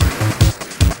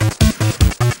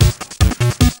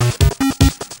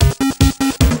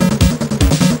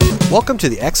Welcome to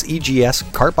the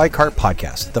XEGS Cart by Cart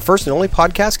podcast, the first and only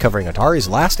podcast covering Atari's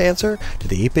last answer to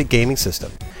the 8-bit gaming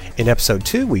system. In episode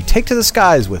 2, we take to the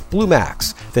skies with Blue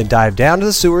Max, then dive down to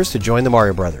the sewers to join the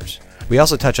Mario Brothers. We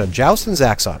also touch on Joust and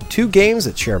Zaxxon, two games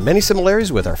that share many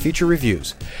similarities with our feature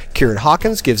reviews. Kieran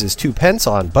Hawkins gives his 2 pence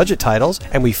on budget titles,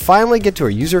 and we finally get to our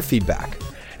user feedback.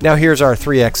 Now here's our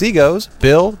 3 X-Egos,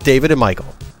 Bill, David, and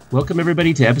Michael. Welcome,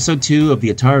 everybody, to Episode 2 of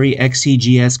the Atari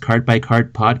XEGS Cart by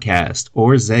Cart podcast,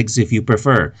 or ZEGS if you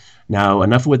prefer. Now,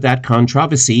 enough with that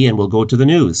controversy, and we'll go to the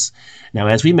news. Now,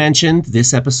 as we mentioned,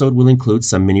 this episode will include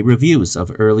some mini reviews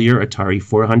of earlier Atari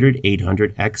 400,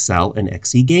 800, XL, and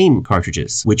XE game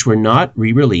cartridges, which were not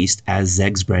re-released as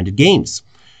ZEGS branded games.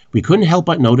 We couldn't help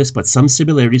but notice some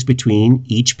similarities between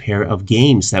each pair of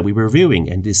games that we were reviewing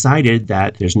and decided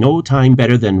that there's no time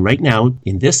better than right now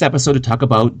in this episode to talk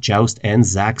about Joust and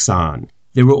Zaxxon.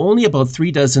 There were only about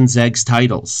 3 dozen ZEGS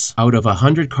titles out of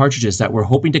 100 cartridges that we're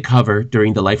hoping to cover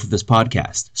during the life of this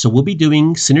podcast. So we'll be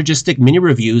doing synergistic mini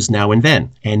reviews now and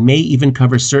then, and may even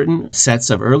cover certain sets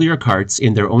of earlier carts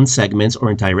in their own segments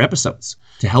or entire episodes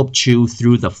to help chew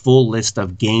through the full list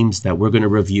of games that we're going to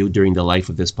review during the life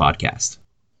of this podcast.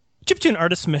 Chiptune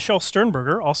artist Michelle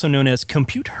Sternberger, also known as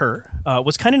Compute Her,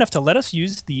 was kind enough to let us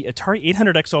use the Atari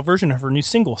 800XL version of her new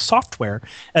single, Software,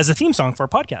 as a theme song for our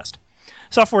podcast.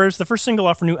 Software is the first single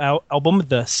off her new album,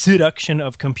 The Seduction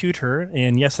of Compute Her,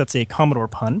 and yes, that's a Commodore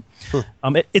pun.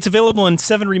 It's available in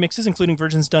 7 remixes, including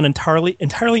versions done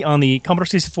entirely on the Commodore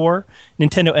 64,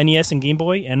 Nintendo NES, and Game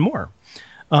Boy, and more.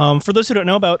 For those who don't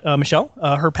know about Michelle,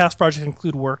 her past projects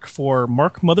include work for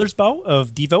Mark Mothersbaugh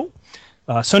of Devo,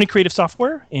 Sony Creative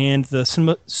Software, and the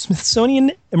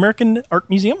Smithsonian American Art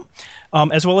Museum,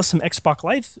 as well as some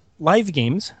Xbox Live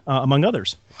games, among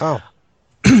others. Oh.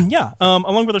 Yeah.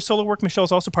 Along with her solo work, Michelle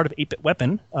is also part of 8-Bit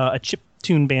Weapon, a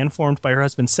chiptune band formed by her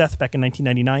husband Seth back in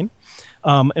 1999.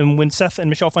 And when Seth and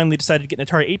Michelle finally decided to get an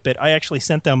Atari 8-Bit, I actually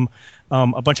sent them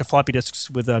a bunch of floppy disks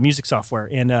with music software.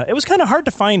 And it was kind of hard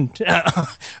to find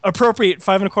appropriate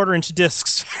 5.25-inch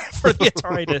disks for the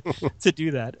Atari to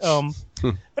do that.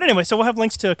 But anyway, so we'll have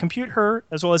links to Compute Her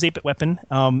as well as 8-Bit Weapon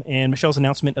and Michelle's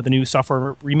announcement of the new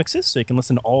software remixes, so you can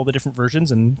listen to all the different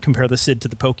versions and compare the SID to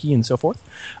the Pokey and so forth.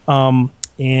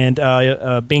 And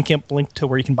a Bandcamp link to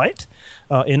where you can buy it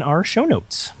in our show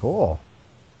notes. Cool.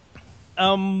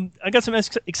 I got some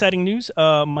exciting news.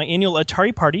 My annual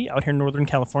Atari party out here in Northern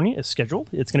California is scheduled.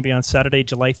 It's going to be on Saturday,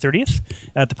 July 30th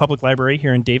at the Public Library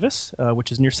here in Davis,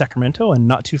 which is near Sacramento and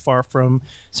not too far from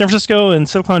San Francisco and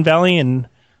Silicon Valley and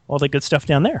all the good stuff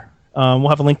down there. We'll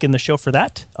have a link in the show for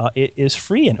that. It is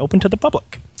free and open to the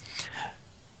public.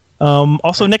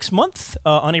 Also next month,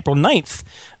 on April 9th,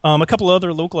 a couple of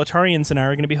other local Atarians and I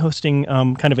are going to be hosting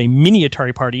kind of a mini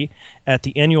Atari party at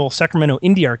the annual Sacramento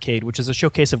Indie Arcade, which is a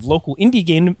showcase of local indie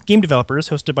game developers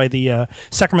hosted by the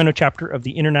Sacramento chapter of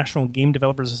the International Game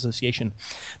Developers Association.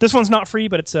 This one's not free,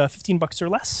 but it's $15 or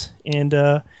less. And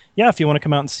yeah, if you want to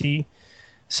come out and see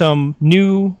some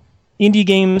new indie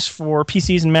games for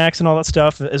PCs and Macs and all that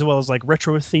stuff, as well as like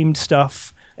retro-themed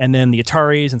stuff, and then the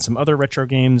Ataris and some other retro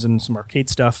games and some arcade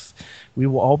stuff, we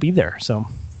will all be there. So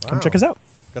come check us out.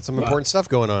 Got some important stuff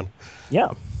going on.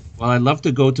 Yeah. Well, I'd love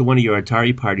to go to one of your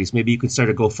Atari parties. Maybe you could start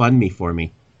a GoFundMe for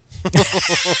me.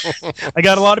 I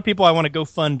got a lot of people I want to go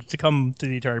fund to come to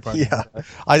the Atari party. Yeah,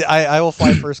 I will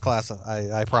fly first class.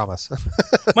 I promise.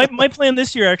 my plan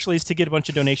this year actually is to get a bunch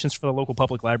of donations for the local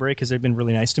public library because they've been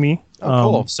really nice to me. Oh,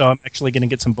 cool. So I'm actually going to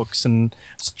get some books and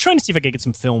trying to see if I can get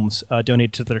some films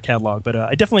donated to their catalog. But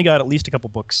I definitely got at least a couple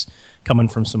books coming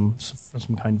from some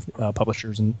kind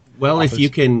publishers and. Well, authors. if you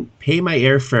can pay my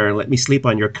airfare and let me sleep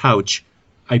on your couch,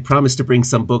 I promise to bring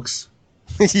some books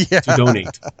to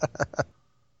donate.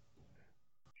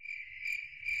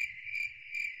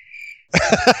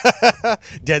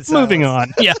 Dead silence. Moving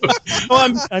on. Yeah.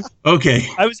 Well, I'm Okay.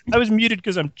 I was muted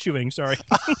because I'm chewing. Sorry.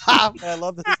 I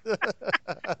love this.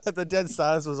 The dead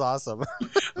silence was awesome.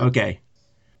 Okay.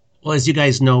 Well, as you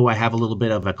guys know, I have a little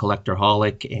bit of a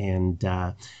collectorholic,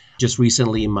 and just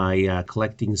recently my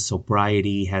collecting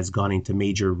sobriety has gone into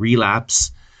major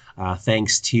relapse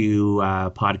thanks to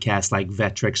podcasts like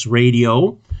Vectrex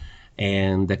Radio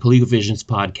and the ColecoVisions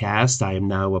podcast. I am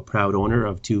now a proud owner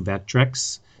of 2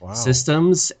 Vectrex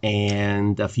systems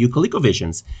and a few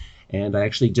ColecoVisions. And I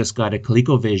actually just got a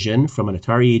ColecoVision from an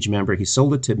Atari Age member. He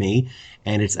sold it to me,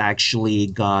 and it's actually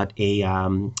got a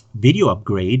video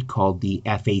upgrade called the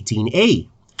F18A.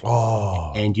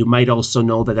 Oh. And you might also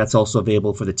know that that's also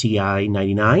available for the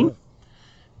TI-99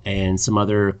 and some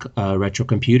other retro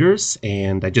computers.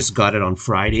 And I just got it on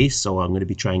Friday, so I'm going to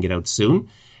be trying it out soon.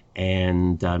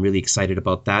 And I'm really excited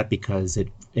about that because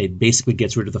it basically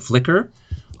gets rid of the flicker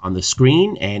on the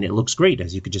screen, and it looks great,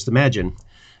 as you could just imagine.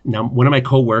 Now, one of my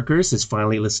coworkers is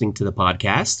finally listening to the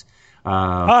podcast.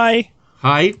 Hi.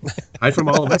 Hi from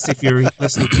all of us. If you're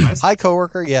listening to us, Hi,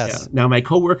 coworker. Yes. Yeah. Now, my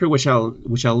coworker, which I'll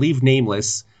leave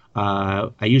nameless.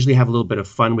 I usually have a little bit of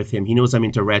fun with him. He knows I'm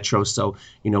into retro, so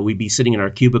we'd be sitting in our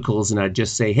cubicles, and I'd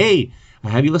just say, "Hey,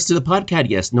 have you listened to the podcast?"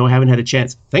 "Yes." "No, I haven't had a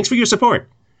chance." "Thanks for your support."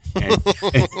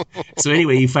 So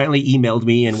anyway, he finally emailed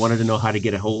me and wanted to know how to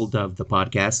get a hold of the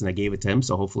podcast, and I gave it to him.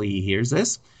 So hopefully he hears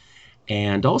this.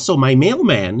 And also, my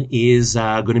mailman is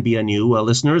going to be a new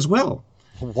listener as well.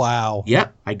 Wow. Yeah,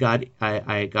 I got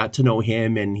to know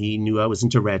him, and he knew I was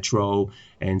into retro,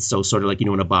 and so sort of like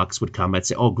when a box would come, I'd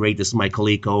say, "Oh, great, this is my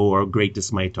Coleco," or "Great, this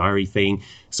is my Atari thing."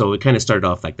 So it kind of started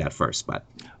off like that first, but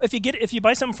if you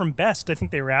buy something from Best, I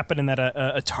think they wrap it in that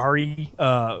Atari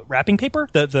wrapping paper,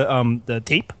 the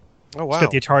tape. Oh wow. It's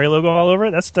got the Atari logo all over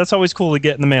it. That's always cool to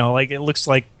get in the mail. Like, it looks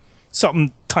like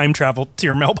something time traveled to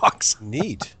your mailbox.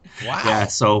 Neat. Wow. Yeah,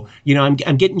 so I'm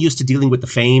getting used to dealing with the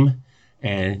fame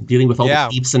and dealing with all the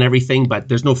peeps and everything, but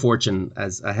there's no fortune.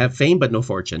 As I have fame, but no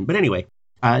fortune. But anyway,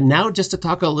 now just to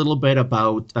talk a little bit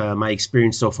about my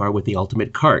experience so far with the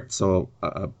Ultimate Cart. So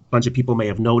a bunch of people may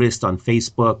have noticed on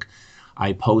Facebook,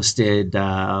 I posted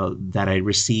that I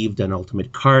received an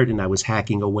Ultimate Cart, and I was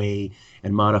hacking away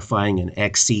and modifying an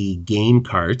XE game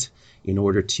cart in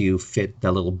order to fit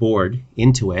the little board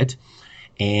into it.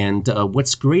 And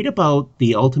what's great about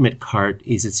the Ultimate Cart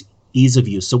is its ease of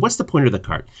use. So what's the point of the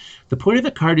cart? The point of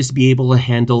the cart is to be able to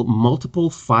handle multiple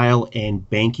file and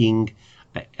bank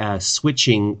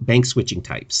switching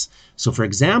types. So for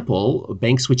example,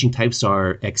 bank switching types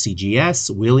are XEGS,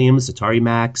 Williams, Atari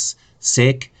Max,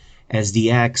 SICK,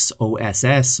 SDX,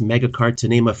 OSS, MegaCart, to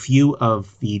name a few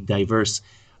of the diverse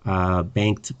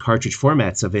banked cartridge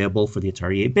formats available for the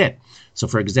Atari 8-bit. So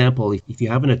for example, if you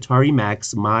have an Atari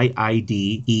Max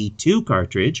MyID E2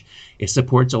 cartridge, it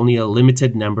supports only a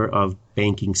limited number of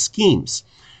banking schemes.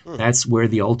 That's where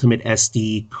the Ultimate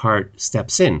SD cart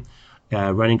steps in,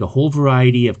 running a whole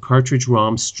variety of cartridge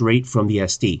ROMs straight from the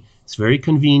SD. It's very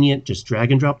convenient. Just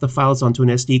drag and drop the files onto an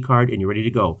SD card and you're ready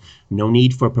to go. No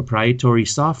need for proprietary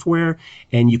software,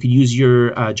 and you can use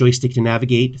your joystick to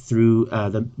navigate through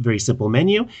the very simple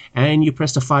menu, and you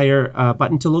press the fire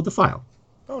button to load the file.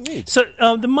 Oh, neat. So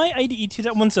the MyIDE 2,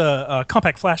 that one's a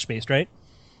compact flash based, right?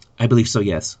 I believe so,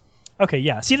 yes. Okay,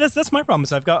 yeah. See, that's my problem.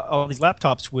 Is I've got all these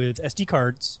laptops with SD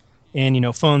cards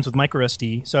and phones with micro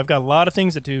SD. So I've got a lot of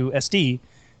things that do SD,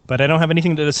 but I don't have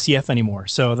anything that does CF anymore.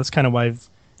 So that's kind of why I've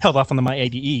held off on the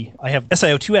MyIDE. I have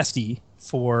SIO2 SD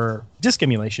for disk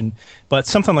emulation, but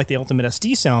something like the Ultimate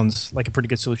SD sounds like a pretty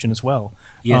good solution as well.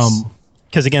 Yes.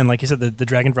 Because again, like you said, the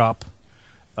drag and drop.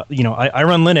 I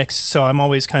run Linux, so I'm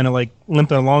always kind of like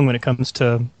limping along when it comes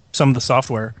to some of the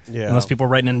software. Yeah. Unless people are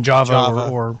writing in Java.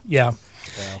 Or yeah.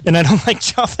 And I don't like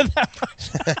Java that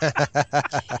much.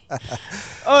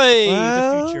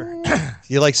 The future.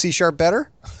 You like C# better?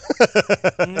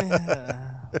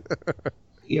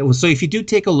 Yeah, well, so if you do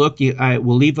take a look, I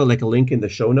will leave a link in the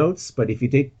show notes. But if you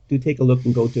do take a look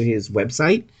and go to his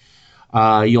website,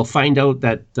 you'll find out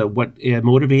that what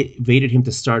motivated him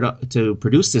to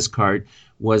produce this card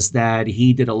was that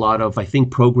he did a lot of, I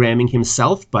think, programming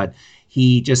himself, but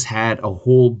he just had a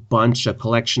whole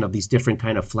collection of these different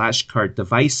kind of flash cart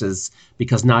devices,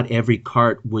 because not every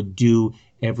cart would do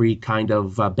every kind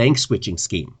of bank switching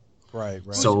scheme. Right.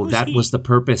 So that was the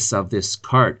purpose of this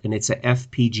cart, and it's a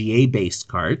FPGA-based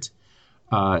cart.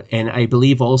 And I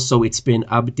believe also it's been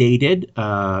updated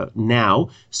now,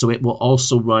 so it will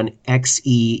also run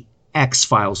XEX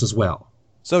files as well.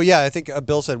 So yeah, I think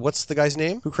Bill said, what's the guy's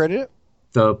name who created it?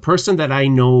 The person that I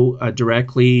know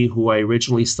directly, who I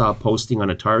originally saw posting on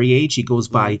Atari Age, he goes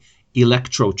by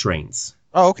Electro Trains.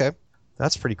 Oh, okay.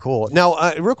 That's pretty cool.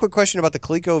 Now, real quick question about the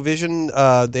ColecoVision,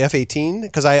 the F18,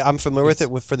 because I'm familiar with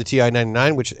it for the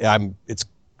TI-99, which it's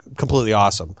completely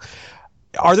awesome.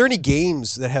 Are there any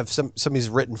games that have somebody's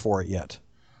written for it yet?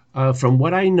 From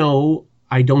what I know,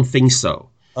 I don't think so.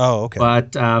 Oh, okay.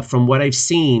 But from what I've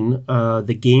seen,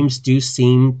 the games do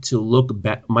seem to look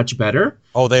much better.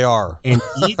 Oh, they are. And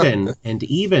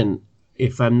even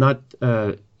if I'm not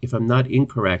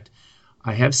incorrect,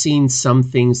 I have seen some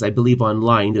things, I believe,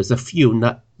 online. There's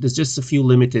just a few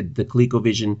limited, the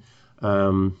ColecoVision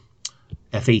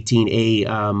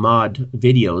F18A mod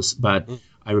videos, but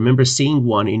I remember seeing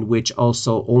one in which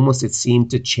also almost it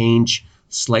seemed to change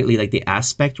slightly like the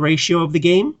aspect ratio of the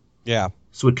game. Yeah.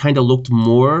 So it kind of looked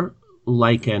more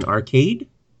like an arcade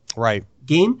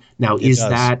game. Now, is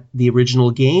that the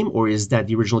original game, or is that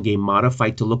the original game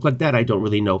modified to look like that? I don't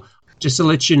really know. Just to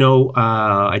let you know,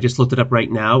 I just looked it up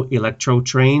right now. Electro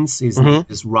Trains, his name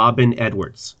is Robin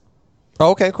Edwards.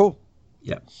 Oh, okay, cool.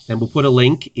 Yeah, and we'll put a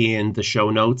link in the show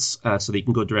notes so that you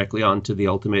can go directly onto the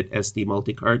Ultimate SD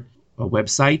Multicart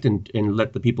website and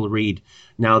let the people read.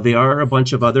 Now, there are a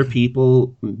bunch of other people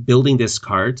building this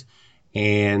cart,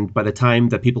 and by the time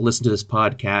that people listen to this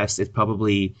podcast, it's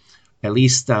probably at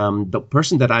least the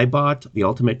person that I bought the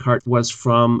Ultimate cart was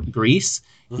from Greece.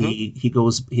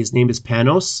 His name is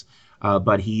Panos,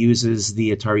 but he uses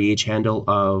the Atari Age handle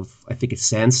of, I think it's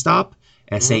Sanstop,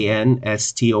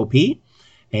 Sanstop.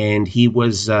 And he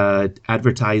was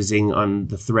advertising on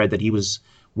the thread that he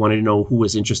wanted to know who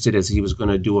was interested as he was going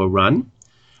to do a run.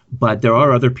 But there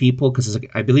are other people, because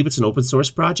I believe it's an open source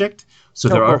project. So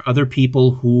there are other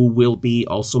people who will be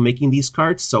also making these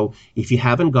carts. So if you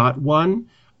haven't got one,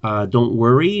 don't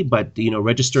worry. But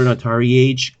register on Atari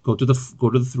Age. Go to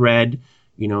the thread.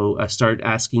 Start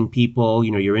asking people.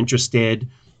 You're interested.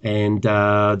 And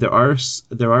there are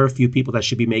a few people that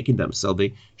should be making them, so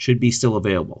they should be still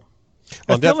available.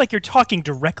 I feel like you're talking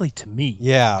directly to me.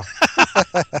 Yeah.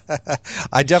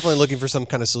 I'm definitely looking for some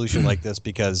kind of solution like this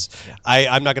because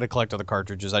I'm not going to collect other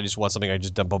cartridges. I just want something I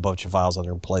just dump a bunch of files on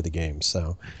there and play the game.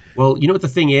 So, well, you know what the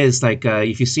thing is, like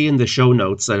if you see in the show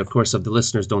notes, and of course, if the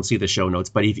listeners don't see the show notes,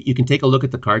 but if you can take a look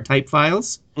at the card type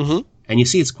files, and you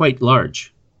see it's quite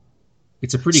large.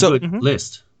 It's a pretty good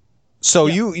list. So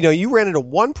you ran into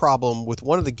one problem with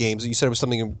one of the games that you said it was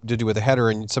something to do with the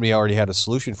header, and somebody already had a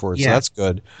solution for it. So that's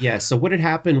good. Yeah. So what had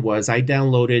happened was I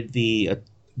downloaded the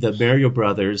Mario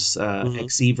Brothers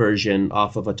XE version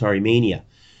off of Atari Mania,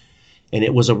 and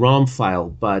it was a ROM file.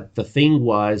 But the thing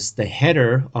was, the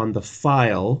header on the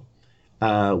file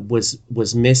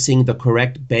was missing the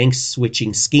correct bank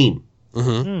switching scheme.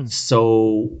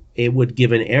 So it would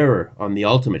give an error on the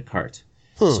Ultimate cart.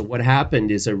 So what happened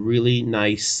is a really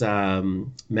nice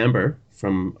member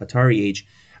from Atari Age.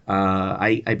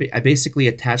 I basically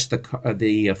attached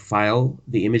the file,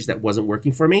 the image that wasn't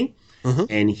working for me,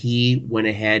 and he went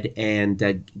ahead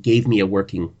and gave me a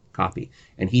working copy.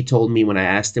 And he told me when I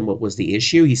asked him what was the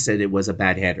issue, he said it was a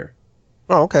bad header.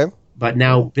 Oh, okay. But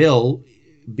now, Bill,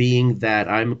 being that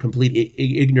I'm completely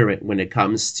ignorant when it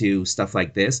comes to stuff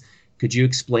like this, could you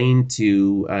explain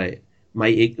to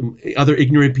my other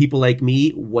ignorant people like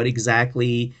me what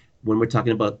exactly, when we're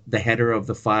talking about the header of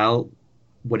the file,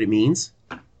 what it means?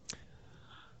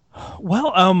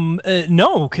 Well,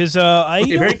 no, because I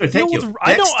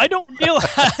don't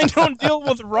deal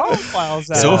with ROM files.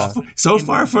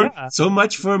 So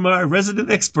much from our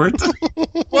resident expert.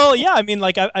 Well, yeah, I mean,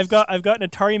 like I've got an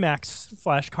Atari Max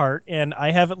flash cart, and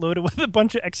I have it loaded with a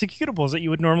bunch of executables that you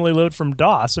would normally load from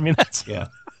DOS. I mean,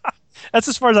 that's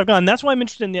as far as I've gone. That's why I'm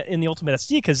interested in the Ultimate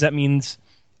SD, because that means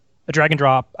a drag and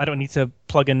drop. I don't need to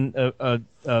plug in a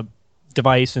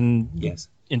device and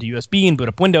into USB and boot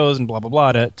up Windows and blah blah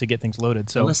blah to get things loaded.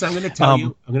 So, listen, I'm going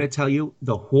to tell you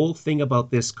the whole thing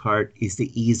about this card is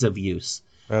the ease of use.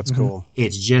 That's cool.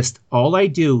 It's just all I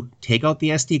do: take out the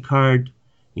SD card,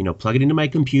 plug it into my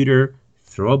computer,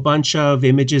 throw a bunch of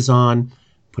images on,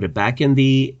 put it back in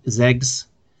the ZEGS,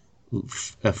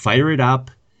 fire it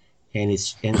up.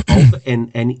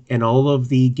 And all of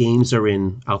the games are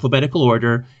in alphabetical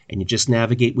order, and you just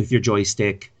navigate with your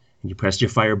joystick, and you press your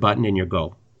fire button, and you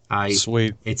go.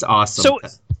 Sweet. It's awesome.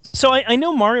 So I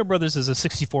know Mario Brothers is a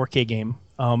 64K game,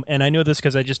 and I know this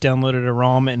because I just downloaded a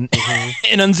ROM and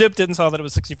and unzipped it and saw that it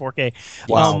was 64K.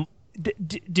 Wow.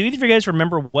 Do either of you guys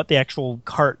remember what the actual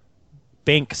cart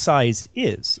bank size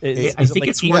is? I think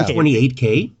it's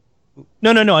 128K.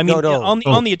 No. I mean, No. on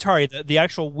the Atari, the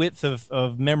actual width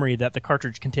of memory that the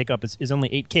cartridge can take up is only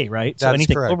 8K, right? So That's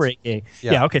anything correct. over 8K.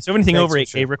 Yeah, okay. So anything Bank over 8K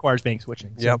switching. requires bank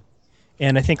switching. So, Yep.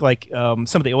 And I think like some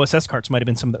of the OSS carts might have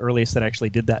been some of the earliest that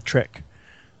actually did that trick.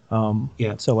 So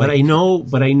but I know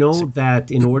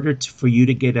that in order for you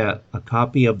to get a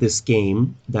copy of this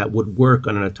game that would work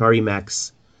on an Atari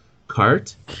Max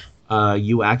cart,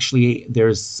 you actually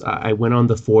I went on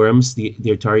the forums. The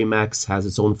Atari Max has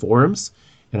its own forums.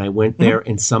 And I went there,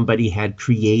 and somebody had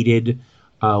created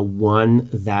one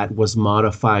that was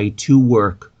modified to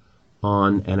work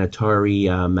on an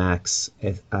Atari Max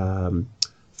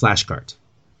flash cart.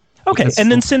 Okay, and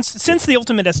then since the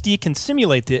Ultimate SD can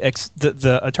simulate the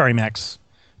Atari Max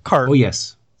cart, Oh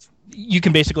yes, you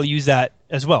can basically use that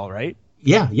as well, right?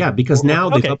 yeah. Because now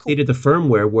they've updated the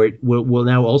firmware where it will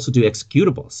now also do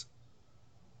executables.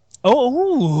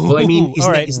 Oh, well, I mean,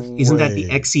 isn't right. that the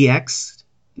XEX?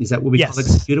 Is that what we call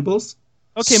executables?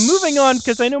 Okay, moving on,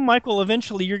 because I know, Michael,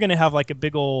 eventually you're going to have like a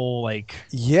big old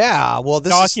Yeah, well,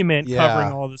 this document is,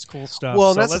 covering all this cool stuff.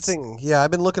 Well, so that's the thing. Yeah,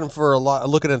 I've been looking through a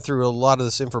lot of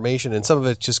this information, and some of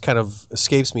it just kind of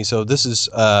escapes me. So this is,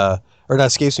 or not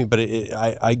escapes me, but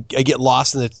I get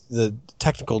lost in the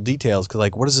technical details because,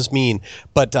 like, what does this mean?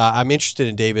 But I'm interested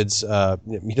in David's.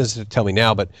 He doesn't tell me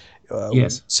now, but.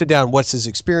 Yes. Sit down. What's his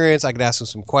experience? I can ask him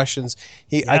some questions.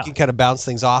 I can kind of bounce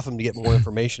things off him to get more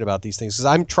information about these things because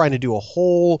I'm trying to do a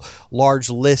whole large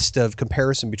list of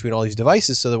comparison between all these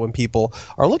devices so that when people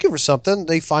are looking for something,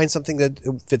 they find something that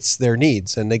fits their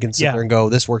needs and they can sit there and go,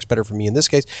 "This works better for me in this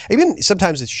case." Even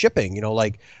sometimes it's shipping.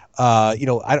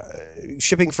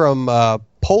 Shipping from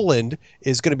Poland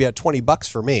is going to be at $20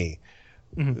 for me.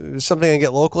 Mm-hmm. Something I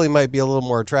get locally might be a little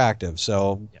more attractive.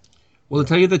 So. Yeah. Well, to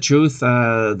tell you the truth,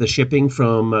 the shipping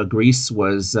from Greece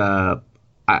was, I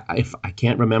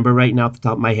can't remember right now off the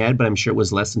top of my head, but I'm sure it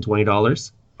was less than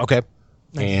 $20. Okay.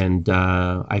 Nice. And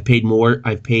I've paid more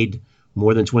than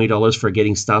 $20 for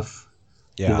getting stuff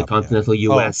in the continental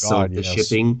U.S., so the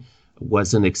shipping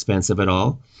wasn't expensive at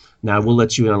all. Now, I will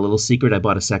let you in on a little secret. I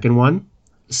bought a second one.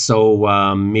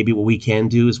 So maybe what we can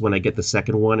do is when I get the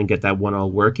second one and get that one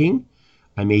all working,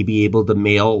 I may be able to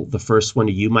mail the first one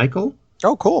to you, Michael.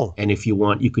 Oh, cool. And if you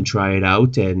want, you can try it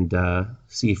out and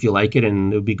see if you like it,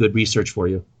 and it would be good research for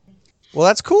you. Well,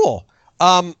 that's cool.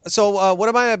 So what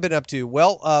have I been up to?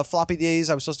 Well, Floppy Days,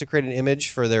 I was supposed to create an image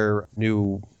for their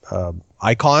new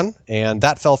icon, and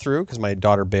that fell through because my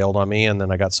daughter bailed on me, and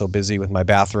then I got so busy with my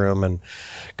bathroom and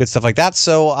good stuff like that.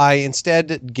 So I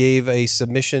instead gave a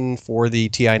submission for the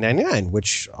TI-99,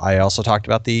 which I also talked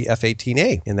about the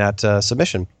F-18A in that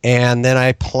submission. And then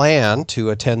I plan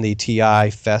to attend the TI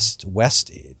Fest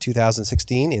West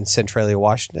 2016 in Centralia,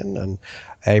 Washington on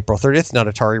April 30th. Not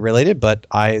Atari related, but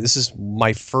this is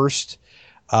my first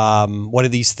one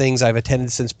of these things I've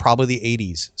attended since probably the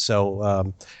 80s.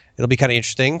 So it'll be kind of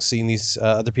interesting seeing these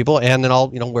other people, and then I'll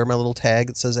wear my little tag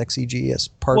that says XEG as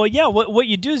part. Well, yeah. What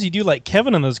you do is you do like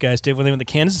Kevin and those guys did when they went to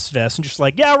Kansas Fest, and just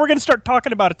like, yeah, we're gonna start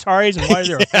talking about Ataris and why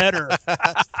they're better.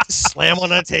 Slam on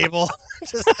that table.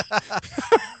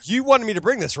 You wanted me to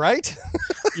bring this, right?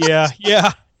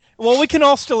 Yeah. Well, we can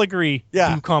all still agree.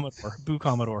 Yeah. Boo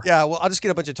Commodore. Yeah. Well, I'll just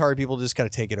get a bunch of Atari people to just kind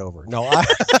of take it over. No.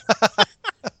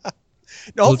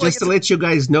 No, well, just to let you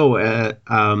guys know,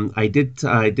 I did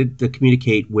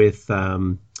communicate with.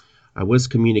 I was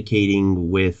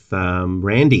communicating with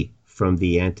Randy from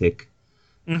the Antic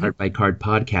Card by Card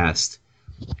podcast,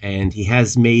 and he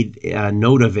has made a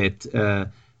note of it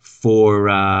for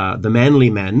the Manly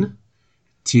Men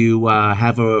to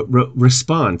have a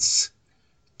response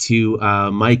to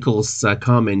Michael's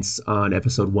comments on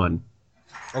episode 1.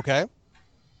 Okay.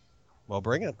 Well,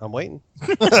 bring it. I'm waiting.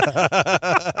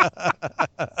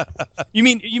 You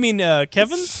mean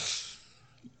Kevin?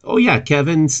 Oh yeah,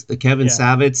 Kevin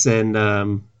Savitz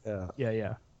and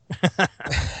Yeah.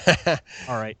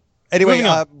 All right.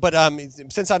 Anyway, but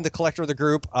since I'm the collector of the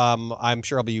group, I'm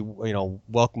sure I'll be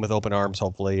welcome with open arms.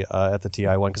 Hopefully at the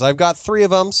TI one because I've got 3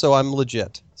 of them, so I'm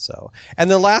legit. So, and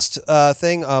the last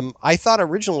thing, I thought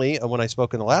originally when I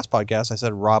spoke in the last podcast, I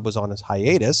said Rob was on his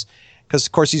hiatus. Because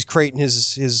of course he's creating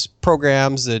his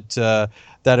programs that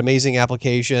amazing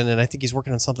application, and I think he's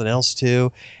working on something else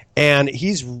too. And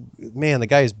the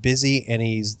guy is busy, and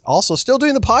he's also still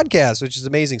doing the podcast, which is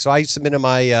amazing. So I submitted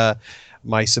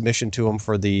my submission to him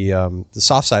for the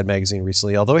Softside magazine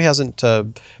recently. Although he hasn't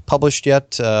published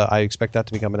yet, I expect that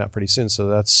to be coming out pretty soon. So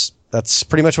that's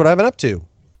pretty much what I've been up to.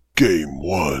 Game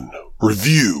 1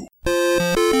 Review.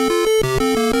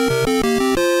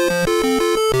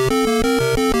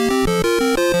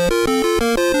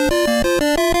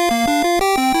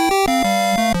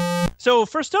 So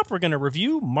first up, we're going to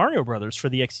review Mario Brothers for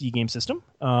the XE game system.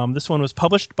 This one was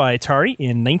published by Atari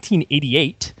in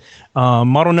 1988,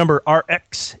 model number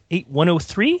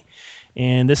RX8103,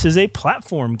 and this is a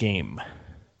platform game.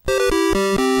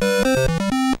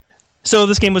 So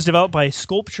this game was developed by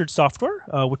Sculptured Software,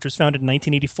 which was founded in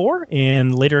 1984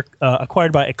 and later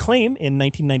acquired by Acclaim in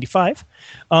 1995.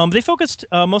 They focused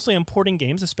mostly on porting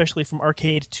games, especially from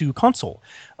arcade to console.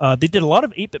 They did a lot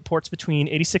of 8-bit ports between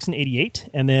 86 and 88,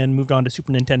 and then moved on to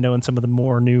Super Nintendo and some of the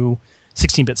more new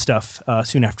 16-bit stuff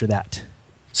soon after that.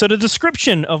 So the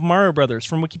description of Mario Brothers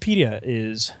from Wikipedia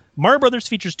is, Mario Brothers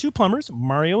features 2 plumbers,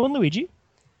 Mario and Luigi. You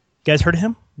guys heard of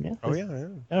him? Yeah. Oh, yeah.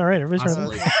 All right, everybody's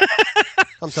heard of him.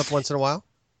 Comes up once in a while.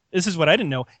 This is what I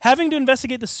didn't know. Having to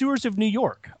investigate the sewers of New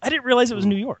York. I didn't realize it was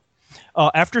New York.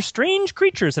 After strange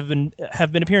creatures have been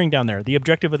appearing down there, the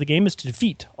objective of the game is to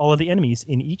defeat all of the enemies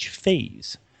in each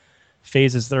phase.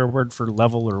 Phase is their word for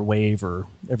level or wave, or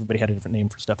everybody had a different name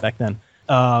for stuff back then.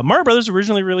 Mario Brothers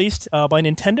originally released by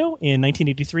Nintendo in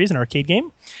 1983 as an arcade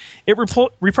game. It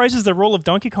reprises the role of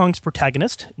Donkey Kong's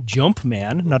protagonist,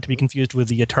 Jumpman, not to be confused with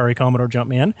the Atari Commodore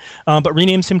Jumpman, but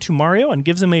renames him to Mario and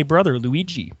gives him a brother,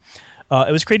 Luigi.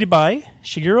 It was created by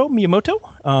Shigeru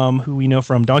Miyamoto, who we know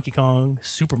from Donkey Kong,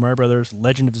 Super Mario Brothers,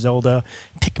 Legend of Zelda,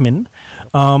 Pikmin,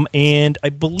 and I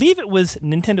believe it was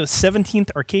Nintendo's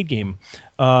 17th arcade game,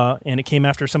 and it came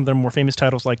after some of their more famous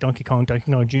titles like Donkey Kong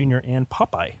Jr., and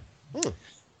Popeye.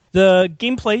 The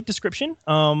gameplay description,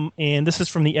 and this is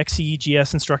from the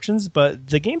XEGS instructions, but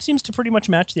the game seems to pretty much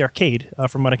match the arcade,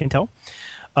 from what I can tell.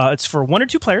 It's for 1 or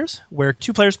 2 players, where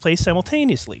 2 players play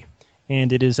simultaneously,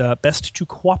 and it is best to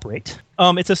cooperate.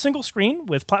 It's a single screen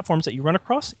with platforms that you run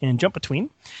across and jump between,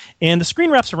 and the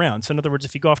screen wraps around. So in other words,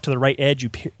 if you go off to the right edge,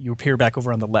 you appear back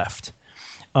over on the left.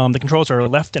 The controls are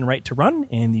left and right to run,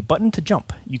 and the button to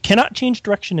jump. You cannot change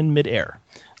direction in midair,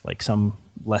 like some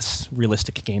less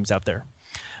realistic games out there.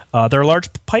 There are large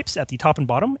pipes at the top and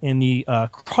bottom, and the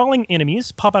crawling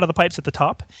enemies pop out of the pipes at the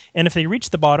top. And if they reach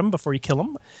the bottom before you kill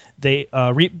them, they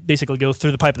basically go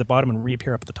through the pipe at the bottom and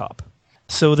reappear up at the top.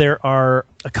 So there are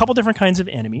a couple different kinds of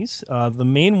enemies. The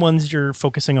main ones you're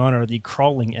focusing on are the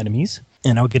crawling enemies,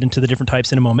 and I'll get into the different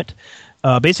types in a moment.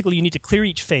 Basically, you need to clear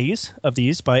each phase of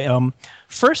these by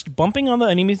first bumping on the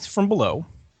enemies from below,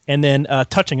 and then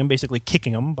touching them, basically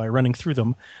kicking them by running through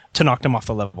them to knock them off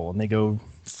the level. And they go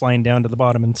flying down to the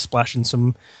bottom and splashing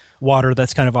some water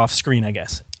that's kind of off screen, I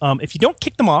guess. If you don't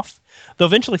kick them off, they'll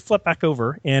eventually flip back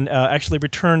over and actually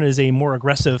return as a more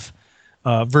aggressive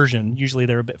version. Usually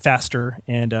they're a bit faster,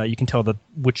 and you can tell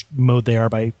which mode they are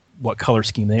by what color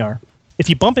scheme they are. If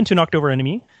you bump into a knocked over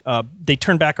enemy, they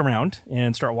turn back around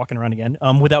and start walking around again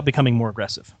without becoming more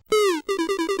aggressive.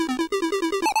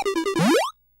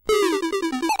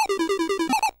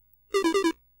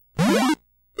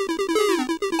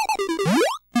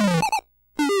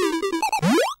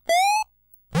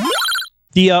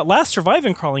 The last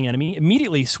surviving crawling enemy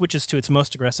immediately switches to its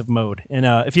most aggressive mode. And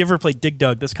if you ever played Dig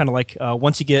Dug, that's kind of like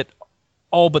once you get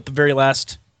all but the very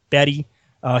last baddie,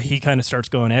 he kind of starts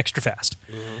going extra fast.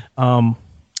 Mm-hmm.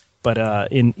 But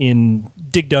in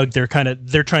Dig Dug, they're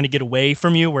trying to get away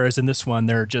from you, whereas in this one,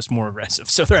 they're just more aggressive.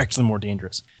 So they're actually more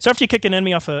dangerous. So after you kick an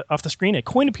enemy off the screen, a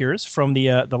coin appears from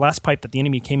the last pipe that the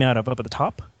enemy came out of up at the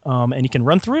top. And you can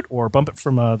run through it or bump it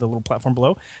from the little platform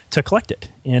below to collect it.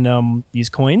 And these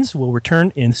coins will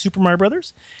return in Super Mario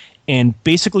Brothers and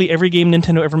basically every game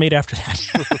Nintendo ever made after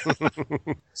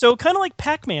that. So kind of like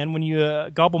Pac-Man when you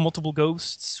gobble multiple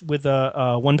ghosts with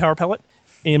one power pellet.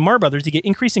 In Mario Brothers, you get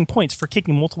increasing points for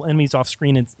kicking multiple enemies off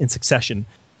screen in succession.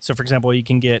 So, for example, you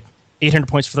can get 800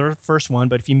 points for the first one,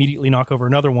 but if you immediately knock over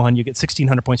another one, you get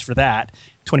 1,600 points for that,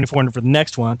 2,400 for the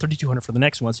next one, 3,200 for the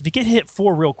next one. So if you get hit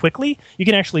 4 real quickly, you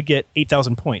can actually get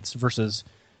 8,000 points versus,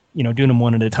 doing them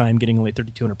one at a time, getting only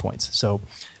 3,200 points. So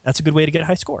that's a good way to get a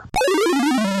high score.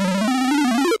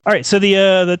 All right, so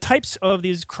the types of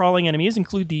these crawling enemies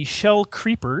include the shell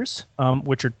creepers,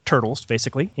 which are turtles,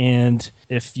 basically. And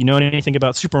if you know anything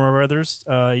about Super Mario Brothers,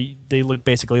 they look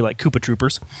basically like Koopa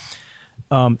Troopers.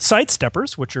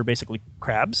 Sidesteppers, which are basically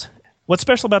crabs. What's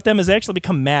special about them is they actually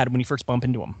become mad when you first bump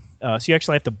into them. So you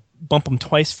actually have to bump them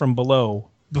twice from below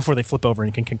before they flip over and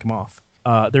you can kick them off.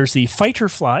 There's the fighter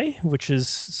fly, which is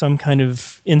some kind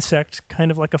of insect, kind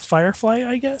of like a firefly,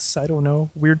 I guess. I don't know.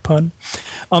 Weird pun.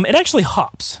 It actually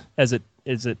hops as it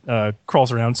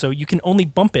crawls around, so you can only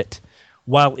bump it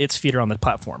while its feet are on the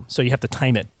platform. So you have to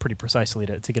time it pretty precisely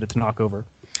to get it to knock over.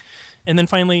 And then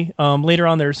finally, later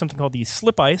on, there's something called the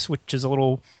slip ice, which is a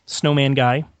little snowman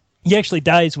guy. He actually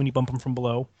dies when you bump him from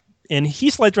below. And he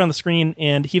slides around the screen,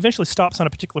 and he eventually stops on a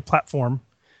particular platform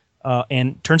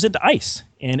and turns into ice.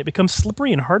 And it becomes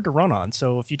slippery and hard to run on.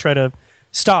 So if you try to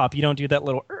stop, you don't do that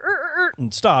little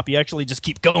and stop. You actually just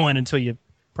keep going until you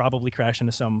probably crash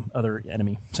into some other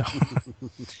enemy.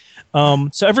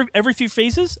 So every few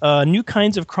phases, new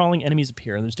kinds of crawling enemies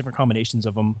appear. There's different combinations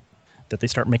of them that they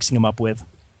start mixing them up with.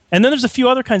 And then there's a few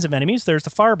other kinds of enemies. There's the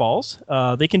fireballs.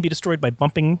 They can be destroyed by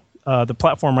bumping the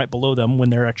platform right below them when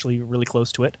they're actually really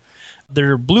close to it.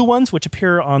 There are blue ones, which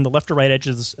appear on the left or right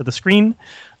edges of the screen,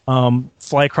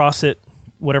 fly across it,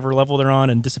 whatever level they're on,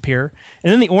 and disappear.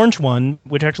 And then the orange one,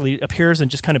 which actually appears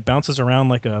and just kind of bounces around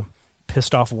like a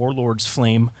pissed off warlord's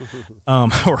flame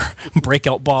or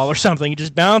breakout ball or something. You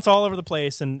just bounce all over the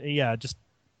place, and just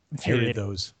hated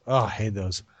those. Oh, I hate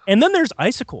those. And then there's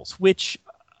icicles, which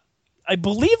I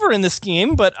believe her in this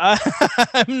game, but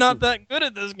I'm not that good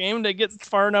at this game to get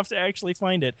far enough to actually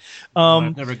find it.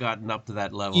 I've never gotten up to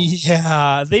that level.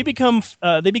 Yeah, they begin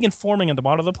forming at the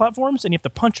bottom of the platforms, and you have to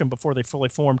punch them before they fully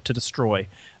form to destroy.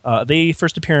 They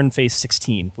first appear in phase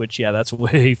 16, which that's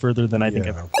way further than I think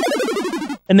I've.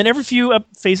 And then every few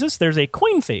phases, there's a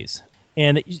coin phase,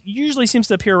 and it usually seems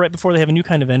to appear right before they have a new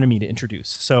kind of enemy to introduce.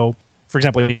 So, for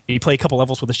example, you play a couple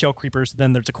levels with the shell creepers,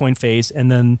 then there's a coin phase,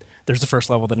 and then there's the first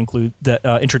level that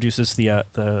introduces the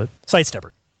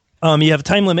sidestepper. You have a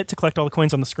time limit to collect all the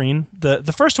coins on the screen.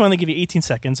 The first one, they give you 18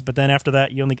 seconds, but then after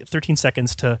that, you only get 13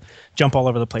 seconds to jump all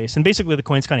over the place. And basically, the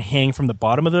coins kind of hang from the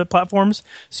bottom of the platforms,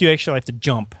 so you actually have to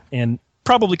jump and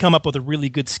probably come up with a really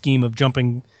good scheme of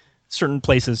jumping certain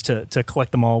places to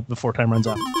collect them all before time runs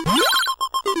out.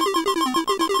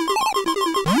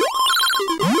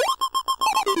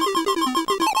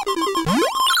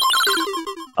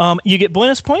 You get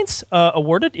bonus points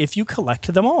awarded if you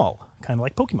collect them all, kind of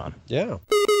like Pokemon. Yeah.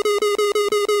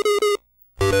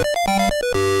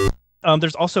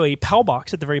 There's also a PAL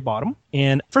box at the very bottom.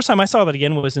 And first time I saw that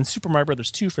again was in Super Mario Bros.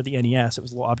 2 for the NES. It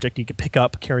was a little object you could pick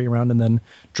up, carry around, and then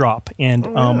drop. And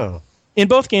in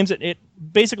both games, it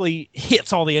basically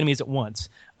hits all the enemies at once.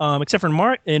 Except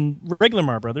for in regular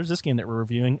Mario Brothers, this game that we're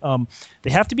reviewing, they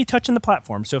have to be touching the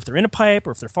platform. So if they're in a pipe,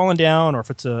 or if they're falling down, or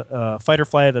if it's a fighter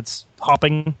fly that's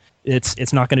hopping,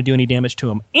 it's not going to do any damage to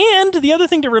them. And the other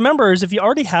thing to remember is if you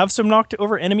already have some knocked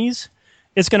over enemies,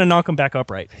 it's going to knock them back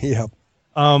upright. Yep.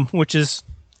 Which is,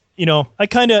 I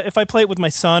kind of, if I play it with my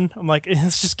son, I'm like,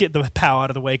 let's just get the POW out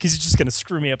of the way because he's just going to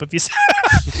screw me up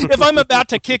if I'm about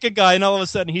to kick a guy and all of a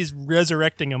sudden he's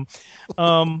resurrecting him.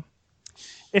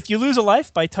 If you lose a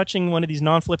life by touching one of these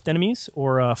non-flipped enemies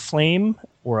or a flame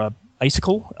or a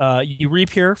icicle, you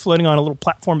reappear floating on a little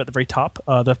platform at the very top.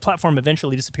 The platform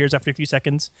eventually disappears after a few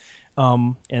seconds,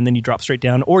 and then you drop straight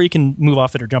down, or you can move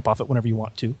off it or jump off it whenever you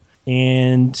want to.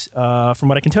 And from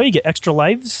what I can tell, you get extra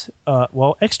lives.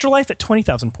 Extra life at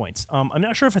 20,000 points. I'm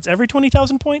not sure if it's every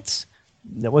 20,000 points.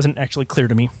 That wasn't actually clear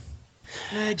to me.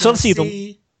 Legacy. So let's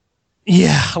see.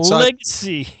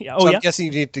 Legacy. I'm guessing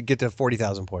you need to get to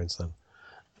 40,000 points then.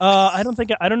 I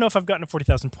don't know if I've gotten to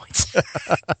 40,000 points.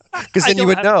 Because then you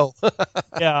would know.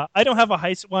 Yeah, I don't have a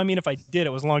high. Well, I mean, if I did,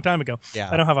 it was a long time ago. Yeah.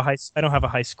 I don't have a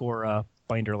high score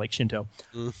binder like Shinto.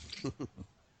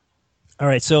 All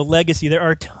right, so Legacy. There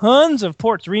are tons of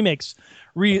ports, remakes,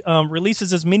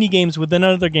 releases as mini games within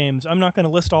other games. I'm not going to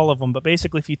list all of them, but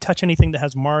basically, if you touch anything that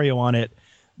has Mario on it,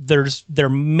 there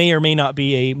may or may not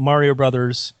be a Mario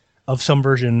Brothers of some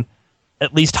version,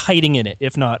 at least hiding in it,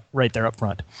 if not right there up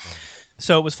front.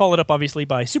 So it was followed up, obviously,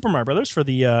 by Super Mario Brothers for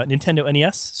the Nintendo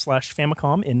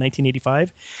NES/Famicom in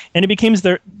 1985, and it became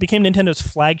Nintendo's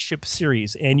flagship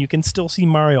series. And you can still see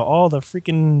Mario all the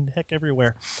freaking heck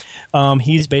everywhere.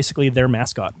 He's basically their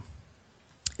mascot,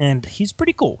 and he's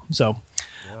pretty cool. So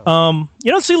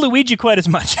you don't see Luigi quite as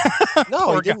much.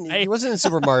 No, he didn't. He wasn't in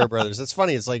Super Mario Brothers. It's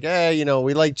funny. It's like,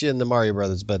 we liked you in the Mario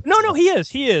Brothers, but no, he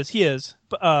is.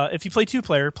 But if you play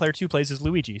two-player, player 2 plays as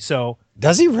Luigi. So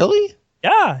does he really?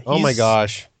 Yeah. Oh my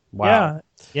gosh! Wow.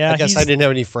 Yeah. I guess I didn't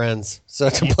have any friends, so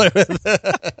to play with.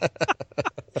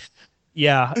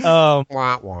 Yeah.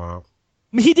 Wah, wah.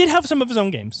 He did have some of his own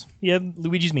games. He had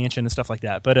Luigi's Mansion and stuff like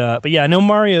that. But yeah, no,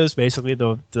 Mario is basically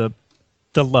the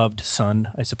loved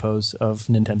son, I suppose, of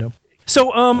Nintendo.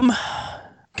 So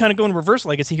kind of going reverse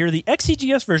legacy here. The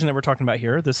XEGS version that we're talking about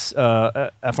here, this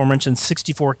aforementioned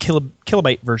 64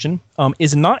 kilobyte version,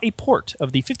 is not a port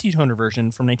of the 5200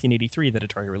 version from 1983 that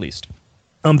Atari released.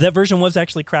 That version was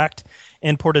actually cracked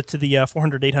and ported to the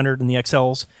 400, 800, and the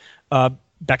XLs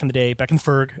back in the day, back in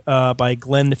Ferg, by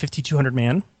Glenn the 5200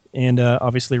 man, and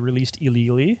obviously released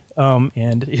illegally.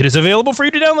 And it is available for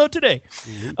you to download today.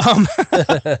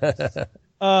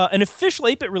 An official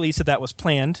 8-bit release of that was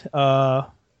planned,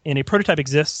 and a prototype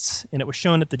exists, and it was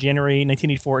shown at the January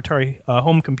 1984 Atari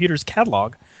Home Computers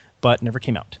catalog, but never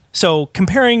came out. So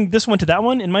comparing this one to that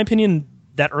one, in my opinion,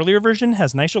 that earlier version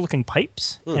has nicer looking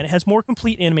pipes, and it has more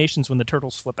complete animations when the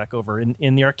turtles flip back over.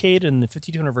 In the arcade and the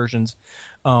 5200 versions,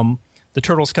 the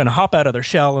turtles kind of hop out of their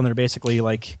shell, and they're basically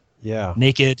like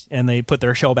naked, and they put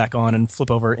their shell back on and flip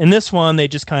over. In this one, they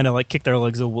just kind of like kick their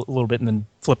legs a little bit and then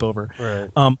flip over. Right.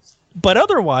 But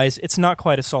otherwise, it's not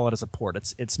quite as solid as a port.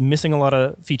 It's missing a lot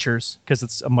of features because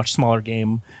it's a much smaller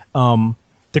game. The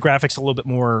graphics a little bit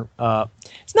more.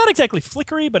 It's not exactly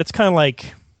flickery, but it's kind of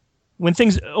like when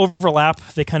things overlap,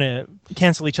 they kind of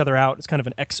cancel each other out. It's kind of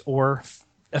an XOR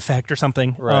effect or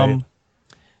something. Right.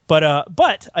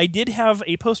 But I did have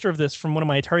a poster of this from one of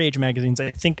my Atari Age magazines,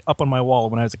 I think, up on my wall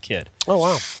when I was a kid. Oh,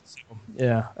 wow.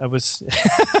 Yeah, I was.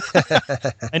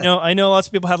 I know. Lots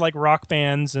of people had like rock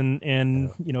bands and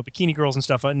bikini girls and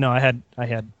stuff. No, I had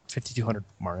 5200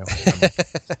 Mario.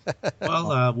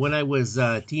 Well, when I was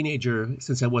a teenager,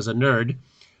 since I was a nerd,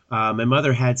 my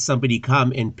mother had somebody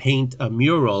come and paint a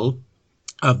mural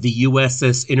of the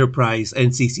USS Enterprise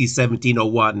NCC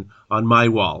 1701 on my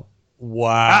wall.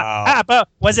 Wow. But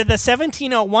was it the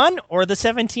 1701 or the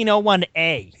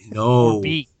 1701A? No, or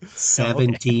B?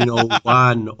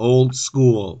 1701, old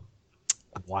school.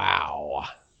 Wow.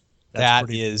 That's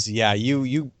That is, yeah.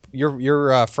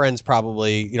 Your friends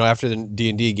probably, after the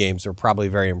D&D games, are probably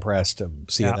very impressed to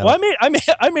see that. Well,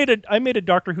 I made a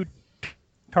Doctor Who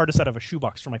TARDIS out of a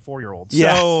shoebox for my 4-year-old.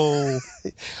 Yeah. So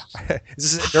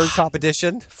Is this a nerd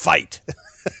competition? Fight.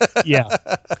 yeah.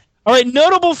 All right,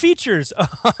 notable features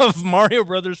of Mario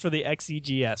Brothers for the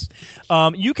XEGS.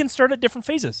 You can start at different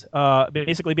phases,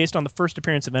 basically based on the first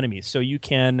appearance of enemies. So you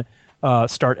can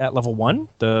start at level 1,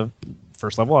 the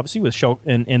first level, obviously, with Shell,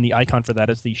 and the icon for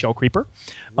that is the Shell Creeper.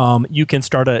 You can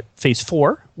start at phase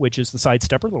 4, which is the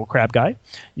Sidestepper, little crab guy.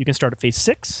 You can start at phase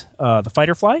 6, the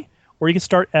Fighter Fly, or you can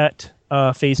start at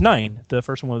phase 9, the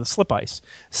first one with the Slip Ice.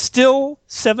 Still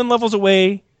 7 levels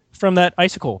away from that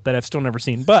icicle that I've still never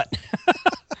seen, but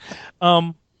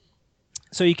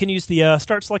so you can use the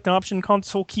start, select, and option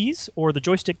console keys or the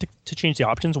joystick to change the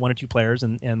options, 1 or 2 players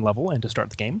and level, and to start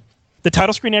the game. The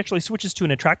title screen actually switches to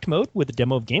an attract mode with a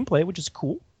demo of gameplay, which is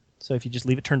cool. So if you just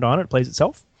leave it turned on, it plays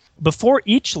itself. Before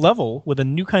each level with a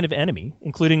new kind of enemy,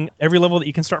 including every level that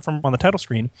you can start from on the title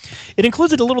screen, it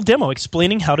includes a little demo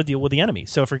explaining how to deal with the enemy.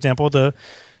 So, for example,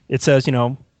 it says,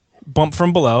 bump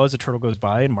from below as a turtle goes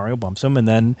by and Mario bumps him, and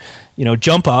then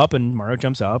jump up and Mario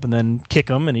jumps up, and then kick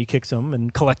him and he kicks him,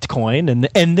 and collect coin,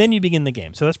 and then you begin the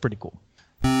game. So that's pretty cool.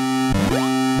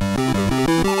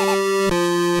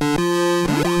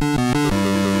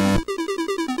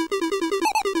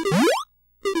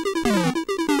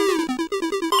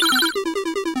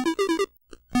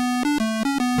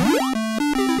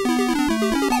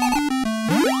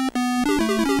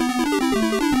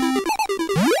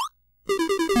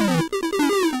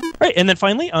 And then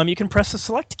finally, you can press the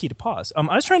select key to pause. I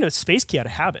was trying to space key out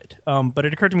of habit, but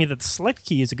it occurred to me that the select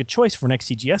key is a good choice for an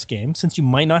XCGS game since you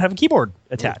might not have a keyboard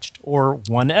attached, or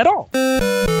one at all.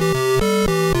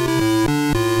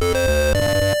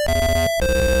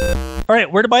 All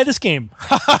right, where to buy this game?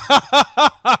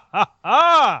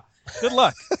 Good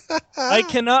luck. I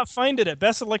cannot find it at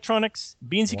Best Electronics,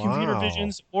 Beansy Computer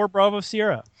Visions, or Bravo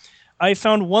Sierra. I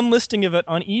found one listing of it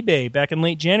on eBay back in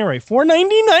late January for $99.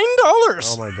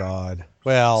 Oh my God!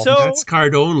 Well, that's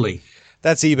card only.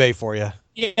 That's eBay for you.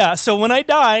 Yeah. So when I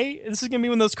die, this is gonna be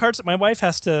one of those cards that my wife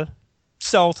has to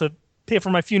sell to pay for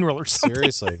my funeral or something.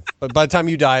 Seriously. But by the time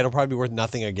you die, it'll probably be worth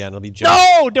nothing again. It'll be junk.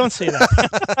 No, don't say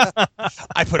that.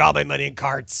 I put all my money in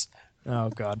cards. Oh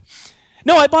God.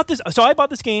 No, I bought this. So I bought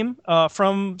this game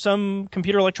from some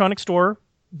computer electronics store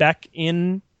back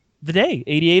in the day,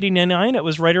 88, 89. It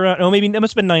was right around, maybe it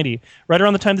must have been 90, right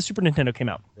around the time the Super Nintendo came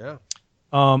out. Yeah.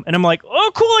 And I'm like,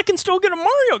 oh, cool, I can still get a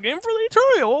Mario game for the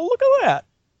Atari. Oh, look at that.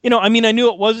 I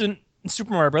knew it wasn't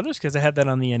Super Mario Brothers because I had that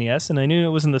on the NES, and I knew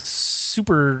it wasn't the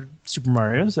Super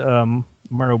Mario's,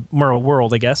 Mario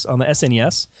World, I guess, on the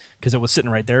SNES, because it was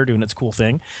sitting right there doing its cool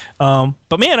thing.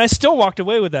 But man, I still walked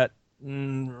away with that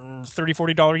 $30,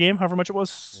 $40 game, however much it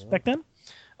was back then.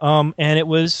 And it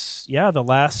was, the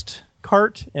last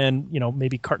cart, and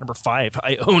maybe cart number 5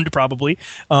 I owned probably,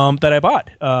 that I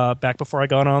bought back before I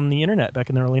got on the internet back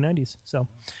in the early 90s. So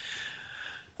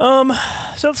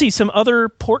let's see, some other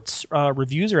ports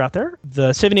reviews are out there.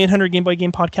 The 7800 Game Boy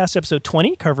Game Podcast episode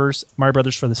 20 covers Mario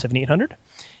Brothers for the 7800,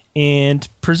 and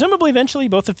presumably eventually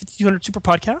both the 5200 Super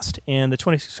Podcast and the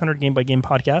 2600 Game Boy Game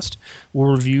Podcast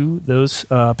will review those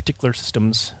particular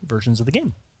systems versions of the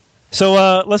game.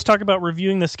 So let's talk about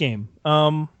reviewing this game.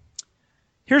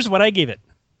 Here's what I gave it,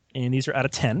 and these are out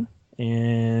of 10.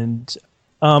 And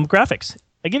graphics,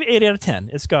 I give it 8 out of 10.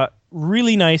 It's got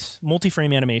really nice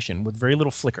multi-frame animation with very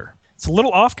little flicker. It's a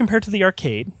little off compared to the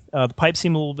arcade. The pipes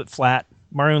seem a little bit flat.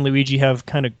 Mario and Luigi have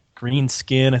kind of green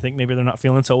skin. I think maybe they're not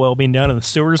feeling so well being down in the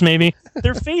sewers, maybe.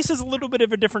 Their face is a little bit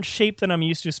of a different shape than I'm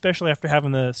used to, especially after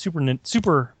having the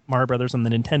Super Mario Brothers on the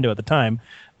Nintendo at the time.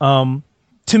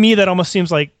 To me, that almost seems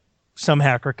like some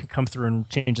hacker could come through and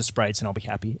change the sprites and I'll be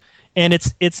happy. And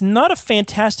it's not a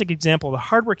fantastic example of the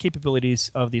hardware capabilities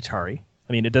of the Atari.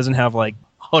 I mean, it doesn't have like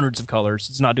hundreds of colors.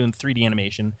 It's not doing 3D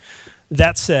animation.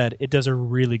 That said, it does a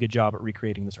really good job at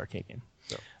recreating this arcade game.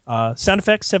 Sound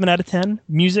effects, 7 out of 10.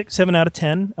 Music, 7 out of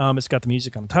 10. It's got the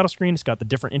music on the title screen. It's got the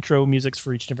different intro musics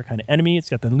for each different kind of enemy. It's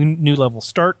got the new level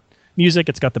start music.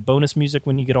 It's got the bonus music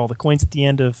when you get all the coins at the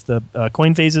end of the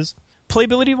coin phases.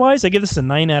 Playability-wise, I give this a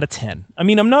 9 out of 10. I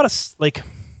mean, I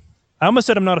almost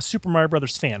said I'm not a Super Mario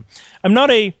Brothers fan. I'm not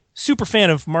a super fan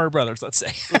of Mario Brothers, let's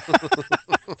say.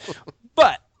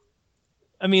 But,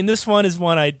 I mean, this one is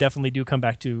one I definitely do come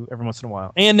back to every once in a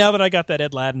while. And now that I got that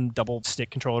Ed Ladin double stick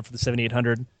controller for the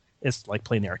 7800, it's like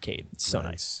playing the arcade. It's so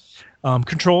nice.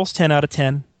 Controls, 10 out of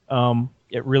 10.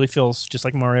 It really feels just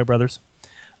like Mario Brothers.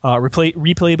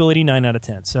 Replayability, 9 out of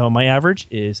 10. So my average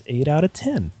is 8 out of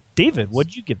 10. David, what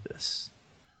did you give this?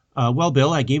 Well,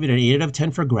 Bill, I gave it an 8 out of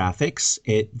 10 for graphics.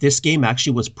 This game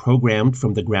actually was programmed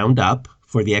from the ground up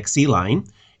for the XC line,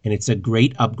 and it's a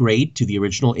great upgrade to the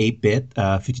original 8-bit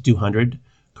 5200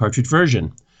 cartridge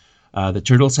version. The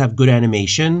turtles have good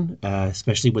animation,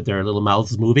 especially with their little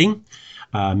mouths moving.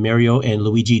 Mario and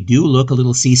Luigi do look a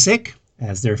little seasick,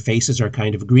 as their faces are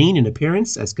kind of green in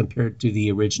appearance as compared to the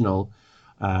original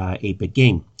 8-bit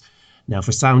game. Now,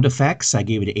 for sound effects, I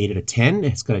gave it an 8 out of 10.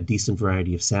 It's got a decent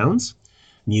variety of sounds.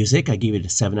 Music, I gave it a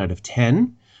 7 out of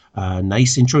 10.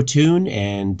 Nice intro tune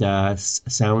and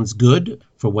sounds good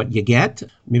for what you get.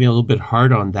 Maybe a little bit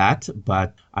hard on that,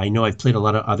 but I know I've played a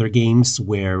lot of other games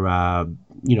where,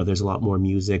 there's a lot more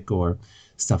music or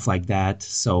stuff like that.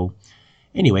 So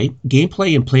anyway,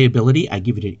 gameplay and playability, I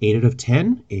give it an 8 out of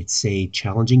 10. It's a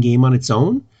challenging game on its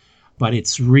own, but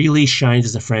it's really shines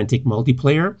as a frantic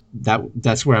multiplayer.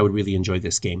 That's where I would really enjoy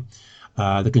this game.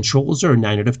 The controls are a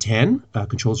 9 out of 10.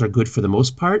 Controls are good for the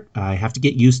most part. I have to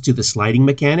get used to the sliding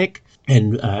mechanic,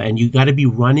 and you got to be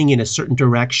running in a certain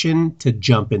direction to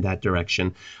jump in that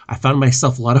direction. I found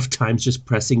myself a lot of times just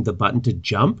pressing the button to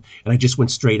jump, and I just went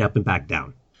straight up and back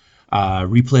down.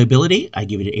 Replayability, I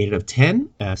give it an 8 out of 10,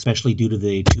 especially due to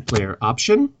the 2-player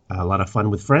option. A lot of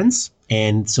fun with friends.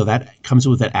 And so that comes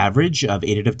with an average of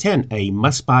 8 out of 10. A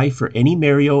must-buy for any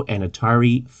Mario and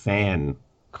Atari fan.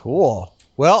 Cool.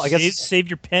 Well, I guess save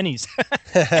your pennies.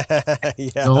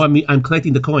 Yeah. No, I'm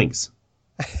collecting the coins.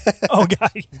 Oh,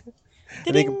 God.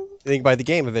 I think buy the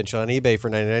game eventually on eBay for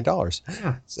 $99.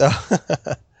 Yeah. So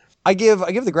I give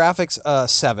the graphics a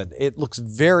 7. It looks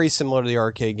very similar to the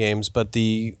arcade games, but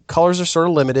the colors are sort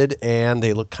of limited and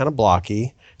they look kind of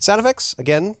blocky. Sound effects,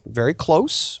 again, very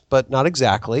close, but not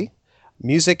exactly.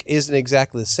 Music isn't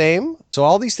exactly the same. So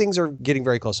all these things are getting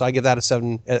very close. So I give that a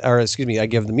 7, I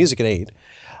give the music an 8.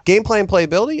 Gameplay and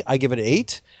playability, I give it an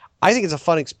 8. I think it's a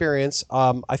fun experience.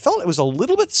 I felt it was a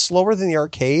little bit slower than the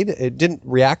arcade. It didn't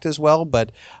react as well,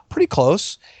 but pretty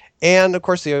close. And, of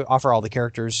course, they offer all the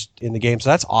characters in the game, so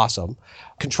that's awesome.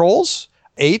 Controls,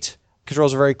 8.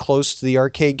 Controls are very close to the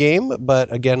arcade game,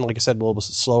 but, again, like I said, a little bit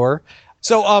slower.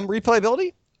 So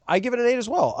replayability, I give it an 8 as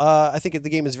well. I think the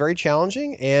game is very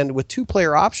challenging, and with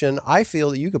 2-player option, I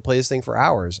feel that you could play this thing for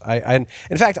hours. In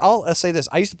fact, I'll say this.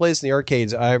 I used to play this in the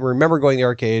arcades. I remember going to the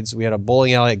arcades. We had a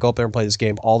bowling alley. I'd go up there and play this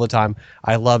game all the time.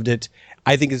 I loved it.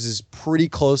 I think this is pretty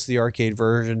close to the arcade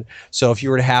version. So if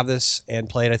you were to have this and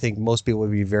play it, I think most people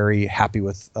would be very happy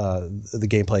with the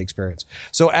gameplay experience.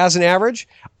 So as an average,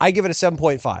 I give it a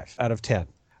 7.5 out of 10.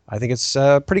 I think it's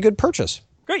a pretty good purchase.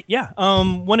 Great, yeah.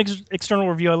 One external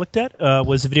review I looked at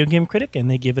was a Video Game Critic, and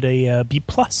they give it a B+.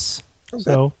 Okay.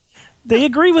 So they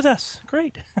agree with us.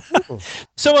 Great.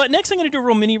 So next I'm going to do a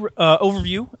real mini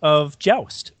overview of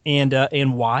Joust.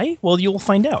 And why? Well, you'll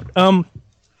find out.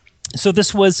 So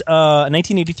this was a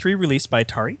 1983 release by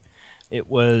Atari. It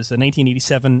was a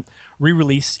 1987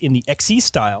 re-release in the XE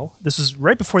style. This was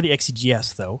right before the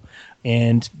XEGS, though.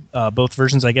 And both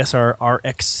versions, I guess, are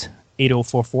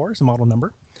RX8044 is the model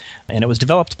number. And it was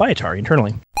developed by Atari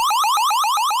internally.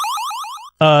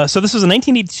 So this was a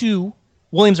 1982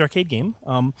 Williams arcade game,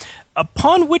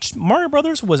 upon which Mario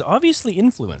Brothers was obviously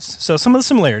influenced. So some of the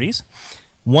similarities: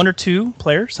 1 or 2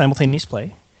 player simultaneous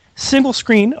play, single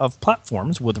screen of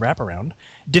platforms with wraparound,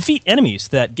 defeat enemies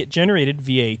that get generated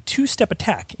via a 2-step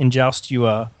attack. In Joust, you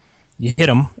hit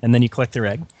them and then you collect their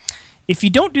egg. If you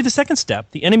don't do the second step,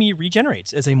 the enemy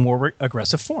regenerates as a more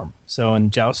aggressive form. So in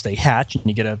Joust, they hatch and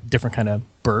you get a different kind of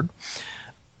bird.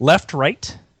 Left,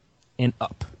 right, and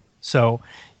up. So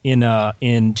in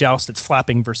Joust, it's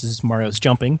flapping versus Mario's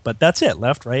jumping, but that's it.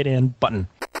 Left, right, and button.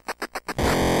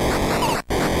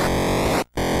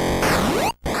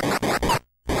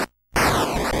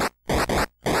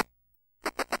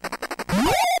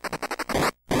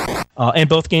 And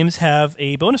both games have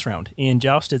a bonus round. In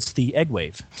Joust, it's the Egg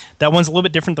Wave. That one's a little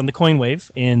bit different than the Coin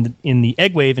Wave. And in the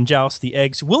Egg Wave in Joust, the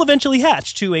eggs will eventually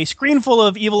hatch to a screen full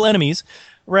of evil enemies,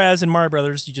 whereas in Mario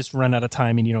Brothers, you just run out of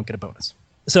time and you don't get a bonus.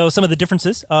 So some of the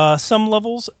differences, some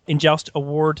levels in Joust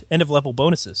award end-of-level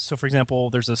bonuses. So, for example,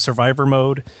 there's a Survivor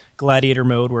mode, Gladiator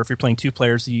mode, where if you're playing 2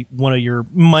 players, one of your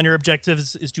minor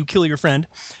objectives is to kill your friend.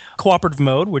 Cooperative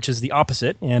mode, which is the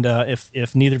opposite, and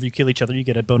if neither of you kill each other, you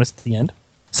get a bonus at the end.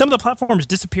 Some of the platforms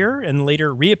disappear and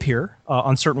later reappear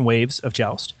on certain waves of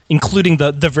Joust, including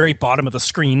the very bottom of the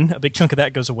screen. A big chunk of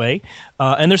that goes away.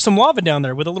 And there's some lava down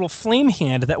there with a little flame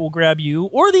hand that will grab you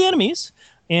or the enemies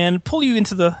and pull you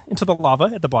into the lava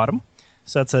at the bottom.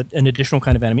 So that's an additional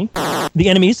kind of enemy. The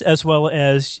enemies, as well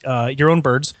as your own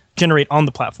birds, generate on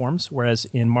the platforms, whereas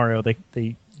in Mario,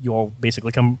 you all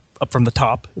basically come up from the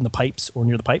top in the pipes or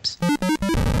near the pipes.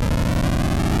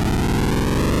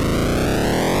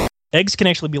 Eggs can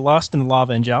actually be lost in the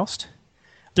lava in Joust.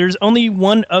 There's only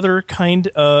one other kind,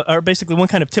 or basically one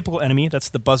kind of typical enemy, that's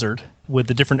the buzzard, with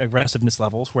the different aggressiveness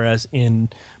levels, whereas in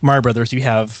Mario Brothers you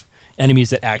have enemies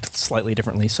that act slightly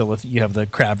differently. So if you have the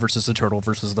crab versus the turtle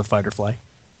versus the fighter fly.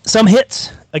 Some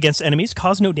hits against enemies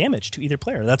cause no damage to either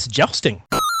player. That's jousting.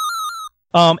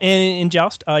 And in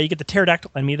Joust, you get the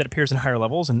pterodactyl enemy that appears in higher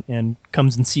levels and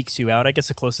comes and seeks you out. I guess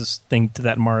the closest thing to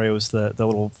that in Mario is the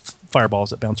little fireballs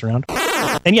that bounce around.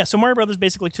 And yeah, so Mario Brothers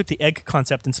basically took the egg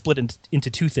concept and split it into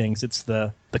 2 things. It's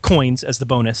the coins as the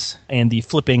bonus and the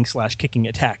flipping/kicking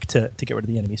attack to get rid of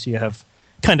the enemy. So you have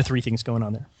kind of 3 things going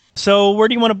on there. So where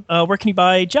can you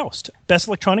buy Joust? Best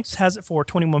Electronics has it for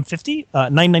 $21.50,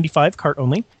 $9.95 cart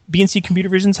only. BNC Computer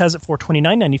Visions has it for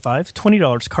 $29.95,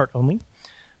 $20 cart only.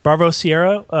 Bravo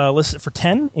Sierra lists it for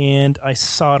 $10, and I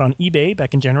saw it on eBay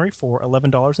back in January for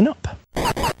 $11 and up.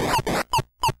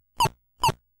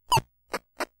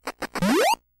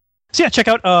 So yeah, check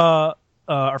out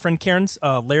our friend Karen's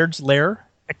Laird's Lair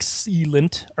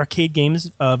Excellent Arcade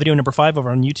Games video number 5 over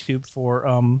on YouTube for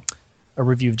a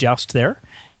review of Joust there.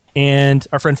 And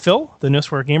our friend Phil, the No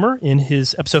Swear Gamer, in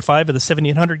his episode 5 of the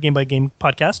 7800 Game by Game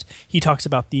podcast, he talks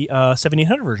about the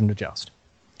 7800 version of Joust.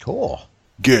 Cool.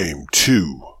 Game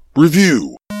 2.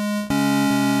 Review.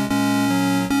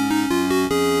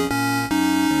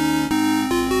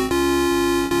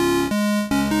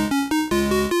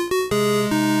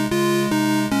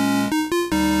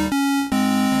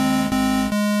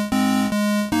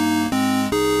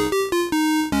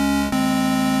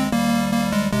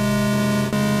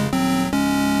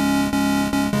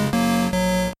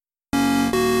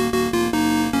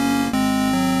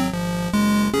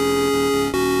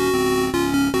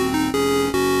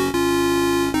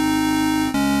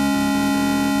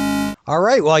 All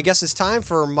right, well, I guess it's time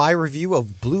for my review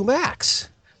of Blue Max.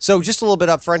 So just a little bit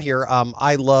up front here,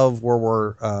 I love World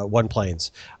War I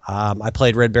planes. I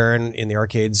played Red Baron in the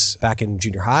arcades back in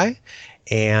junior high,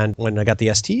 and when I got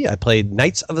the ST, I played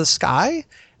Knights of the Sky. It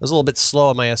was a little bit slow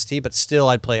on my ST, but still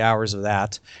I'd play hours of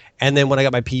that. And then when I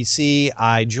got my PC,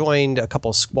 I joined a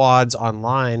couple of squads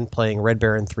online playing Red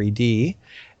Baron 3D.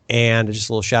 And just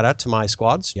a little shout out to my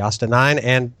squads, Yasta9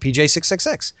 and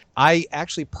PJ666. I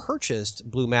actually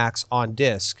purchased Blue Max on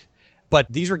disc, but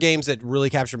these were games that really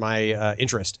captured my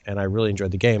interest, and I really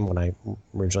enjoyed the game when I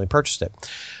originally purchased it.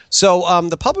 So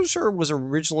the publisher was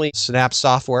originally Synapse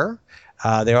Software.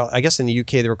 I guess in the UK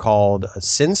they were called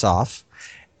Synsoft,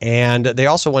 and they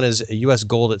also went as US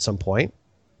Gold at some point.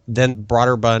 Then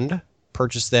Broderbund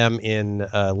purchased them in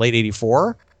late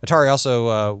 '84. Atari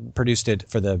also produced it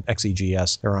for the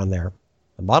XEGS. They're on there.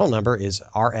 The model number is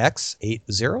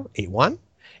RX8081.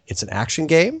 It's an action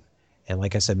game. And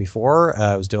like I said before,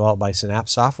 it was developed by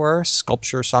Synapse Software.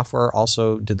 Sculpture Software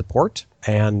also did the port.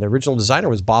 And the original designer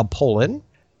was Bob Polin.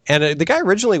 And the guy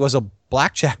originally was a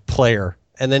blackjack player.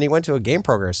 And then he went to a game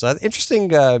programmer. So that's an interesting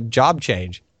job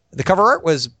change. The cover art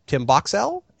was Tim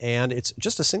Boxell. And it's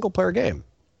just a single-player game.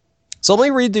 So let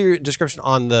me read the description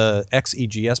on the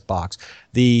XEGS box.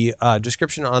 The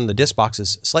description on the disc box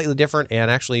is slightly different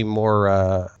and actually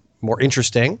more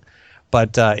interesting.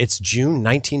 But it's June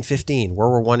 1915.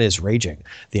 World War I is raging.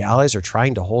 The Allies are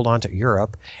trying to hold on to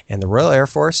Europe, and the Royal Air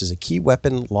Force is a key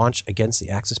weapon launched against the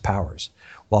Axis powers.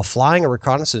 While flying a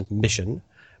reconnaissance mission,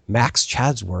 Max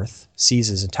Chadsworth sees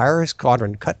his entire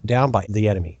squadron cut down by the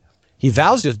enemy. He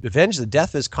vows to avenge the death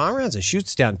of his comrades and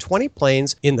shoots down 20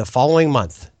 planes in the following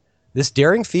month. This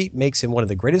daring feat makes him one of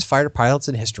the greatest fighter pilots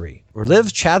in history.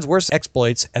 Relive Chadsworth's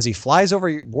exploits as he flies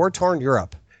over war-torn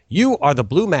Europe. You are the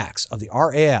Blue Max of the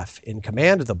RAF in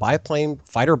command of the biplane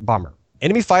fighter bomber.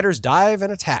 Enemy fighters dive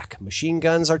and attack. Machine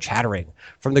guns are chattering.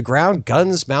 From the ground,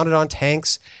 guns mounted on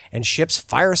tanks and ships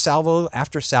fire salvo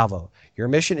after salvo. Your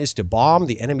mission is to bomb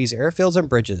the enemy's airfields and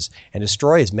bridges and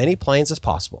destroy as many planes as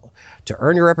possible. To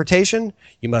earn your reputation,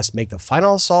 you must make the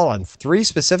final assault on 3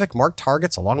 specific marked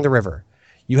targets along the river.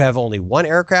 You have only 1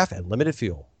 aircraft and limited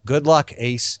fuel. Good luck,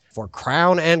 Ace, for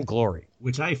crown and glory.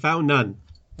 Which I found none.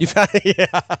 You found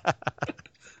yeah.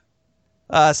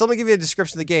 So let me give you a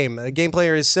description of the game. The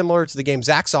gameplay is similar to the game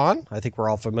Zaxxon. I think we're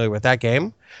all familiar with that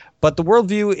game. But the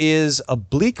worldview is a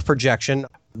bleak projection.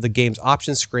 The game's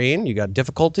option screen, you got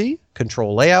difficulty,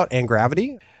 control layout, and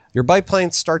gravity. Your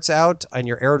biplane starts out on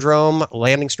your aerodrome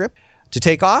landing strip. To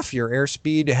take off, your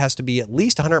airspeed has to be at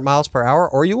least 100 miles per hour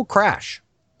or you will crash.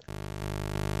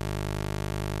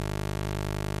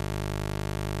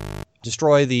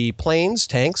 Destroy the planes,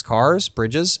 tanks, cars,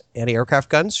 bridges, anti-aircraft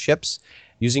guns, ships,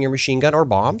 using your machine gun or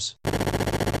bombs.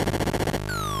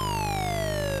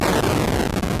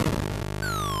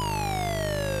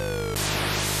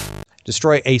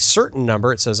 Destroy a certain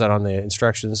number, it says that on the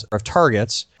instructions, of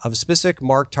targets, of specific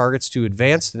marked targets to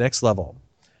advance to the next level.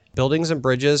 Buildings and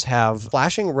bridges have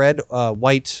flashing red,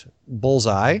 white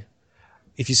bullseye.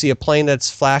 If you see a plane that's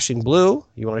flashing blue,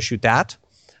 you want to shoot that.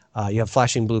 You have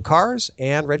flashing blue cars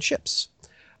and red ships.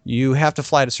 You have to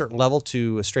fly at a certain level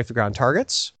to strafe the ground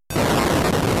targets.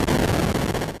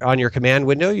 On your command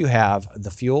window, you have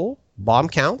the fuel, bomb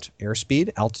count,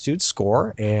 airspeed, altitude,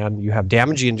 score, and you have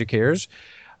damage indicators.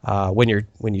 When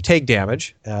you take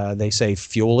damage, they say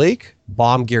fuel leak,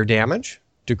 bomb gear damage,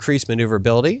 decreased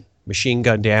maneuverability, machine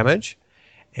gun damage,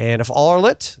 and if all are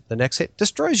lit, the next hit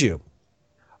destroys you.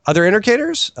 Other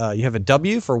indicators, you have a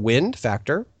W for wind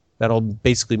factor. That'll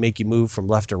basically make you move from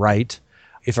left to right.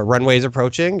 If a runway is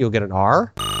approaching, you'll get an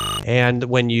R. And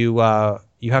when you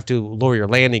have to lower your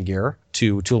landing gear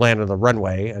to land on the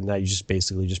runway, and you just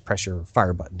basically press your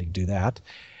fire button to do that.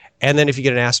 And then if you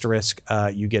get an asterisk,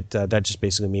 you get that just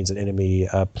basically means an enemy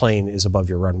plane is above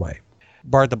your runway.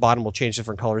 Bar at the bottom will change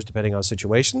different colors depending on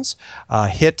situations.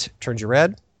 Hit turns you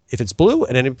red. If it's blue,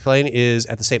 an enemy plane is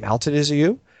at the same altitude as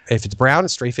you. If it's brown,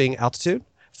 it's strafing altitude.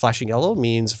 Flashing yellow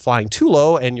means flying too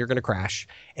low and you're going to crash.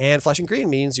 And flashing green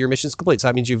means your mission's complete. So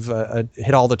that means you've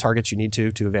hit all the targets you need to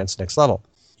advance to the next level.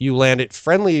 You land at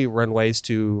friendly runways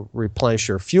to replenish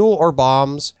your fuel and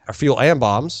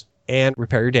bombs, and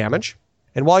repair your damage.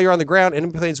 And while you're on the ground,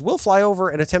 enemy planes will fly over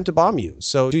and attempt to bomb you.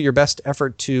 So do your best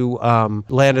effort to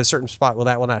land at a certain spot where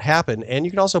that will not happen. And you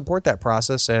can also abort that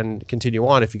process and continue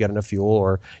on if you got enough fuel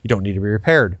or you don't need to be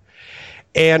repaired.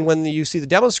 And when you see the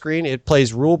demo screen, it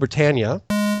plays Rule Britannia.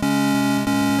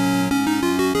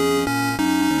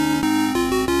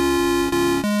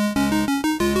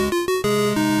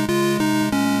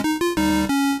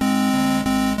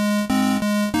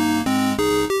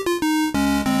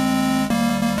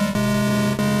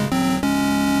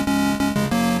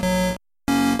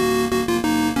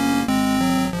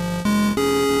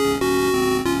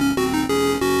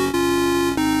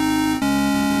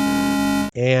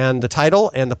 And the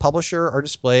title and the publisher are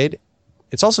displayed.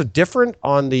 It's also different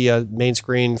on the main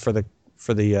screen for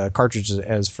the cartridges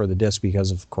as for the disc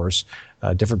because, of course,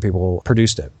 different people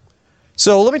produced it.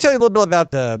 So let me tell you a little bit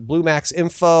about the BlueMax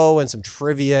info and some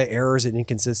trivia, errors, and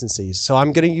inconsistencies. So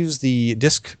I'm going to use the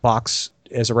disc box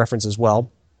as a reference as well.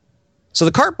 So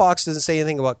the cart box doesn't say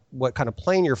anything about what kind of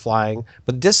plane you're flying,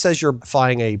 but the disc says you're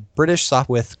flying a British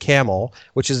Sopwith Camel,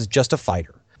 which is just a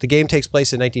fighter. The game takes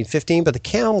place in 1915, but the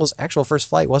Camel's actual first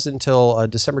flight wasn't until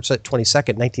December 22nd,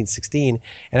 1916,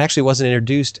 and actually wasn't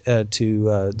introduced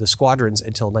to the squadrons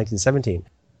until 1917.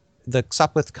 The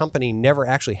Sopwith Company never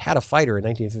actually had a fighter in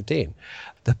 1915.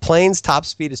 The plane's top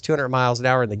speed is 200 miles an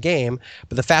hour in the game,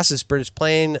 but the fastest British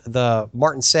plane, the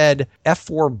Martin said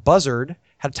F4 Buzzard,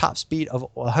 had a top speed of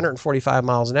 145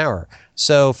 miles an hour.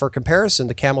 So for comparison,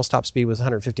 the Camel's top speed was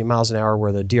 150 miles an hour,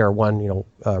 where the DR-1,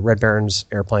 Red Baron's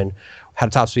airplane, had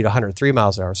a top speed of 103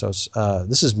 miles an hour. So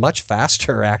this is much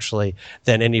faster, actually,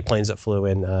 than any planes that flew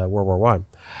in World War I.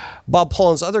 Bob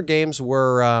Poland's other games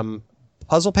were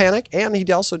Puzzle Panic, and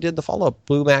he also did the follow-up,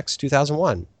 BlueMax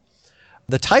 2001.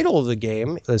 The title of the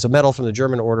game is a medal from the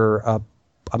German order. I'm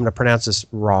going to pronounce this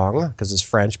wrong because it's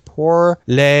French. Pour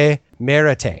le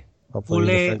mérite. Pour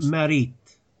le mérite.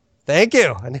 Thank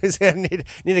you. I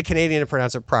need a Canadian to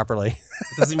pronounce it properly.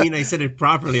 It doesn't mean I said it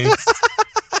properly.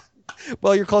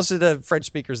 Well, you're closer to French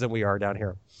speakers than we are down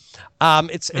here.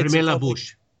 It's la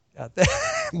bouche.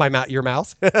 Your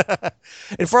mouth.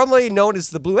 And formerly known as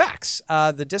the Blue Axe.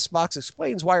 The disc box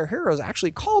explains why our hero is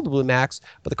actually called the Blue Axe,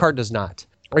 but the card does not.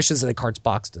 Or I should say the card's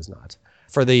box does not.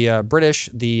 For the British,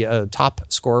 the top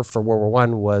score for World War I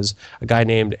was a guy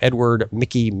named Edward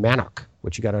Mickey Mannock,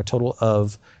 which he got a total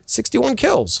of 61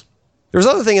 kills. There's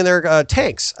another thing in there,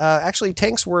 tanks. Actually,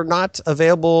 tanks were not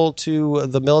available to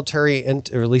the military,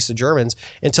 or at least the Germans,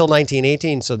 until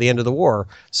 1918, so the end of the war.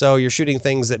 So you're shooting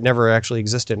things that never actually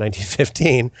existed in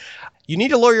 1915. You need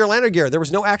to lower your landing gear. There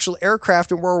was no actual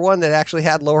aircraft in World War I that actually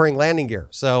had lowering landing gear.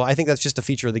 So I think that's just a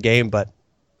feature of the game, but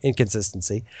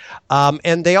inconsistency.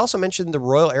 And they also mentioned the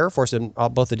Royal Air Force in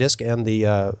both the disc and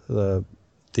the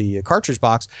cartridge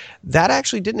box. That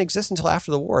actually didn't exist until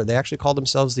after the war. They actually called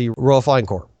themselves the Royal Flying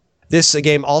Corps. This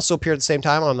game also appeared at the same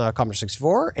time on the Commodore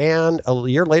 64 and a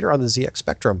year later on the ZX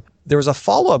Spectrum. There was a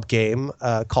follow-up game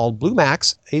called Blue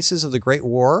Max, Aces of the Great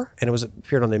War, and it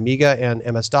appeared on the Amiga and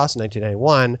MS-DOS in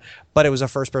 1991, but it was a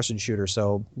first-person shooter,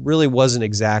 so really wasn't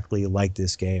exactly like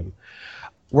this game.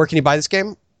 Where can you buy this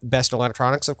game? Best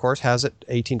Electronics, of course, has it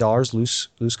 $18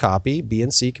 loose copy.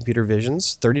 B&C Computer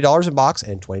Visions, $30 in box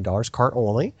and $20 cart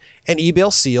only. And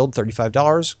eBay sealed,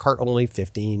 $35, cart only,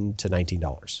 $15 to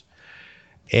 $19.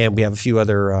 And we have a few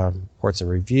other ports and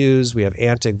reviews. We have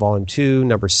Antic Volume 2,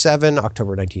 number 7, October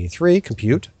 1983,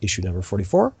 Compute, issue number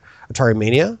 44. Atari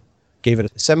Mania gave it a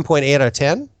 7.8 out of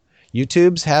 10.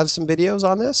 YouTube's have some videos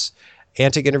on this.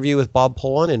 Antic interview with Bob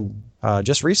Poland, and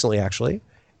just recently, actually.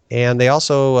 And they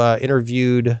also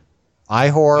interviewed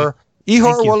Ihor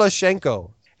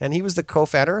Woloshenko, and he was the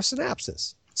co-founder of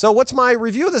Synapsys. So what's my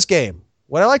review of this game?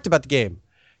 What I liked about the game?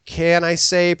 Can I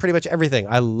say pretty much everything?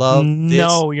 I love this.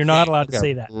 No, you're not allowed to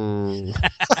say that.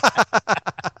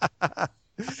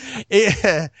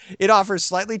 It offers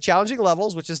slightly challenging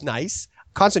levels, which is nice.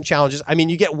 Constant challenges. I mean,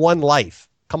 you get one life.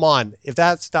 Come on. If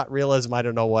that's not realism, I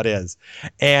don't know what is.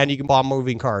 And you can bomb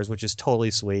moving cars, which is totally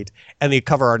sweet. And the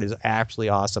cover art is absolutely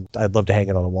awesome. I'd love to hang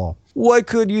it on the wall. What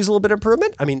could use a little bit of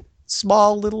improvement? I mean,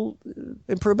 small little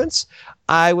improvements.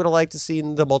 I would have liked to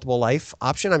seen the multiple life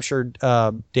option. I'm sure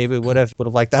David would have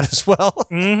liked that as well.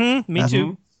 Mm-hmm, me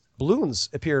too. Balloons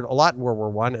appeared a lot in World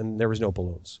War I, and there was no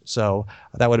balloons. So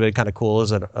that would have been kind of cool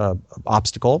as an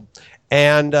obstacle.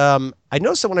 And I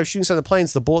noticed that when I was shooting some of the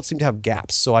planes, the bullets seemed to have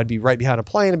gaps. So I'd be right behind a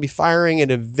plane and be firing,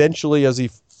 and eventually as he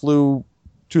flew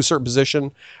to a certain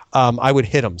position, I would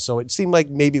hit him. So it seemed like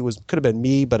maybe could have been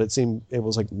me, but it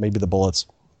was like maybe the bullets.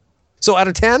 So out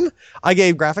of 10, I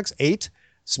gave graphics 8.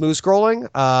 Smooth scrolling.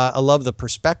 I love the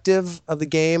perspective of the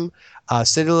game.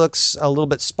 City looks a little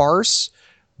bit sparse,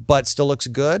 but still looks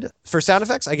good. For sound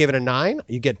effects, I gave it a 9.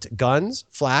 You get guns,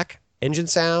 flak, engine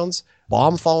sounds,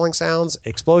 bomb falling sounds,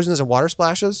 explosions, and water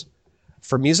splashes.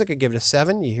 For music, I give it a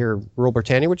 7. You hear Rule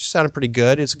Britannia, which sounded pretty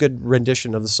good. It's a good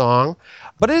rendition of the song,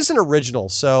 but it isn't original,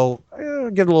 so I'll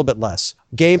give it a little bit less.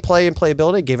 Gameplay and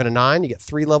playability, I gave it a 9. You get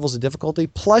 3 levels of difficulty,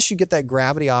 plus you get that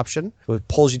gravity option, which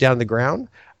pulls you down to the ground.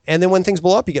 And then when things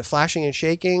blow up, you get flashing and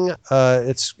shaking.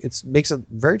 It makes it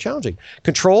very challenging.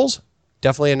 Controls,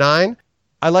 definitely a 9.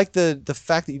 I like the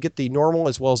fact that you get the normal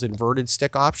as well as inverted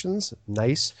stick options.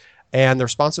 Nice. And the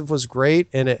responsive was great,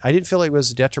 and I didn't feel like it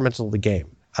was detrimental to the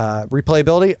game.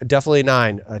 Replayability, definitely a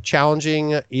 9.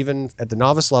 Challenging even at the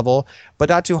novice level, but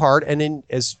not too hard. And then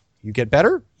as you get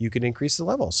better, you can increase the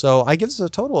level. So I give this a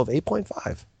total of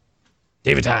 8.5.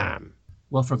 David time.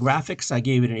 Well, for graphics, I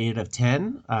gave it an 8 out of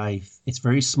 10. It's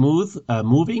very smooth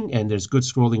moving, and there's good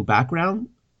scrolling background.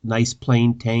 Nice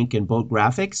plane, tank, and boat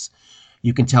graphics.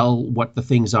 You can tell what the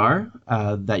things are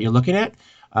that you're looking at.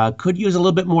 Could use a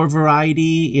little bit more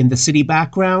variety in the city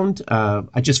background.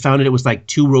 I just found it was like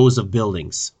 2 rows of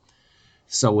buildings.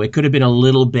 So it could have been a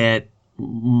little bit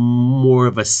more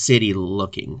of a city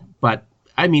looking. But,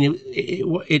 I mean,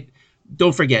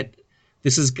 don't forget,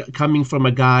 this is coming from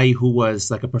a guy who was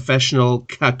like a professional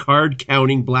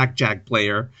card-counting blackjack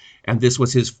player, and this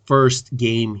was his first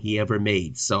game he ever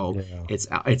made. So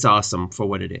it's awesome for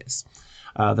what it is.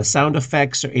 The sound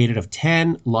effects are 8 out of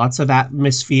 10. Lots of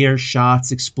atmosphere,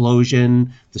 shots,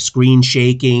 explosion, the screen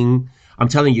shaking. I'm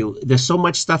telling you, there's so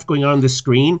much stuff going on the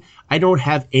screen. I don't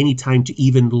have any time to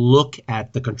even look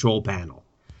at the control panel.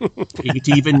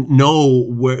 To even know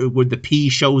where the P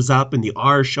shows up and the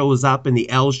R shows up and the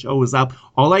L shows up.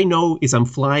 All I know is I'm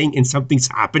flying and something's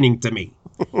happening to me.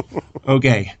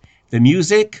 Okay. The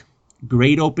music,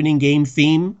 great opening game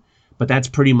theme, but that's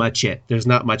pretty much it. There's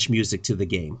not much music to the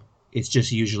game. It's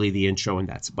just usually the intro, and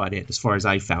that's about it as far as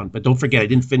I found. But don't forget, I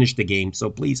didn't finish the game, so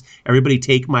please, everybody,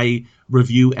 take my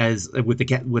review as with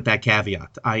that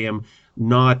caveat. I am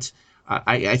not.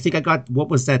 I think I got, what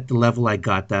was that level I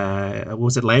got? What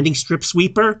was it, landing strip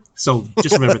sweeper? So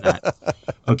just remember that.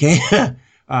 Okay.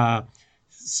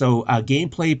 So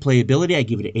gameplay, playability, I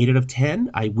give it an 8 out of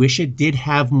 10. I wish it did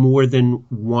have more than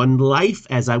one life,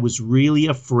 as I was really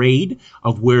afraid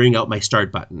of wearing out my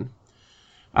start button.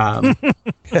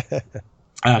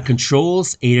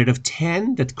 Controls, 8 out of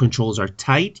 10. The controls are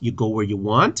tight. You go where you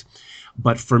want.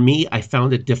 But for me, I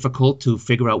found it difficult to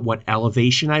figure out what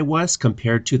elevation I was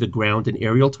compared to the ground and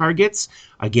aerial targets.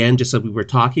 Again, just as we were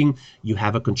talking, you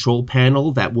have a control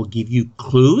panel that will give you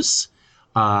clues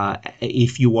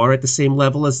if you are at the same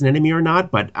level as an enemy or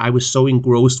not. But I was so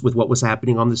engrossed with what was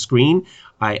happening on the screen,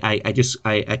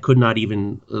 I could not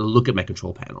even look at my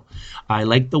control panel. I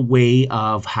liked the way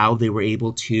of how they were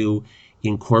able to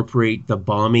incorporate the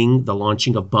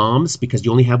launching of bombs, because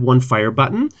you only have one fire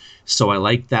button. So I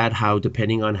liked that, how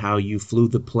depending on how you flew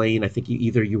the plane, I think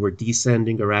you were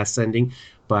descending or ascending,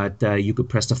 but you could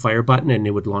press the fire button and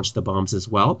it would launch the bombs as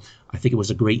well. I think it was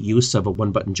a great use of a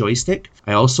one-button joystick.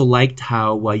 I also liked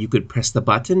how you could press the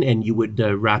button and you would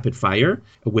rapid fire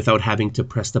without having to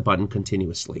press the button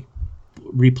continuously.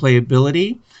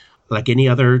 Replayability, like any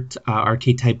other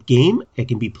arcade-type game, it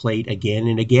can be played again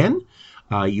and again.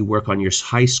 You work on your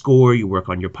high score, you work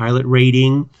on your pilot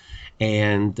rating,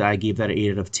 and I gave that an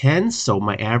 8 out of 10. So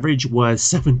my average was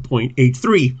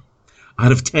 7.83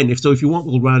 out of 10. So if you want,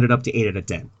 we'll round it up to 8 out of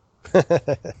 10.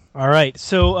 All right.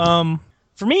 So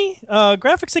for me,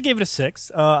 graphics, I gave it a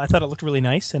 6. I thought it looked really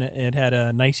nice, and it had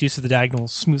a nice use of the diagonal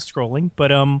smooth scrolling,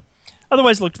 but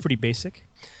otherwise it looked pretty basic.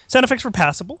 Sound effects were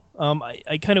passable.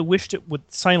 I kind of wished it would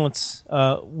silence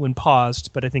when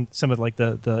paused, but I think some of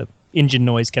the engine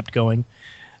noise kept going.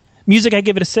 Music, I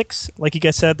give it a 6. Like you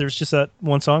guys said, there's just that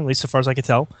one song, at least so far as I could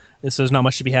tell. So there's not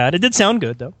much to be had. It did sound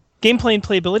good, though. Gameplay and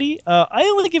playability, I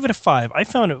only give it a 5. I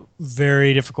found it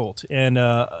very difficult and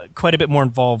quite a bit more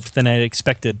involved than I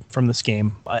expected from this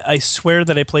game. I swear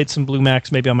that I played some Blue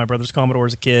Max maybe on my brother's Commodore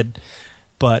as a kid,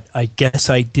 but I guess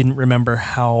I didn't remember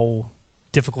how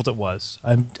difficult it was.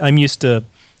 I'm used to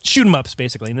shoot 'em ups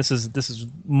basically, and this is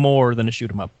more than a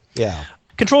shoot 'em up. Yeah.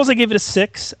 Controls, I gave it a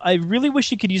 6. I really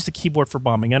wish you could use the keyboard for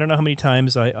bombing. I don't know how many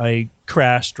times I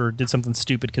crashed or did something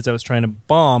stupid because I was trying to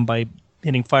bomb by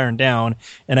hitting fire and down,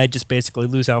 and I just basically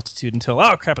lose altitude until,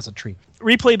 oh crap, it's a tree.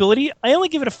 Replayability, I only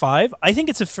give it a 5. I think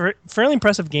it's a fairly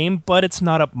impressive game, but it's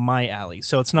not up my alley,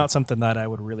 so it's not something that I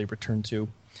would really return to.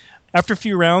 After a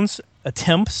few rounds,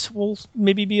 attempts will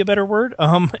maybe be a better word,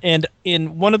 and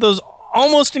in one of those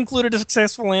almost included a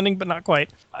successful landing, but not quite.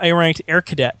 I ranked Air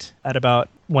Cadet at about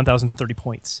 1,030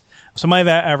 points. So my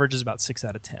average is about 6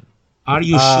 out of 10. Are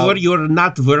you sure you're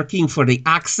not working for the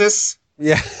Axis?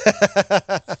 Yeah.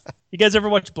 You guys ever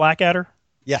watch Blackadder?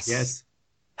 Yes. Yes.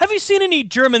 Have you seen any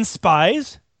German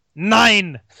spies?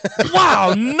 9.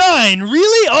 Wow, 9?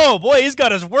 Really? Oh boy, he's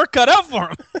got his work cut out for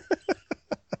him.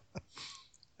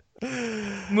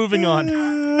 Moving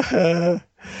on.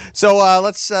 So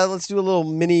let's do a little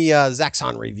mini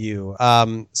Zaxxon review.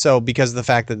 So because of the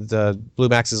fact that Blue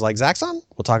Max is like Zaxxon,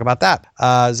 we'll talk about that.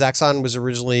 Zaxxon was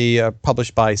originally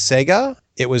published by Sega.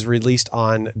 It was released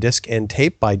on disc and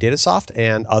tape by Datasoft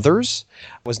and others.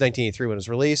 It was 1983 when it was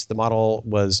released. The model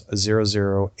was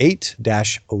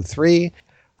 008-03.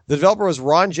 The developer was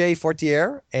Ron J.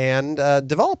 Fortier and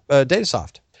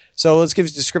Datasoft. So let's give a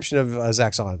description of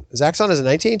Zaxxon. Zaxxon is a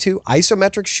 1982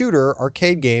 isometric shooter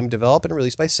arcade game developed and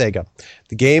released by Sega.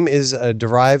 The game is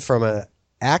derived from an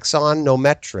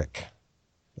axonometric.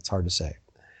 That's hard to say.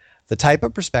 The type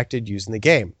of perspective used in the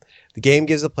game. The game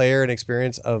gives the player an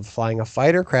experience of flying a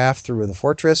fighter craft through the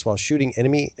fortress while shooting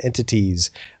enemy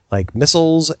entities like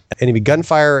missiles, enemy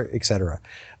gunfire, etc.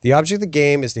 The object of the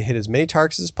game is to hit as many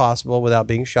targets as possible without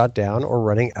being shot down or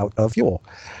running out of fuel.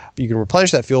 You can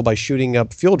replenish that fuel by shooting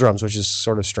up fuel drums, which is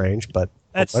sort of strange, but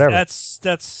whatever.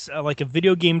 That's like a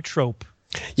video game trope.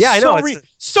 Yeah, I know.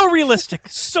 So realistic.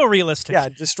 So realistic. Yeah,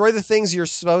 destroy the things you're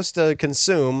supposed to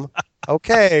consume.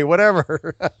 Okay,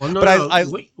 whatever. Well, no,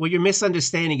 what you're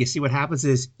misunderstanding, you see what happens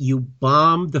is you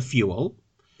bomb the fuel.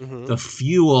 Mm-hmm. The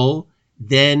fuel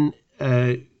then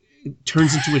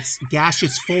turns into its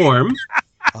gaseous form,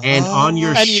 and on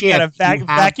your ship, you got a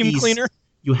vacuum cleaner.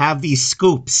 You have these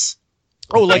scoops.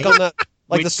 Oh, like on the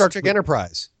Star Trek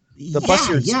Enterprise. The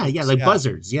buzzards. Yeah, like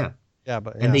buzzards, yeah. Yeah.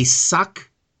 And they suck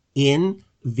in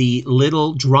the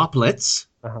little droplets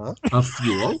of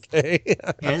fuel. Okay.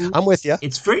 And I'm with you.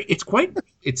 It's quite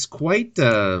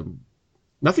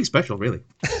nothing special, really.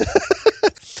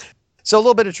 So a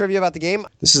little bit of trivia about the game.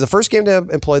 This is the first game to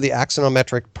employ the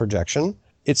axonometric projection.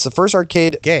 It's the first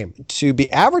arcade game to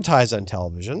be advertised on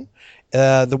television.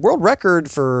 The world record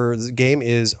for the game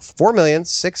is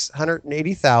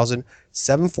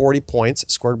 4,680,740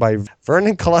 points scored by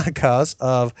Vernon Kalakas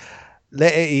of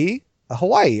Le'ei,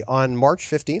 Hawaii on March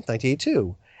 15th,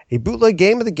 1982. A bootleg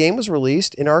game of the game was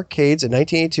released in arcades in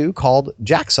 1982 called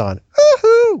Jackson.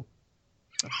 Woohoo!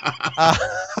 I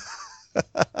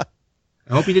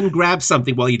hope you didn't grab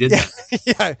something while you did that.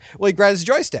 Yeah, well, he grabbed his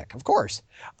joystick, of course.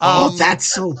 That's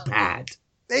so bad.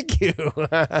 Thank you.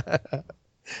 What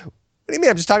do you mean?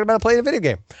 I'm just talking about playing a video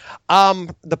game.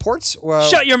 The ports.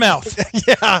 Shut your mouth.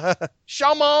 Yeah.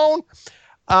 Shamon.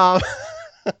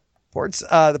 Ports.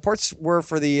 The ports were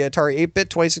for the Atari 8-bit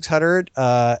 2600,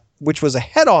 which was a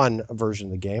head-on version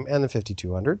of the game, and the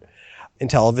 5200.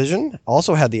 Intellivision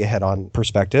also had the head-on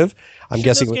perspective. I'm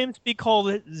guessing those games be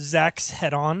called Zach's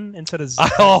Head-On instead of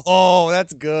Zach's? Oh,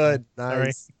 that's good.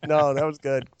 Nice. No, that was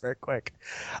good. Very quick.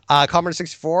 Commodore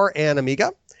 64 and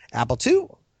Amiga, Apple II,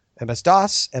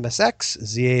 MS-DOS, MSX,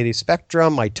 Z80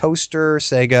 Spectrum, My Toaster,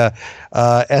 Sega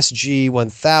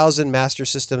SG-1000, Master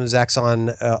System,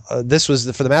 Zaxxon. This was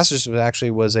for the Master System.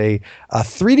 Actually, was a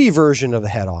 3D version of the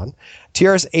head-on.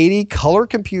 TRS-80 color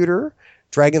computer,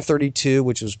 Dragon 32,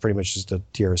 which was pretty much just a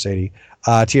TRS-80,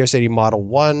 TRS-80 Model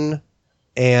 1,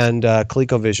 and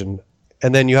ColecoVision.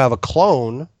 And then you have a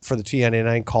clone for the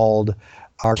T99 called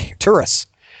Arcturus.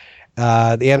 The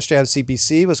Amstrad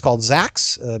CPC was called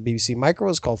Zax, BBC Micro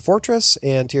was called Fortress,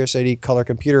 and TRS-80 Color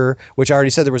Computer, which I already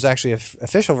said there was actually an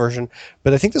official version,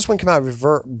 but I think this one came out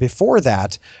before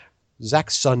that,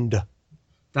 Zaxxund.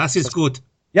 Das ist gut.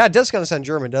 Yeah, it does kind of sound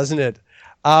German, doesn't it?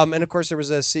 And of course, there was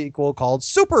a sequel called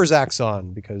Super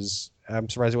Zaxxon, because I'm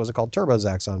surprised it wasn't called Turbo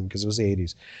Zaxxon, because it was the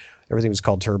 80s. Everything was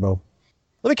called Turbo.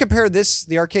 Let me compare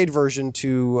the arcade version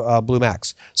to Blue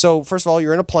Max. So first of all,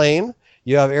 you're in a plane.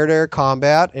 You have air-to-air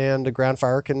combat, and the ground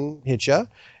fire can hit you.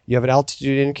 You have an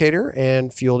altitude indicator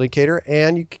and fuel indicator,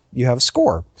 and you have a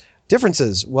score.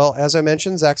 Differences. Well, as I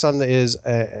mentioned, Zaxxon is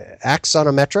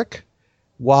axonometric,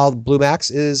 while Blue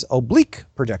Max is oblique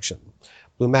projection.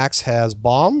 Blue Max has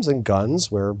bombs and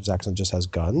guns, where Zaxxon just has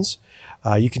guns.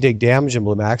 You can take damage in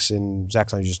Blue Max, and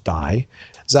Zaxxon you just die.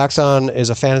 Zaxxon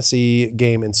is a fantasy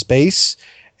game in space,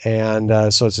 and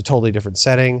so it's a totally different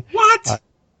setting. What?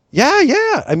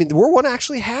 Yeah. I mean, the World War I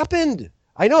actually happened.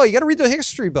 I know. You got to read the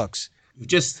history books.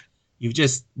 You've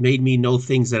just made me know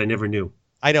things that I never knew.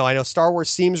 I know. Star Wars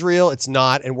seems real. It's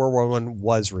not, and World War I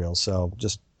was real. So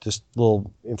just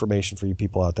little information for you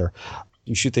people out there.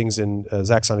 You shoot things in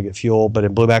Zaxxon to get fuel, but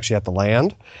in Blue Max you have to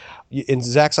land. In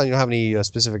Zaxxon you don't have any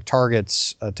specific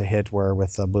targets to hit, where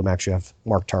with Blue Max you have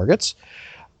marked targets.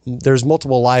 There's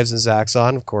multiple lives in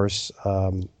Zaxxon. Of course,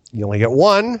 you only get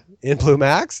one in Blue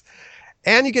Max.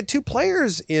 And you get 2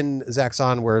 players in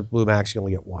Zaxxon, where Blue Max you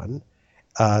only get 1.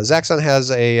 Zaxxon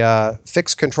has a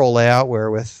fixed control layout,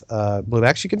 where with Blue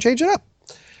Max you can change it up.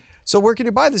 So where can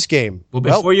you buy this game? Well,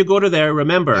 before you go to there,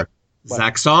 remember,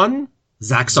 Zaxxon,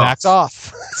 Zax off. Zax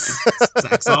off.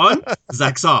 Zax on,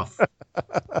 Zax off.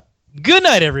 Good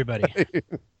night, everybody.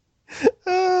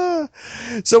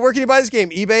 So where can you buy this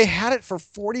game? eBay had it for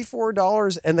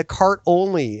 $44 and the cart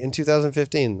only in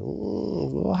 2015. A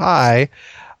little high.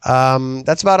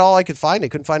 That's about all I could find. I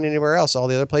couldn't find it anywhere else. All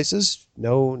the other places,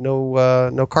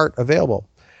 no cart available.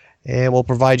 And we'll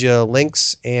provide you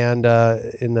links and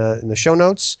in the show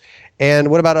notes.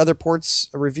 And what about other ports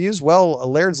reviews? Well,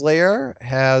 Laird's Lair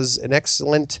has an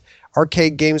excellent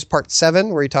Arcade Games Part 7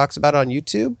 where he talks about it on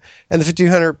YouTube. And the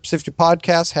 5250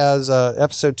 podcast has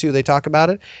episode 2. They talk about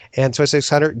it. And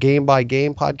 2600 Game by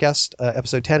Game podcast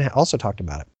episode 10 also talked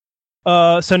about it.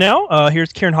 So now,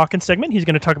 here's Kieran Hawkins' segment. He's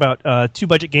going to talk about 2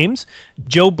 budget games,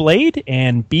 Joe Blade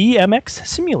and BMX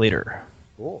Simulator.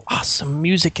 Cool. Awesome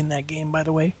music in that game, by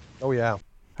the way. Oh, yeah.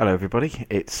 Hello everybody,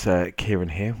 it's Kieran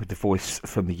here with the voice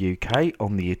from the UK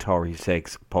on the Atari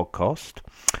Zegs podcast.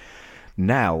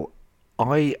 Now,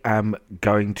 I am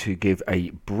going to give a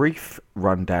brief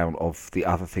rundown of the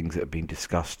other things that have been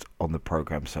discussed on the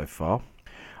programme so far.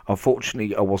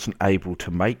 Unfortunately, I wasn't able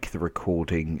to make the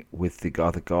recording with the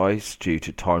other guys due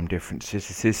to time differences.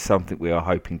 This is something we are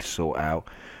hoping to sort out,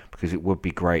 because it would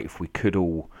be great if we could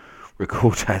all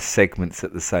record our segments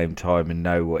at the same time and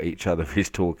know what each other is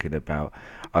talking about.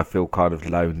 I feel kind of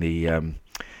lonely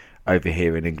over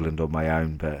here in England on my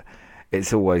own, but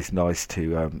it's always nice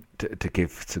to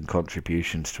give some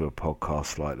contributions to a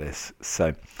podcast like this.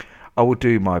 So I will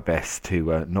do my best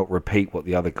to not repeat what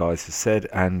the other guys have said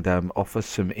and offer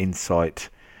some insight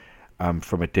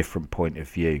from a different point of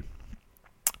view.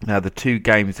 Now, the 2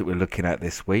 games that we're looking at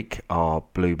this week are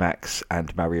Blue Max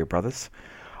and Mario Brothers.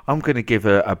 I'm going to give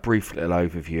a brief little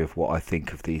overview of what I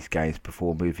think of these games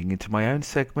before moving into my own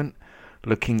segment,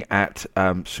 looking at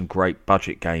some great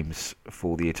budget games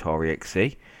for the Atari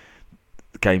XE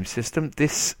game system.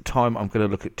 This time I'm going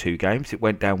to look at 2 games. It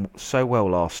went down so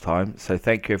well last time, so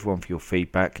thank you everyone for your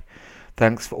feedback.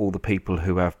 Thanks for all the people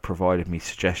who have provided me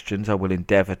suggestions. I will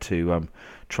endeavour to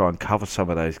try and cover some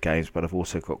of those games, but I've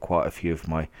also got quite a few of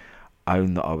my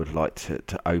own that I would like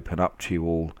to open up to you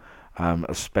all,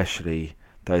 especially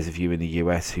those of you in the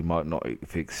US who might not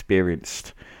have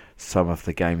experienced some of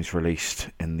the games released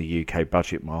in the UK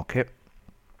budget market.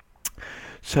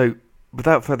 So,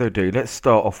 without further ado, let's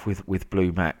start off with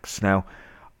Blue Max. Now,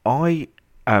 I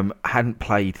hadn't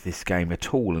played this game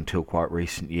at all until quite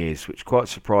recent years, which quite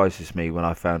surprises me when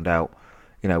I found out,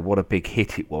 what a big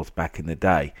hit it was back in the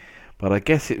day. But I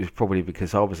guess it was probably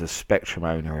because I was a Spectrum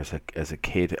owner as a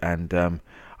kid, and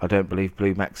I don't believe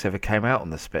Blue Max ever came out on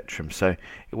the Spectrum, so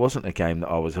it wasn't a game that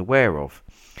I was aware of.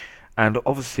 And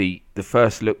obviously, the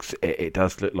first looks, it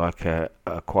does look like a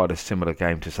quite a similar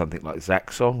game to something like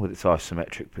Zaxxon with its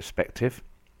isometric perspective.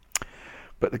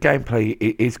 But the gameplay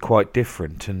is quite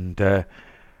different, and it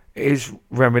is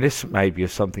reminiscent maybe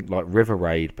of something like River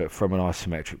Raid, but from an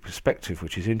isometric perspective,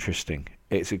 which is interesting.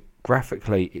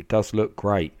 Graphically, it does look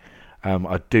great.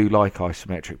 I do like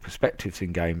isometric perspectives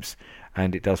in games,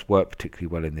 and it does work particularly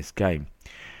well in this game.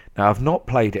 Now, I've not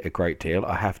played it a great deal,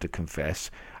 I have to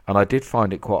confess, and I did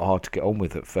find it quite hard to get on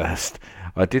with at first.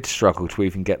 I did struggle to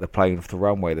even get the plane off the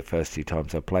runway the first few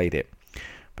times I played it.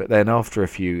 But then after a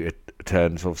few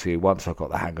turns, obviously, once I got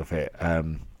the hang of it,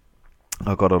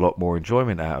 I got a lot more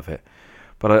enjoyment out of it.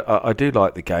 But I do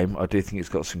like the game. I do think it's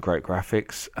got some great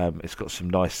graphics. It's got some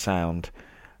nice sound.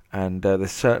 And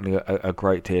there's certainly a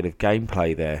great deal of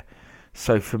gameplay there.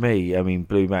 So for me,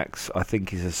 Blue Max, I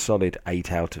think, is a solid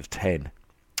 8 out of 10.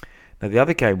 Now, the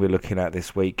other game we're looking at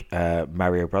this week,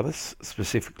 Mario Brothers,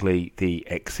 specifically the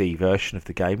XE version of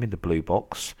the game in the blue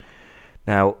box.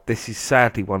 Now, this is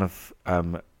sadly one of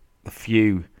the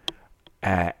few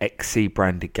XE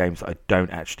branded games I don't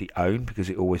actually own, because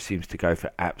it always seems to go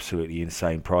for absolutely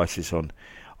insane prices on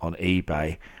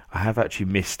eBay. I have actually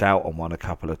missed out on one a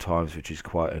couple of times, which is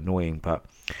quite annoying, but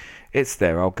it's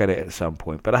there. I'll get it at some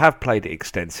point. But I have played it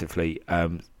extensively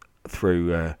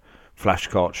through flash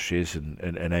cartridges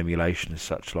and emulation and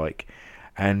such like.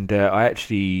 And I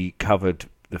actually covered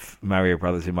the Mario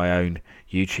Brothers in my own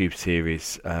YouTube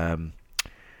series,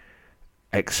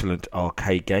 Excellent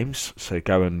Arcade Games. So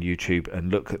go on YouTube and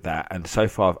look at that. And so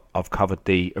far I've covered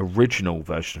the original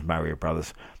version of Mario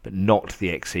Brothers, but not the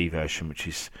XE version, which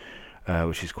is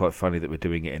quite funny that we're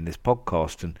doing it in this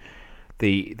podcast. And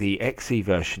the XE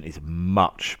version is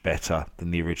much better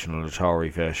than the original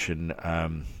Atari version,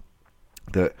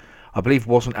 that I believe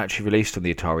wasn't actually released on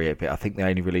the Atari 8-bit. I think they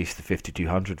only released the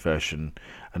 5200 version,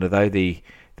 and although the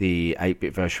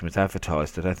 8-bit version was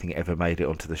advertised, I don't think it ever made it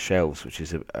onto the shelves, which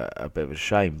is a bit of a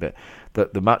shame.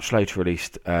 But the much later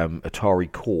released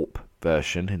Atari Corp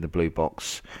version in the blue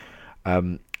box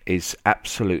is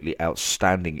absolutely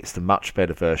outstanding. It's the much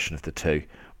better version of the two,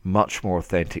 much more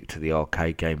authentic to the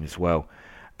arcade game as well.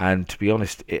 And to be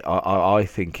honest, I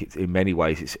think it's, in many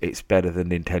ways it's better than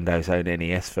Nintendo's own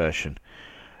NES version.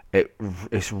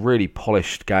 It's a really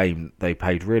polished game. They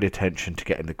paid real attention to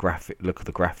getting the look of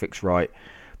the graphics right.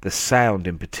 The sound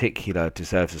in particular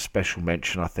deserves a special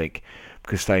mention, I think,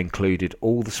 because they included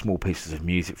all the small pieces of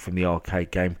music from the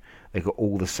arcade game. They got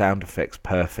all the sound effects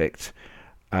perfect,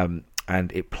 and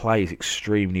it plays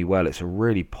extremely well. It's a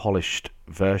really polished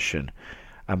version.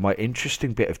 And my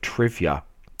interesting bit of trivia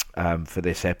for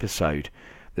this episode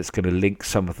that's going to link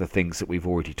some of the things that we've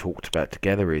already talked about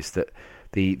together is that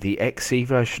the XE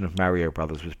version of Mario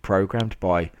Brothers was programmed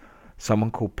by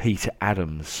someone called Peter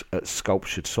Adams at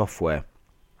Sculptured Software.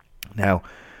 Now,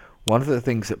 one of the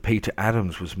things that Peter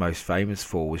Adams was most famous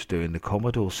for was doing the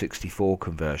Commodore 64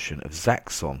 conversion of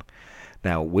Zaxxon.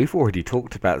 Now, we've already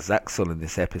talked about Zaxxon in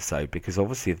this episode because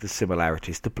obviously of the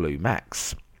similarities to Blue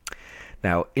Max.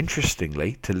 Now,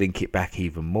 interestingly, to link it back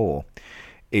even more,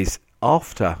 is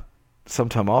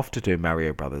sometime after doing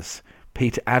Mario Brothers,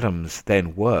 Peter Adams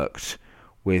then worked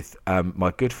with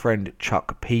my good friend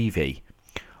Chuck Peavy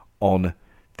on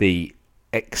the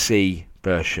XE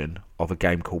version of a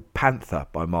game called Panther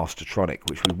by Mastertronic,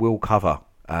 which we will cover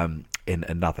in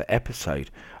another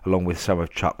episode, along with some of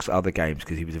Chuck's other games,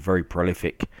 because he was a very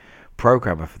prolific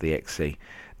programmer for the XE.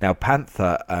 Now,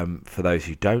 Panther, for those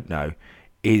who don't know,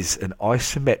 is an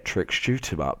isometric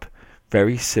shoot-'em-up,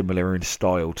 very similar in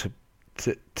style to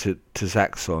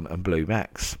Zaxxon and Blue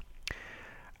Max.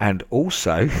 And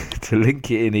also, to link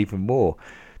it in even more,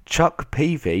 Chuck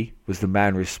Peavy was the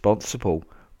man responsible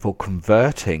for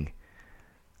converting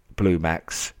Blue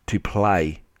Max to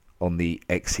play on the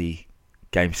XE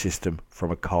game system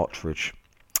from a cartridge.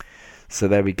 So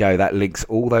there we go. That links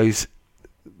all those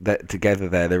together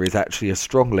there. There is actually a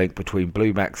strong link between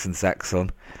Blue Max and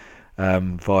Zaxxon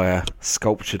via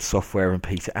Sculptured Software and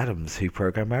Peter Adams, who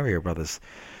programmed Mario Brothers.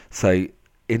 So,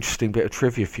 interesting bit of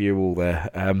trivia for you all there.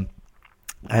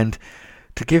 And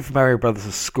to give Mario Brothers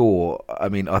a score, I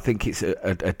think it's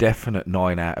a definite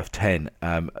 9 out of 10.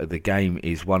 The game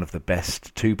is one of the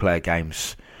best two-player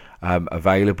games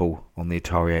available on the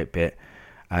Atari 8-bit,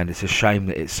 and it's a shame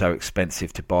that it's so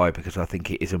expensive to buy, because I think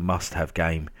it is a must-have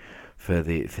game for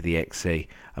the XE.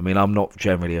 I mean, I'm not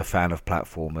generally a fan of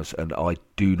platformers, and I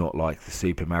do not like the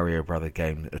Super Mario Brothers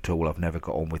game at all. I've never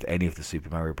got on with any of the Super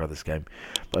Mario Brothers game,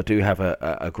 but I do have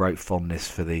a great fondness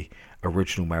for the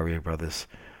original Mario Brothers.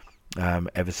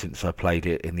 Ever since I played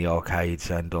it in the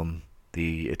arcades and on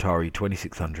the Atari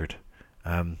 2600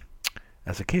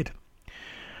 as a kid.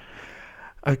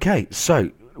 Okay, so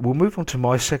we'll move on to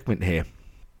my segment here.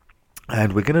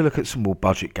 And we're going to look at some more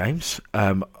budget games.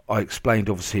 I explained,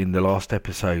 obviously, in the last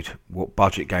episode what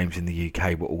budget games in the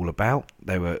UK were all about.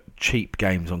 They were cheap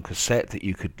games on cassette that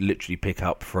you could literally pick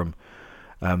up from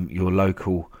your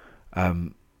local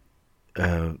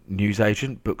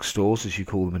newsagent, bookstores, as you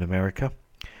call them in America.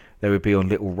 They would be on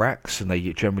little racks, and they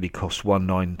generally cost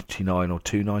 $1.99 or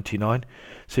 $2.99.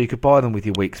 So you could buy them with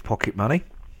your week's pocket money.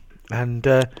 And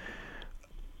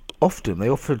often they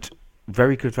offered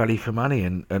very good value for money,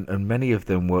 and many of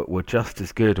them were just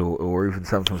as good or even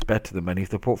sometimes better than many of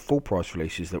the full price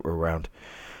releases that were around.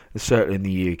 And certainly in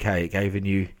the UK, it gave a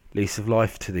new lease of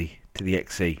life to the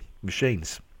XE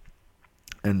machines.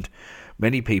 And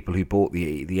many people who bought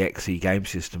the XE game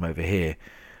system over here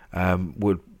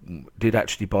did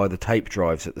actually buy the tape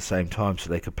drives at the same time, so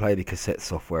they could play the cassette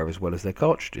software as well as their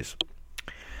cartridges.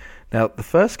 Now, the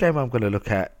first game I'm going to look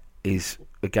at is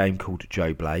a game called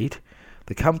Joe Blade.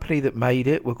 The company that made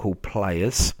it were called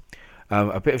Players.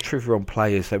 A bit of trivia on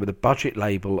Players: they were the budget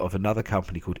label of another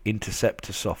company called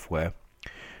Interceptor Software,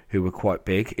 who were quite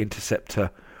big.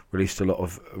 Interceptor released a lot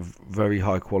of very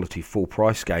high quality full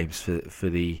price games for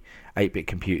the 8-bit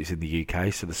computers in the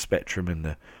UK, so the Spectrum and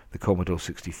the Commodore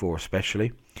 64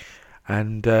 especially.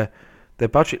 And their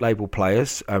budget label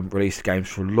Players released games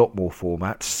for a lot more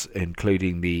formats,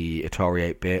 including the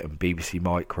Atari 8-bit and BBC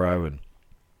Micro and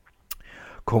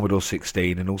Commodore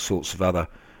 16 and all sorts of other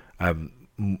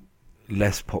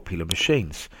less popular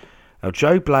machines. Now,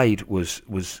 Joe Blade was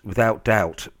without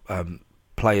doubt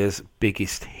Players'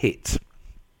 biggest hit.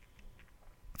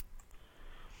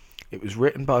 It was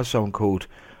written by someone called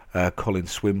Colin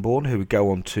Swinburne, who would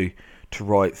go on to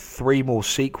write 3 more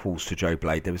sequels to Joe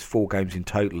Blade. There was 4 games in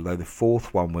total, though the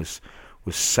 4th one was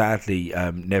sadly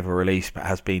never released, but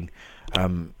has been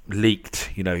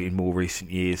leaked, in more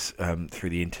recent years through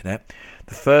the internet.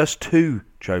 The first 2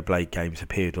 Joe Blade games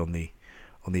appeared on the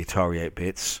Atari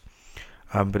 8-bits,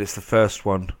 but it's the first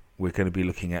one we're going to be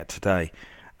looking at today.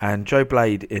 And Joe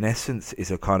Blade, in essence,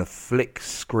 is a kind of flick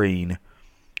screen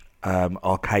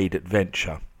arcade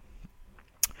adventure.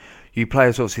 You play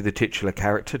as obviously the titular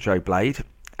character, Joe Blade,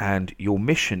 and your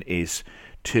mission is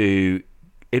to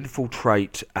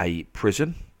infiltrate a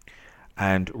prison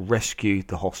and rescue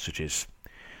the hostages.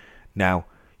 Now,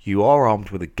 you are armed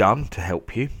with a gun to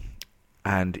help you,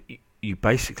 and you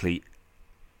basically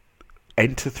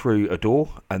enter through a door,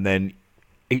 and then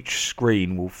each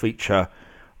screen will feature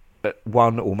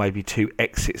 1 or maybe 2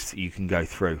 exits that you can go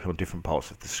through on different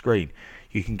parts of the screen.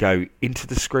 You can go into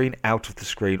the screen, out of the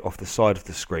screen, off the side of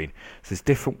the screen. So there's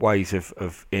different ways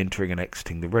of entering and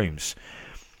exiting the rooms.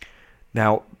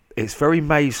 Now, it's very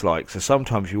maze-like, so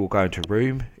sometimes you will go into a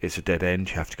room, it's a dead end,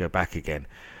 you have to go back again.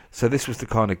 So this was the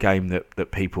kind of game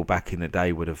that people back in the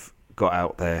day would have got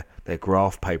out their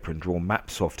graph paper and drawn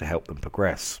maps off to help them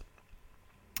progress.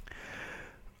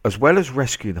 As well as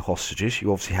rescuing the hostages,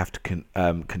 you obviously have to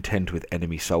contend with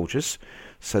enemy soldiers.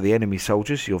 So the enemy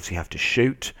soldiers you obviously have to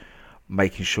shoot,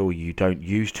 making sure you don't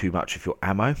use too much of your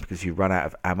ammo, because you run out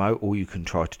of ammo, all you can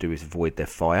try to do is avoid their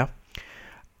fire.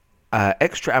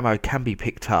 Extra ammo can be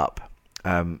picked up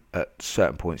at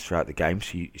certain points throughout the game,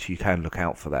 so you can look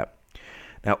out for that.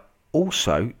 Now,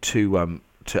 also, to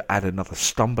add another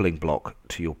stumbling block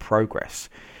to your progress,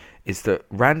 is that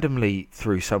randomly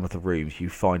through some of the rooms you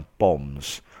find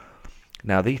bombs.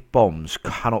 Now, these bombs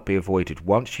cannot be avoided.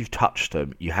 Once you've touched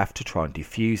them, you have to try and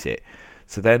defuse it.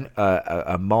 So then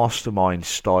a mastermind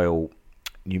style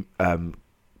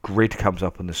grid comes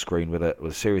up on the screen with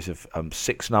a series of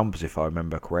 6 numbers, if I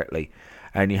remember correctly,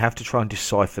 and you have to try and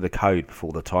decipher the code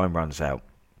before the time runs out.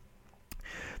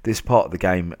 This part of the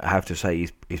game, I have to say,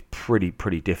 is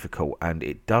pretty difficult, and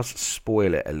it does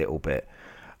spoil it a little bit.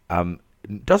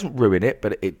 It doesn't ruin it,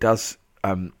 but it does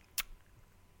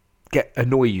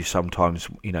annoy you sometimes,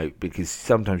 because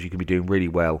sometimes you can be doing really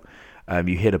well.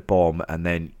 You hit a bomb, and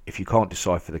then if you can't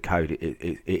decipher the code,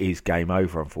 it is game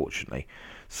over, unfortunately.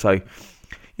 So,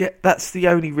 yeah, that's the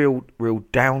only real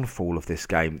downfall of this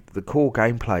game. The core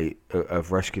gameplay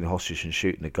of rescuing the hostage and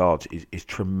shooting the guards is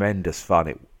tremendous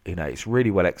fun. It's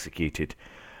really well executed,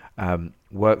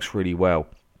 works really well,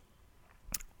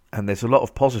 and there's a lot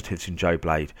of positives in Joe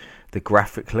Blade.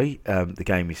 Graphically, the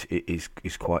game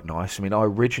is quite nice. I mean, I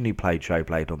originally played Joe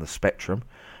Blade on the Spectrum.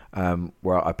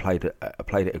 where I played it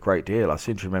a great deal. I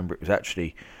seem to remember it was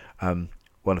actually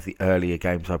one of the earlier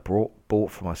games I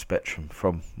bought for my Spectrum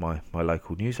from my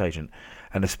local newsagent.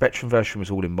 And the Spectrum version was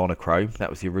all in monochrome. That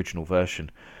was the original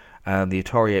version. And the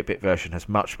Atari 8-bit version has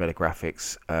much better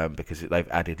graphics because they've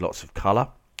added lots of colour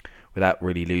without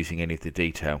really losing any of the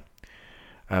detail.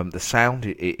 The sound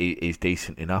is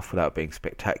decent enough without being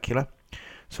spectacular.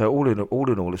 So all in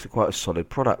all, it's quite a solid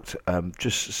product.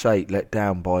 Just say let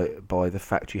down by the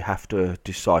fact you have to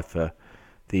decipher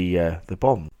the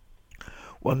bomb.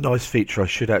 One nice feature I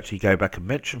should actually go back and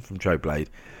mention from Joe Blade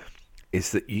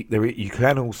is that you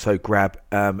can also grab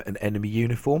an enemy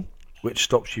uniform, which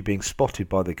stops you being spotted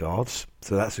by the guards.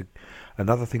 So that's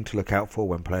another thing to look out for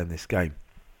when playing this game.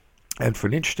 And for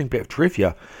an interesting bit of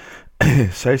trivia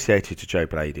associated to Joe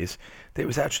Blade is that it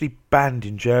was actually banned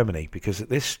in Germany because at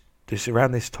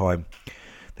around this time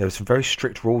there were some very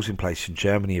strict rules in place in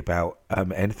Germany about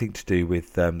anything to do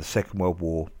with the Second World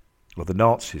War or the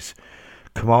Nazis.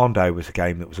 Commando was a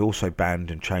game that was also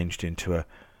banned and changed into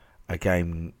a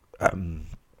game.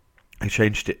 They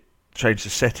changed the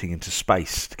setting into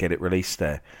space to get it released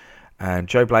there, and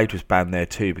Joe Blade was banned there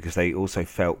too because they also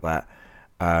felt that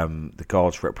the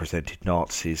guards represented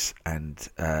Nazis and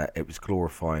it was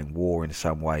glorifying war in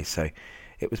some way. So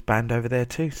it was banned over there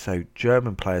too. So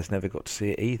German players never got to see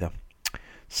it either,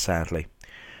 sadly.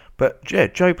 But yeah,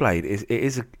 Joe Blade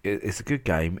is a good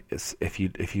game. It's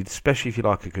especially if you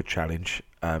like a good challenge.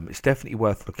 It's definitely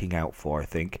worth looking out for, I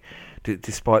think,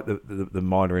 despite the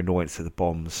minor annoyance of the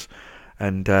bombs.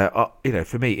 And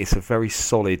for me, it's a very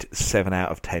solid 7 out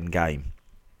of 10 game.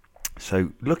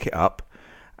 So look it up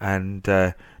and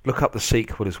look up the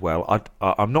sequel as well.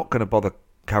 I'm not going to bother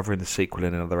covering the sequel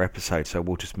in another episode, so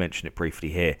we'll just mention it briefly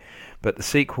here. But the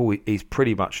sequel is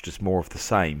pretty much just more of the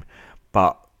same,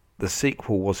 but the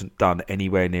sequel wasn't done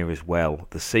anywhere near as well.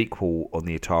 The sequel on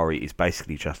the Atari is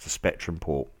basically just a Spectrum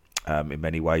port. In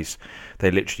many ways,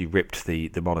 they literally ripped the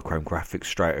monochrome graphics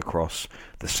straight across.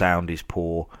 The sound is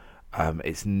poor.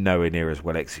 It's nowhere near as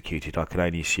well executed. I can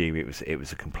only assume it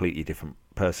was a completely different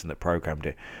person that programmed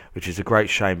it, which is a great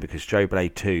shame because Joe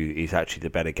Blade 2 is actually the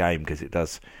better game because it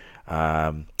does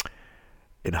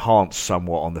enhance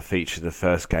somewhat on the features of the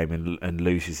first game and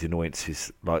loses the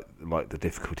annoyances like the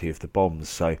difficulty of the bombs.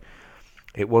 So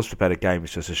it was the better game.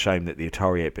 It's just a shame that the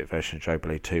Atari 8-bit version of Joe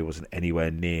Blade 2 wasn't anywhere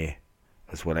near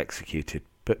as well executed.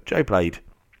 But Joe Blade,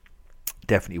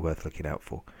 definitely worth looking out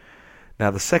for. Now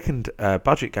the second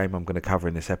budget game I'm going to cover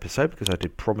in this episode, because I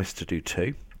did promise to do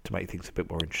two to make things a bit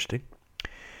more interesting,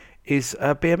 is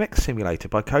BMX Simulator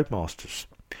by Codemasters.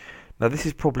 Now this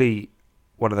is probably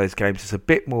one of those games that's a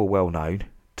bit more well known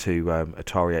to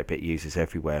Atari 8-bit users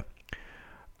everywhere,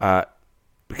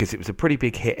 because it was a pretty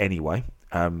big hit anyway.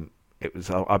 It was,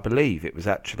 I believe, it was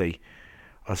actually,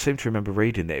 I seem to remember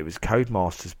reading that it was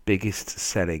Codemasters' biggest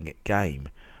selling game,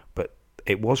 but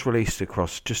it was released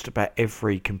across just about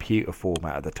every computer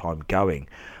format at the time going,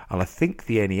 and I think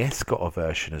the NES got a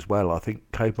version as well. I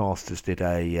think Codemasters did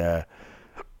a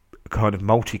kind of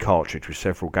multi-cartridge with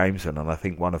several games in, and I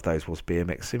think one of those was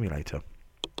BMX Simulator.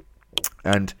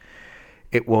 And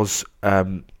it was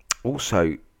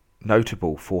also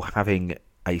notable for having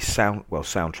a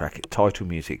soundtrack, title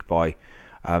music by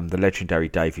the legendary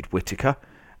David Whittaker,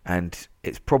 and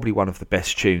it's probably one of the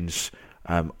best tunes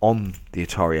on the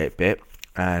Atari 8-bit,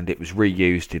 and it was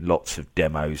reused in lots of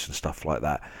demos and stuff like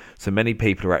that. So many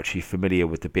people are actually familiar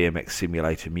with the BMX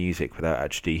Simulator music without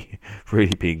actually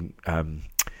really being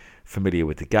familiar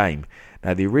with the game.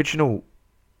 Now the original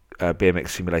BMX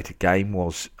Simulator game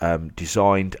was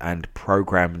designed and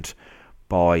programmed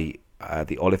by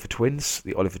the Oliver Twins.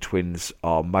 The Oliver Twins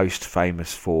are most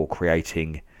famous for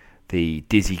creating the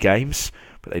Dizzy games,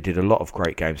 but they did a lot of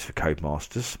great games for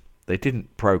Codemasters. They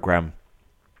didn't program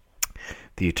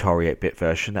the Atari 8-bit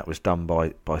version. That was done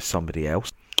by somebody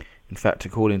else. In fact,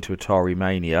 according to Atari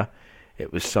Mania,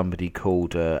 it was somebody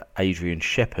called Adrian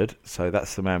Shepard, so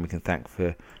that's the man we can thank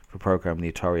for programming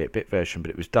the Atari 8-bit version, but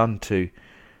it was done to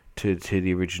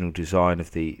the original design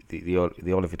of the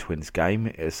Oliver Twins game.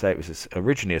 It was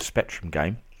originally a Spectrum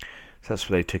game, so that's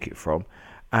where they took it from.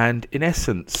 And in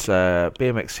essence,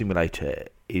 BMX Simulator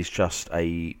is just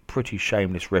a pretty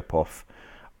shameless rip-off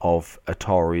of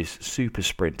Atari's Super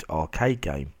Sprint arcade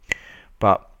game,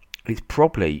 but it's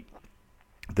probably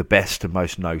the best and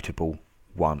most notable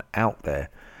one out there.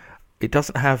 It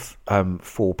doesn't have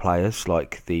 4 players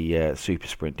like the Super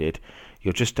Sprint did.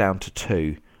 You're just down to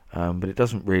 2. But it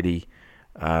doesn't really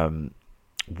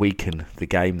weaken the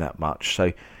game that much.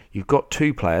 So you've got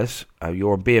 2 players.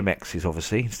 You're on BMXs,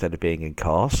 obviously, instead of being in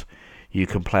cars. You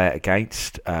can play it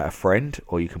against a friend,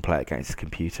 or you can play it against the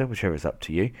computer, whichever is up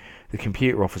to you. The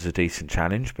computer offers a decent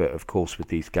challenge, but of course with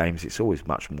these games it's always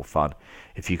much more fun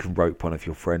if you can rope one of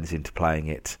your friends into playing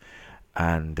it,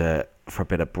 and for a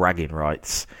bit of bragging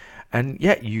rights. And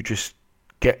yeah, you just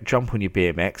jump on your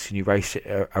BMX and you race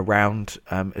it around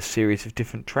a series of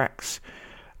different tracks,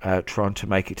 trying to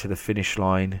make it to the finish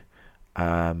line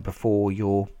before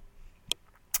your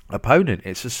opponent.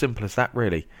 It's as simple as that,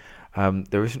 really.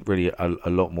 There isn't really a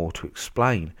lot more to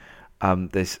explain.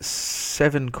 There's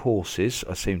 7 courses,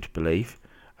 I seem to believe,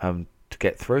 to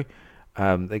get through.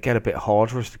 They get a bit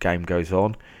harder as the game goes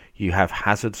on. You have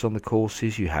hazards on the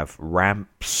courses, you have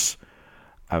ramps,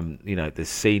 there's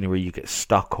scenery you get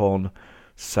stuck on,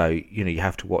 so you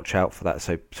have to watch out for that.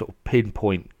 So sort of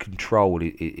pinpoint control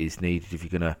is needed if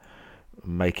you're going to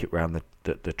make it around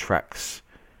the tracks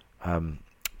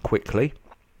quickly.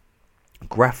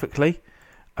 Graphically,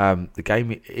 the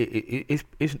game is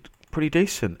pretty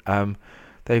decent.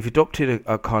 They've adopted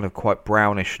a kind of quite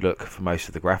brownish look for most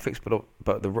of the graphics,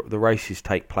 but the races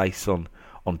take place on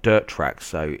dirt tracks,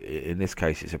 so in this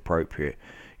case it's appropriate.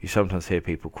 You sometimes hear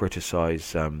people criticise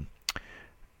some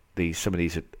of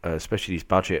these, especially these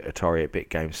budget Atari 8-bit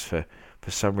games, for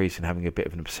some reason having a bit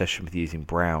of an obsession with using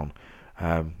brown,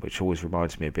 which always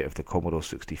reminds me a bit of the Commodore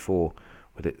 64,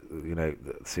 but it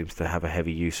that seems to have a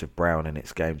heavy use of brown in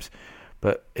its games.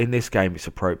 But in this game it's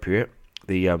appropriate.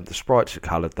 The sprites are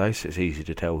coloured though, so it's easy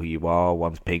to tell who you are.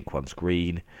 One's pink, one's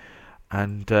green,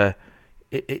 and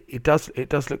it does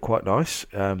look quite nice.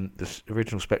 The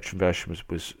original Spectrum version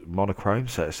was monochrome,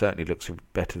 so it certainly looks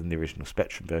better than the original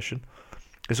Spectrum version.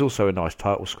 There's also a nice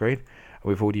title screen.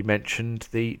 We've already mentioned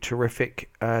the terrific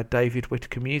David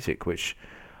Whittaker music, which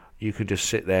you can just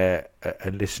sit there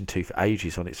and listen to for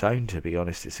ages on its own. To be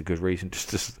honest, it's a good reason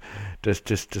just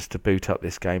to boot up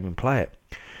this game and play it.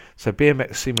 So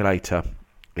BMX Simulator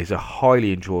is a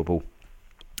highly enjoyable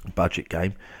budget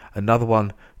game. Another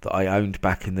one that I owned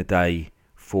back in the day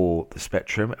for the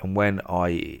Spectrum, and when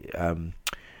I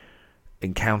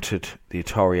encountered the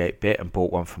Atari 8-bit and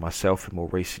bought one for myself in more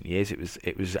recent years,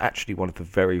 it was actually one of the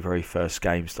very, very first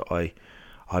games that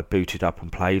I booted up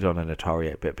and played on an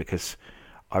Atari 8-bit, because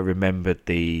I remembered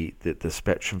the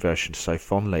Spectrum version so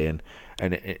fondly, and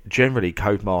generally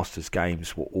Codemasters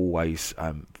games were always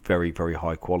very, very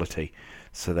high quality,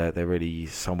 so they're really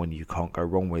someone you can't go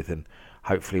wrong with. And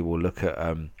hopefully we'll look at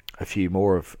a few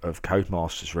more of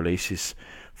Codemasters releases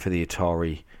for the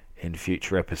Atari in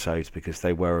future episodes, because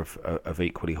they were of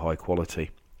equally high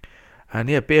quality. And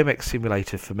yeah, BMX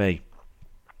Simulator for me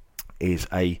is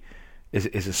a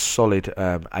solid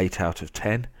 8 out of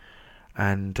 10.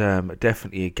 And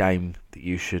definitely a game that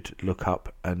you should look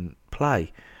up and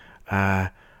play.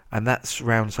 And that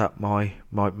rounds up my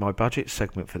budget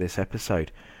segment for this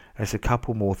episode. There's a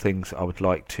couple more things I would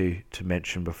like to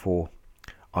mention before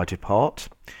I depart.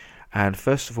 And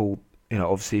first of all,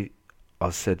 obviously I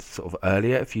said sort of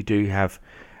earlier, if you do have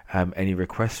any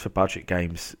requests for budget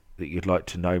games that you'd like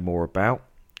to know more about,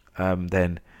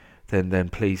 then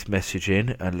please message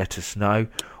in and let us know,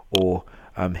 or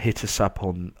hit us up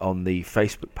on the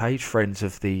Facebook page, Friends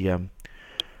of the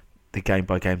Game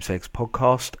by Games Eggs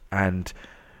podcast, and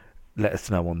let us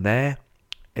know on there.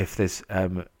 If there's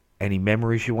any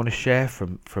memories you want to share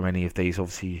from any of these,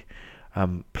 obviously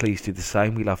please do the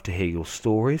same. We love to hear your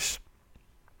stories.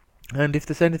 And if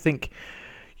there's anything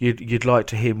you'd like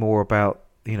to hear more about,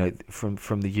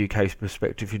 from the UK's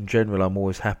perspective in general, I'm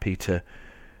always happy to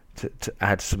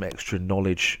add some extra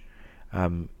knowledge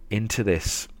into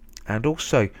this. And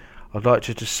also, I'd like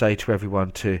to just say to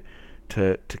everyone to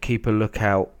keep a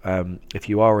lookout, if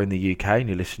you are in the UK and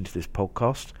you listen to this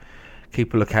podcast,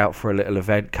 keep a lookout for a little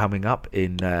event coming up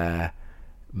in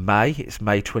May. It's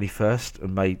May 21st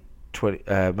and May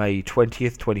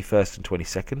 20th, 21st and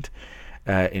 22nd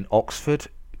in Oxford,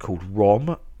 called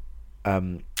ROM.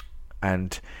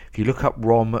 And if you look up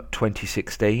ROM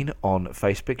 2016 on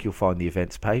Facebook, you'll find the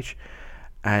events page.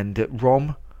 And at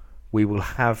ROM, we will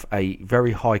have a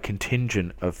very high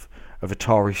contingent of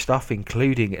Atari stuff,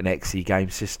 including an XE game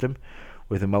system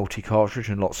with a multi-cartridge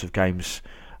and lots of games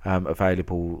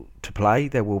available to play.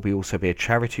 There will also be a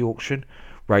charity auction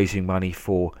raising money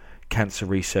for Cancer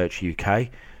Research UK,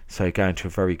 so going to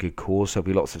a very good cause. There'll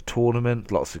be lots of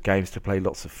tournaments, lots of games to play,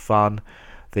 lots of fun.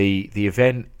 The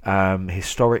event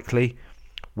historically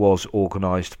was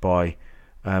organised by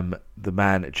the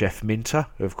man Jeff Minter,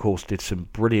 who of course did some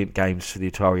brilliant games for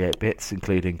the Atari 8-bits,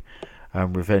 including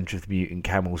Revenge of the Mutant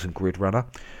Camels and Grid Runner.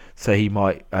 So he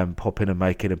might pop in and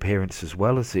make an appearance as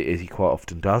well, as he quite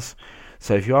often does.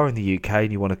 So if you are in the UK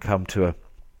and you want to come to a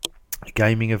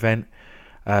gaming event,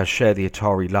 share the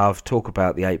Atari love, talk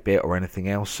about the 8-bit or anything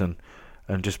else, and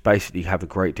just basically have a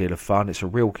great deal of fun. It's a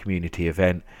real community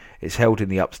event. It's held in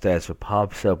the upstairs of a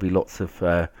pub, so there'll be lots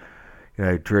of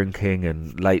drinking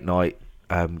and late night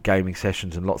gaming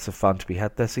sessions and lots of fun to be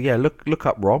had there. So yeah, look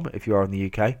up ROM if you are in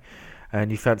the UK and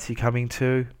you fancy coming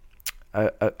to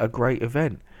a great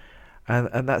event.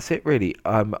 And that's it really.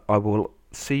 I will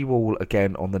see you all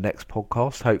again on the next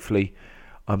podcast. Hopefully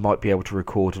I might be able to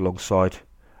record alongside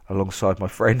my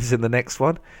friends in the next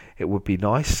one. It would be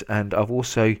nice. And I've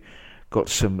also got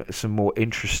some more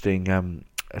interesting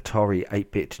Atari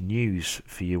 8-bit news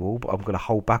for you all, but I'm going to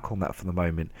hold back on that for the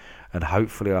moment, and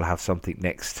hopefully I'll have something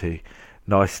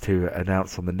nice to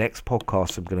announce on the next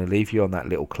podcast. I'm going to leave you on that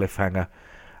little cliffhanger.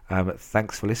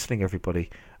 Thanks for listening, everybody.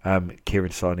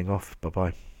 Kieran signing off.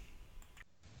 Bye-bye.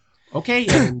 Okay,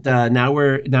 and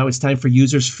now it's time for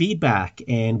users' feedback,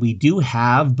 and we do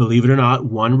have, believe it or not,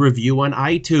 one review on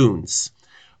iTunes.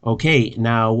 Okay,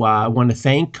 now I want to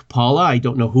thank Paula. I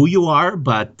don't know who you are,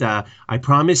 but I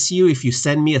promise you, if you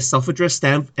send me a self-addressed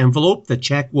envelope, the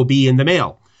check will be in the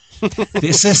mail.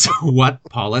 This is what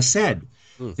Paula said.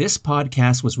 This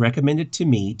podcast was recommended to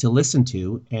me to listen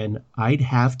to, and I'd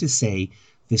have to say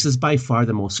this is by far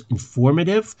the most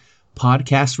informative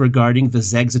podcast regarding the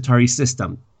Zegs Atari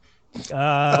system.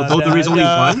 Although there is only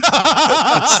one,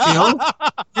 but still,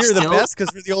 you're the best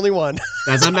because we're the only one.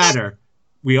 Doesn't matter.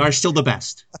 We are still the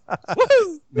best.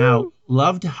 Now,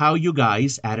 loved how you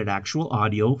guys added actual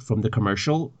audio from the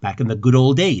commercial back in the good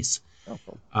old days.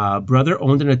 Brother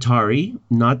owned an Atari,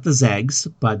 not the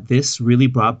Zegs, but this really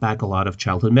brought back a lot of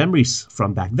childhood memories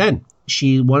from back then.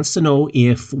 She wants to know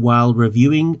if, while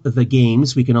reviewing the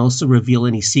games, we can also reveal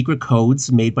any secret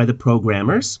codes made by the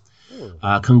programmers.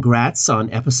 Congrats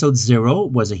on episode 0,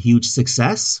 was a huge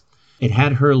success. It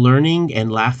had her learning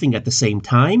and laughing at the same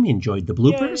time. Enjoyed the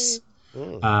bloopers.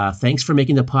 Thanks for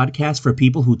making the podcast for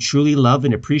people who truly love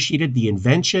and appreciated the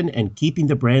invention and keeping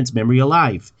the brand's memory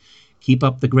alive. Keep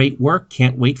up the great work.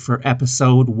 Can't wait for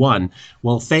episode 1.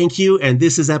 Well, thank you. And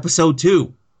this is episode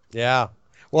 2. Yeah.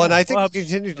 Well, and I think we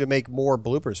continue to make more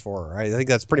bloopers for her. I think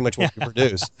that's pretty much what we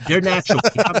produce. They're natural.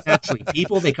 They come naturally.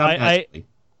 People, they come naturally.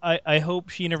 I hope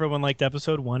she and everyone liked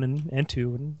episode 1 and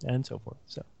 2 and so forth.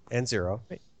 So and 0.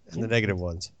 And the negative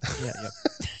ones. Yeah.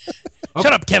 Okay.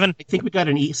 Shut up, Kevin. I think we got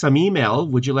some email.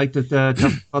 Would you like to talk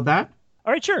about that?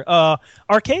 All right, sure.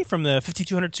 RK from the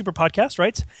 5200 Super Podcast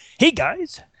writes, "Hey,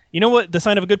 guys. You know what the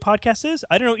sign of a good podcast is?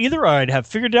 I don't know either. I'd have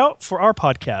figured it out for our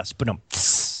podcast.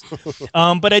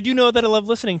 But I do know that I love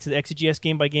listening to the XCGS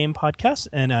Game by Game podcast,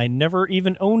 and I never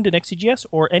even owned an XCGS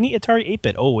or any Atari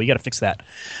 8-bit. Oh, we got to fix that.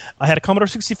 I had a Commodore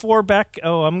 64 back.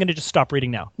 Oh, I'm going to just stop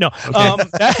reading now. No,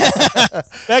 okay.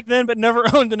 Back then, but never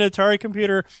owned an Atari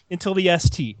computer until the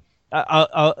ST.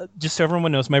 I'll just so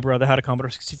everyone knows, my brother had a Commodore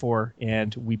 64,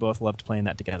 and we both loved playing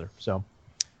that together. So."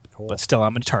 Cool. But still,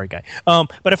 I'm an Atari guy.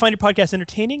 But I find your podcast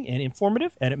entertaining and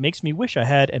informative, and it makes me wish I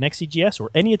had an XCGS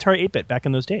or any Atari 8-bit back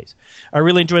in those days. I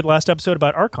really enjoyed the last episode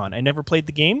about Archon. I never played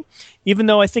the game, even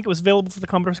though I think it was available for the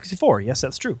Commodore 64. Yes,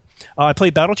 that's true. I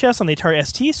played Battle Chess on the Atari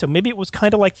ST, so maybe it was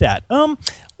kind of like that. A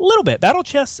little bit. Battle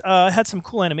Chess had some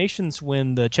cool animations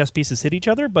when the chess pieces hit each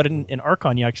other, but in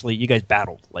Archon, you guys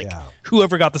battled.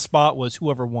 Whoever got the spot was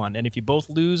whoever won, and if you both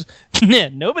lose,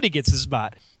 nobody gets the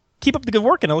spot. Keep up the good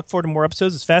work, and I look forward to more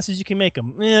episodes as fast as you can make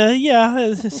them.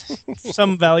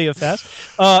 Some value of fast.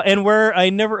 And where I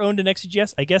never owned an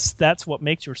XCGS, I guess that's what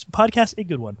makes your podcast a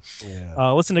good one.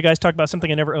 Yeah. Listen to guys talk about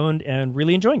something I never owned and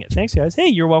really enjoying it. Thanks, guys. Hey,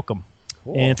 you're welcome.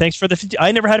 Cool. And thanks for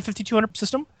I never had a 5200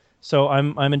 system, so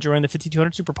I'm enjoying the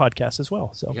 5200 Super podcast as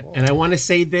well. So, yeah. And I want to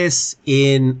say this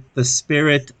in the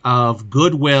spirit of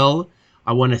goodwill.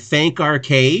 I want to thank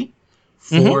RK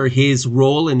for his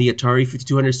role in the Atari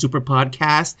 5200 Super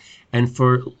podcast and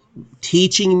for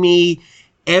teaching me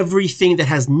everything that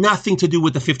has nothing to do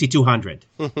with the 5200.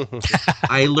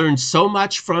 I learned so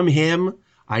much from him.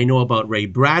 I know about Ray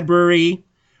Bradbury.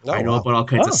 I know about all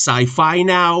kinds of sci-fi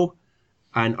now.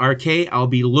 And RK, I'll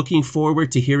be looking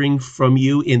forward to hearing from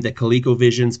you in the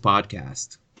ColecoVisions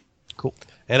podcast. Cool.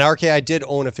 And RK, I did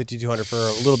own a 5200 for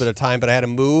a little bit of time, but I had to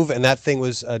move, and that thing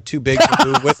was too big to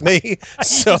move with me.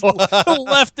 So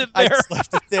left it there. I just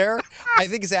left it there. I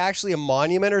think it's actually a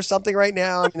monument or something right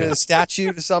now, a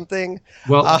statue or something.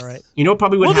 Well, you know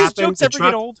probably what happened. The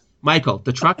truck, get old? Michael,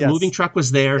 the moving truck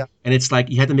was there, and it's like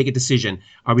you had to make a decision.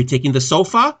 Are we taking the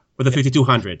sofa or the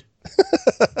 5200?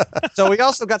 So we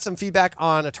also got some feedback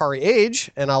on Atari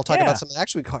Age, and I'll talk Yeah. about something that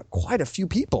actually caught quite a few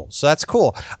people. So that's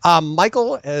cool.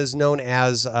 Michael is known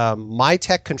as My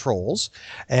Tech Controls,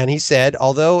 and he said,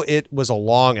 although it was a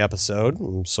long episode,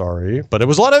 I'm sorry, but it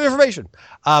was a lot of information.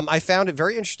 I found it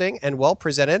very interesting and well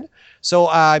presented. So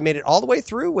I made it all the way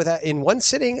through in one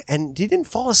sitting and didn't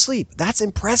fall asleep. That's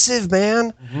impressive,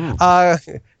 man.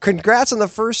 Congrats on the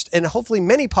first and hopefully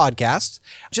many podcasts.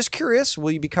 Just curious,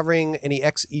 will you be covering any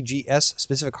XEGS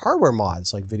specific hardware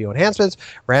mods like video enhancements,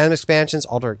 RAM expansions,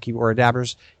 alternate keyboard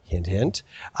adapters? Hint, hint.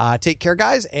 Take care,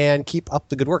 guys, and keep up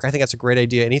the good work. I think that's a great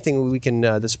idea. Anything we can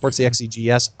that supports the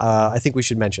XEGS, I think we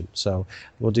should mention. So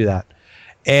we'll do that.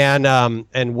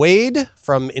 And Wade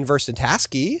from Inverse and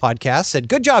Tasky podcast said,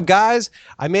 "Good job, guys.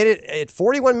 I made it at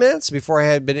 41 minutes before I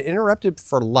had been interrupted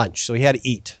for lunch, so he had to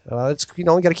eat. It's we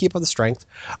got to keep up the strength.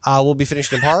 We'll be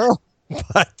finishing tomorrow,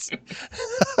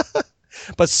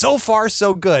 but so far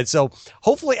so good. So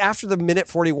hopefully after the minute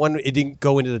 41, it didn't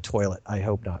go into the toilet. I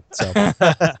hope not. So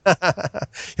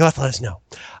you'll have to let us know.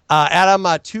 Adam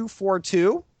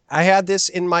 242. I had this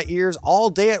in my ears all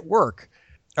day at work."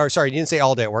 Or sorry, he didn't say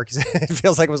all day at work. It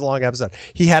feels like it was a long episode.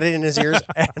 He had it in his ears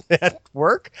at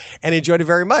work and enjoyed it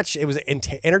very much. It was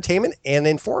entertainment and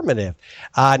informative.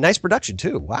 Nice production,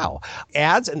 too. Wow.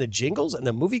 Ads and the jingles and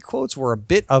the movie quotes were a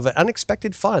bit of an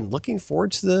unexpected fun. Looking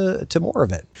forward to more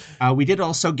of it. We did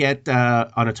also get on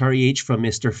Atari Age from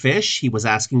Mr. Fish. He was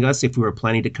asking us if we were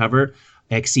planning to cover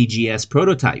XEGS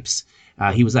prototypes.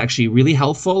 He was actually really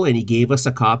helpful, and he gave us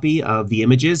a copy of the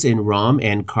images in ROM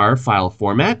and CAR file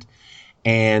format.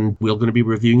 And we're going to be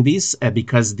reviewing these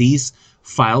because these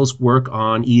files work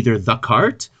on either the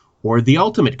cart or the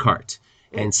ultimate cart.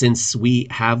 And since we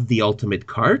have the ultimate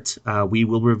cart, we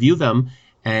will review them.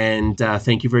 And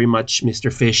thank you very much,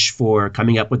 Mr. Fish, for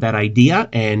coming up with that idea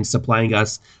and supplying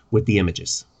us with the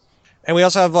images. And we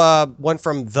also have one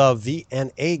from the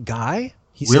VNA guy.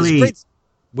 He Willie. says, "Great."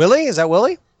 Willie? Is that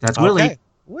Willie? That's Willie. Okay.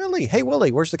 Willie. Hey,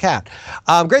 Willie, where's the cat?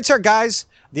 Great start, guys.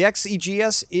 The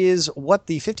XEGS is what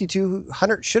the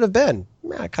 5200 should have been.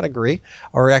 I kind of agree.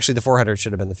 Or actually, the 400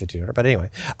 should have been the 5200. But anyway,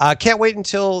 can't wait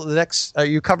until the next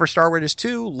you cover Star Raiders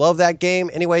 2. Love that game.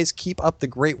 Anyways, keep up the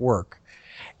great work.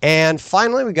 And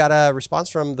finally, we got a response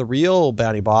from the real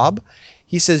Bounty Bob.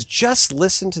 He says, "Just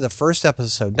listen to the first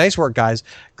episode. Nice work, guys.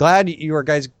 Glad you're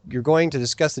going to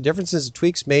discuss the differences and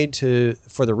tweaks made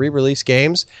for the re-release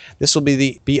games. This will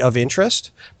be of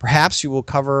interest. Perhaps you will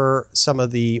cover some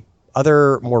of the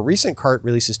other more recent cart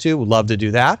releases too. Would love to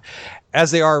do that.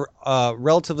 As they are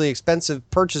relatively expensive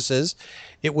purchases,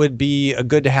 it would be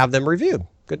good to have them reviewed."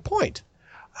 Good point.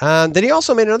 Then he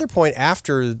also made another point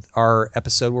after our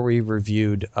episode where we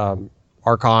reviewed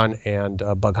Archon and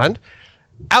Bug Hunt.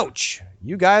 "Ouch.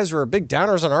 You guys were big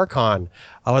downers on Archon.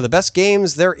 One of the best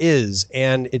games there is,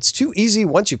 and it's too easy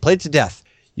once you play it to death.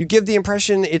 You give the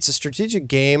impression it's a strategic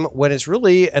game when it's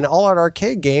really an all-out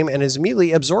arcade game and is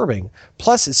immediately absorbing.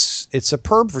 Plus, it's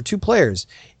superb for two players,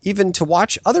 even to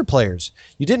watch other players.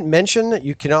 You didn't mention that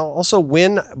you can also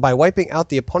win by wiping out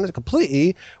the opponent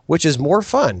completely, which is more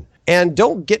fun. And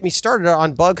don't get me started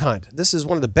on Bug Hunt. This is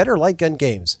one of the better light gun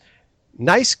games.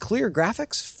 Nice, clear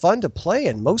graphics, fun to play,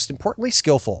 and most importantly,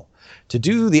 skillful. To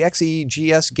do the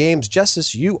XEGS games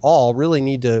justice, you all really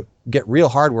need to get real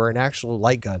hardware and actual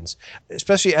light guns,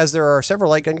 especially as there are several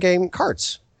light gun game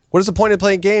carts. What is the point of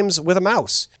playing games with a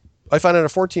mouse? I found on a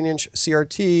 14-inch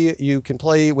CRT you can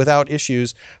play without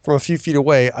issues from a few feet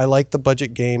away. I like the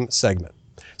budget game segment."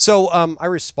 So I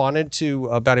responded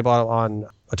to Bounty Bottle on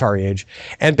Atari Age,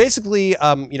 and basically,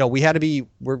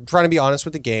 we're trying to be honest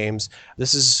with the games.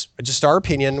 This is just our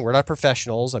opinion. We're not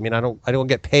professionals. I mean, I don't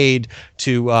get paid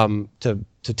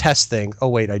to test things. Oh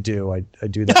wait, I do. I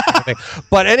do that kind of thing.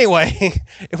 But anyway,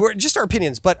 we're just our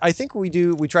opinions. But I think we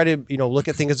try to look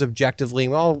at things objectively.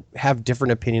 We all have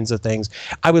different opinions of things.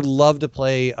 I would love to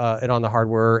play it on the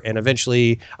hardware, and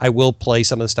eventually I will play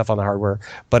some of the stuff on the hardware.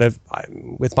 But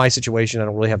with my situation, I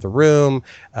don't really have the room.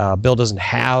 Bill doesn't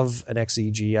have an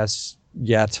XEGS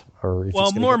yet.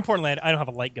 More importantly, I don't have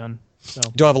a light gun. So.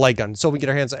 Don't have a light gun, so we get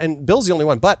our hands on, and Bill's the only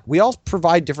one, but we all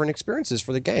provide different experiences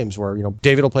for the games where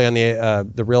David will play on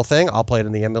the real thing, I'll play it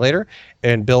in the emulator,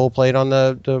 and Bill will play it on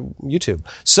the YouTube.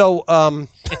 So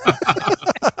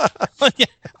Yeah,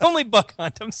 only Bug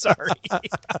Hunt, I'm sorry.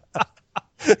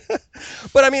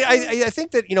 But I mean, I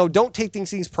think that don't take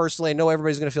things personally. I know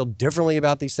everybody's going to feel differently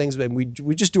about these things, but we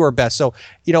just do our best. So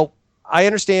I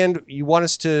understand you want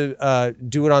us to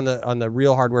do it on the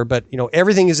real hardware, but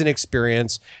everything is an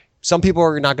experience. Some people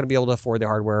are not going to be able to afford the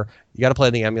hardware. You got to play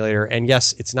in the emulator. And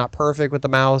yes, it's not perfect with the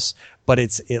mouse, but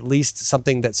it's at least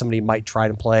something that somebody might try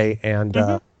to play. And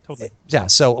totally. totally. Yeah,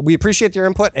 so we appreciate your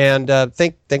input, and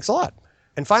thanks a lot.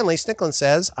 And finally, Snicklin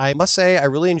says, I must say I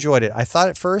really enjoyed it. I thought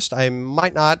at first I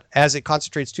might not, as it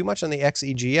concentrates too much on the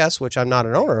XEGS, which I'm not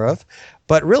an owner of,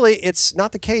 but really it's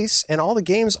not the case, and all the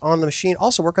games on the machine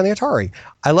also work on the Atari.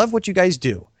 I love what you guys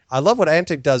do. I love what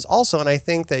Antic does also, and I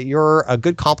think that you're a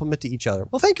good complement to each other.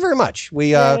 Well, thank you very much.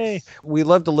 We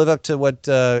love to live up to what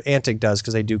Antic does,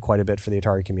 because they do quite a bit for the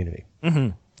Atari community. Mm-hmm.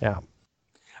 Yeah.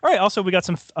 All right. Also, we got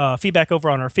some feedback over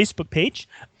on our Facebook page.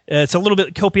 It's a little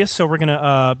bit copious, so we're going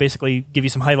to basically give you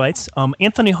some highlights.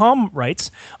 Anthony Hom writes,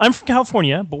 I'm from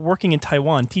California, but working in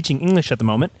Taiwan, teaching English at the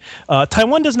moment.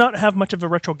 Taiwan does not have much of a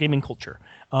retro gaming culture.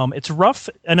 It's rough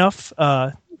enough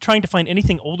trying to find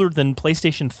anything older than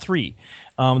PlayStation 3.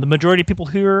 The majority of people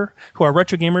here who are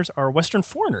retro gamers are Western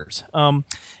foreigners.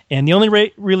 And the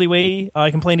only really way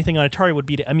I can play anything on Atari would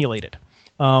be to emulate it.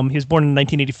 He was born in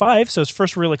 1985, so his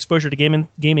first real exposure to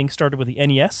gaming started with the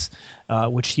NES,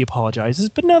 which he apologizes.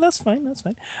 But no, that's fine. That's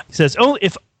fine. He says, only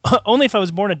if I was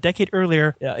born a decade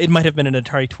earlier, it might have been an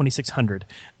Atari 2600.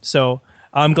 So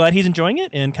I'm glad he's enjoying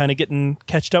it and kind of getting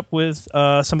catched up with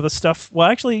some of the stuff. Well,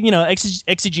 actually,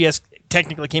 XEGS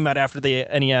technically came out after the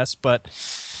NES, but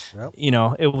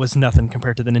it was nothing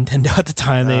compared to the Nintendo at the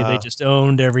time. They just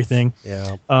owned everything.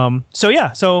 Yeah.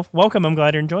 So welcome. I'm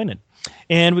glad you're enjoying it.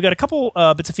 And we got a couple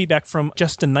bits of feedback from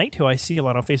Justin Knight, who I see a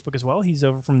lot on Facebook as well. He's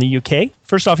over from the UK.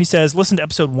 First off, he says, listen to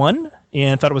episode 1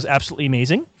 and thought it was absolutely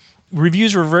amazing.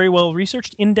 Reviews were very well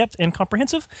researched, in-depth, and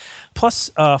comprehensive, plus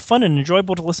fun and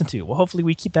enjoyable to listen to. Well, hopefully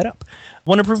we keep that up.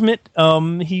 One improvement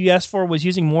he asked for was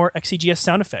using more XEGS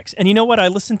sound effects. And you know what? I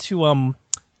listened to...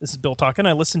 this is Bill talking.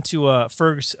 I listened to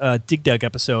Ferg's Dig Dug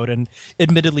episode, and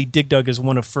admittedly, Dig Dug is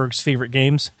one of Ferg's favorite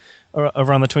games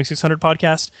around the 2600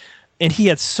 podcast. And he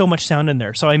had so much sound in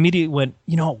there. So I immediately went,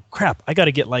 crap, I got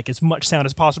to get like as much sound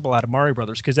as possible out of Mario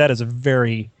Brothers, because that is a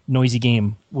very noisy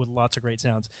game with lots of great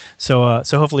sounds. So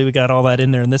hopefully we got all that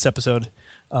in there in this episode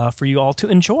for you all to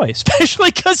enjoy, especially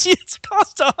because it's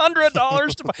cost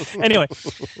 $100 to buy. Anyway,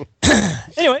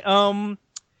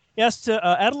 he has to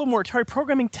add a little more Atari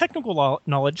programming technical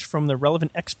knowledge from the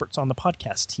relevant experts on the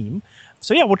podcast team.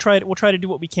 So yeah, we'll try to do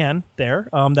what we can there.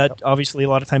 That obviously a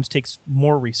lot of times takes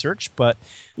more research, but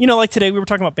like today we were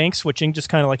talking about bank switching, just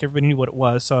kind of like everybody knew what it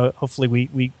was. So hopefully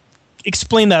we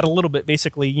explain that a little bit.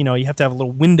 Basically, you have to have a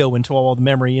little window into all the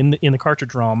memory in the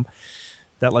cartridge ROM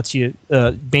that lets you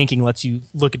banking lets you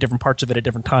look at different parts of it at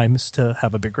different times to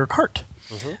have a bigger cart.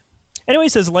 Mm-hmm. Anyway, he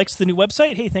says likes the new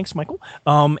website. Hey, thanks, Michael,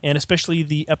 and especially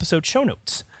the episode show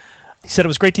notes. He said it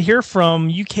was great to hear from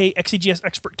UK XEGS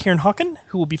expert Kieran Hawken,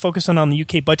 who will be focusing on the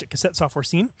UK budget cassette software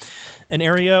scene, an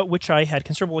area which I had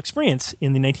considerable experience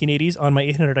in the 1980s on my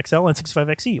 800XL and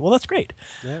 65XE. Well, that's great.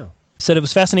 Yeah. Said it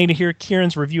was fascinating to hear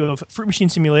Kieran's review of Fruit Machine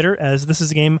Simulator, as this is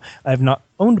a game I have not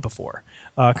owned before.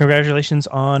 Congratulations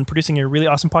on producing a really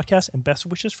awesome podcast, and best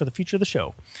wishes for the future of the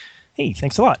show. Hey,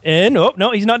 thanks a lot. And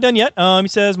no, he's not done yet. He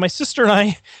says, my sister and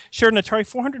I shared an Atari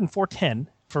 400 and 410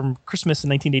 from Christmas in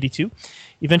 1982.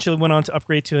 Eventually went on to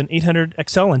upgrade to an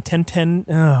 800XL and 1010.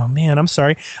 Oh, man, I'm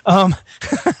sorry.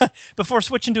 Before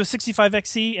switching to a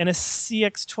 65XE and a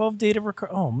CX12 data record.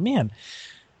 Oh, man.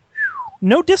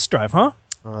 No disk drive, huh?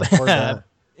 Where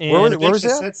was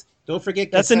that? Don't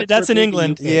forget that's in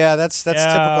England. Yeah, that's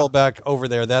typical back over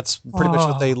there. That's pretty much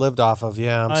what they lived off of.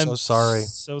 Yeah, I'm so sorry.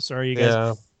 So sorry, you guys.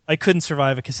 Yeah. I couldn't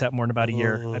survive a cassette more than about a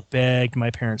year. I begged my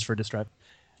parents for a disk drive.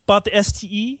 Bought the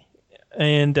STE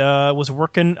and was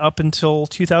working up until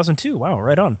 2002. Wow,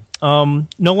 right on.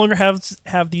 No longer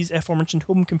have these aforementioned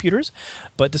home computers,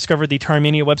 but discovered the Atari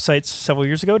Mania websites several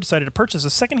years ago. Decided to purchase a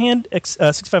secondhand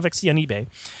 65XE on eBay,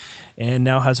 and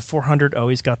now has a 400. Oh,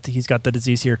 he's got the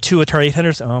disease here. 2 Atari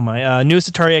 800s. Oh my,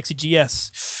 newest Atari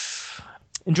XEGS.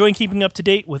 Enjoying keeping up to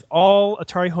date with all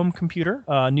Atari home computer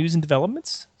news and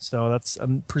developments. So that's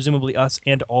presumably us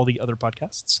and all the other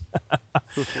podcasts.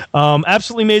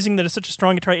 Absolutely amazing that it's such a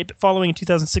strong Atari 8-bit following in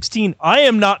 2016. I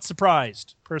am not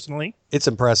surprised, personally. It's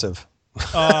impressive.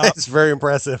 It's very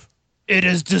impressive. It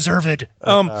is deserved.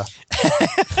 And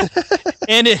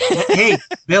hey,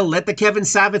 Bill, let the Kevin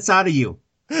Savitt's out of you.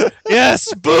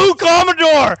 Yes, boo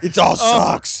Commodore. It all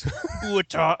sucks.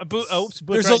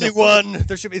 There's only one.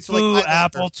 There should be. It's boo like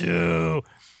Apple II.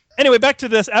 Anyway, back to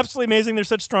this. Absolutely amazing. There's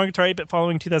such strong Atari 8-bit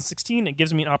following 2016. It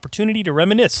gives me an opportunity to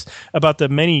reminisce about the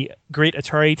many great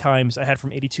Atari times I had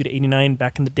from 82 to 89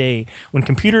 back in the day when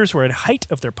computers were at the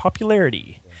height of their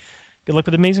popularity. Good luck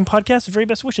with the amazing podcast. Very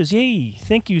best wishes. Yay.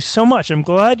 Thank you so much. I'm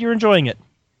glad you're enjoying it.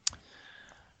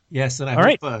 Yes, and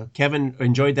I hope Kevin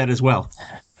enjoyed that as well.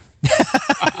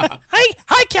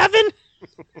 Hi, Kevin.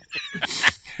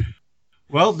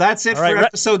 Well, that's it for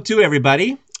episode 2,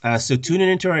 everybody. So tune in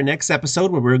into our next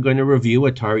episode where we're going to review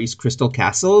Atari's Crystal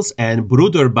Castles and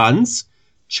Broederband's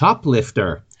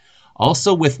Choplifter.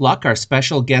 Also, with luck, our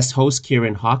special guest host,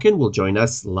 Kieran Hawken, will join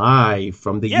us live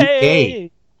from the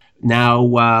UK. Now,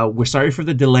 we're sorry for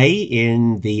the delay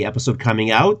in the episode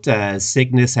coming out.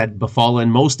 Sickness had befallen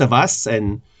most of us,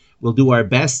 and we'll do our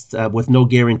best with no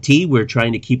guarantee. We're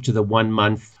trying to keep to the 1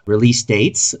 month release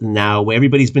dates. Now,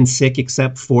 everybody's been sick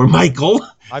except for Michael.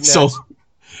 So,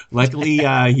 luckily,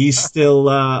 he's still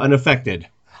unaffected.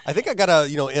 I think I got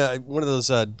one of those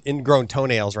ingrown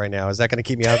toenails right now. Is that going to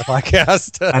keep me out of the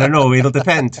podcast? I don't know. It'll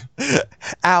depend.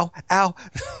 Ow.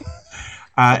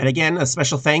 And again, a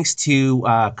special thanks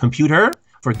to Computer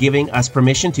for giving us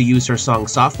permission to use her song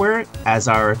Software as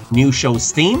our new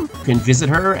show's theme. You can visit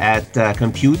her at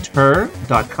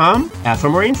computeher.com for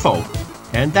more info.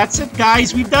 And that's it,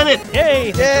 guys. We've done it.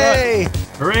 Yay! Yay!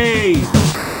 Hooray!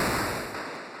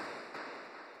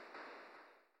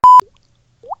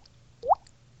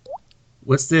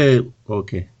 What's the...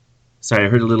 Okay. Sorry, I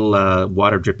heard a little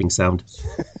water dripping sound.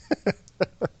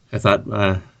 I thought...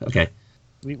 okay.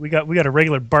 We got a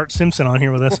regular Bart Simpson on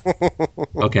here with us.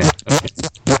 Okay.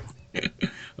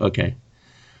 Okay.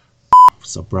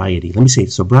 Sobriety. Let me say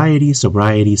sobriety.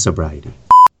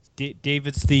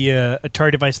 David's the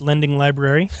Atari device lending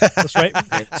library. That's right.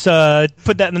 So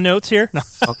put that in the notes here. No.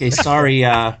 Okay, sorry.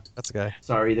 That's okay.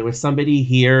 Sorry, there was somebody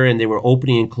here and they were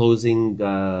opening and closing.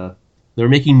 They were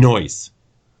making noise.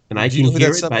 And I can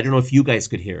hear it, but I don't know if you guys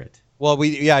could hear it. Well,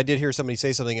 I did hear somebody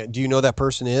say something. Do you know that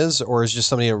person is, or is just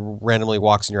somebody who randomly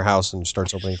walks in your house and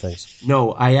starts opening things?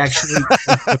 No, I actually know who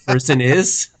the person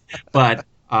is, but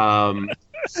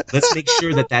let's make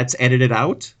sure that that's edited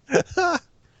out.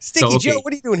 Sticky Joe,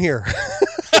 what are you doing here?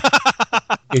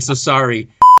 Okay, so sorry.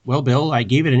 Well, Bill, I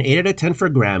gave it an 8 out of 10 for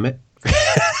grammar.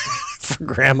 For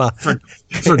grandma.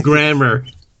 For grammar.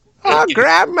 Oh,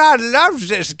 grandma loves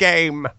this game.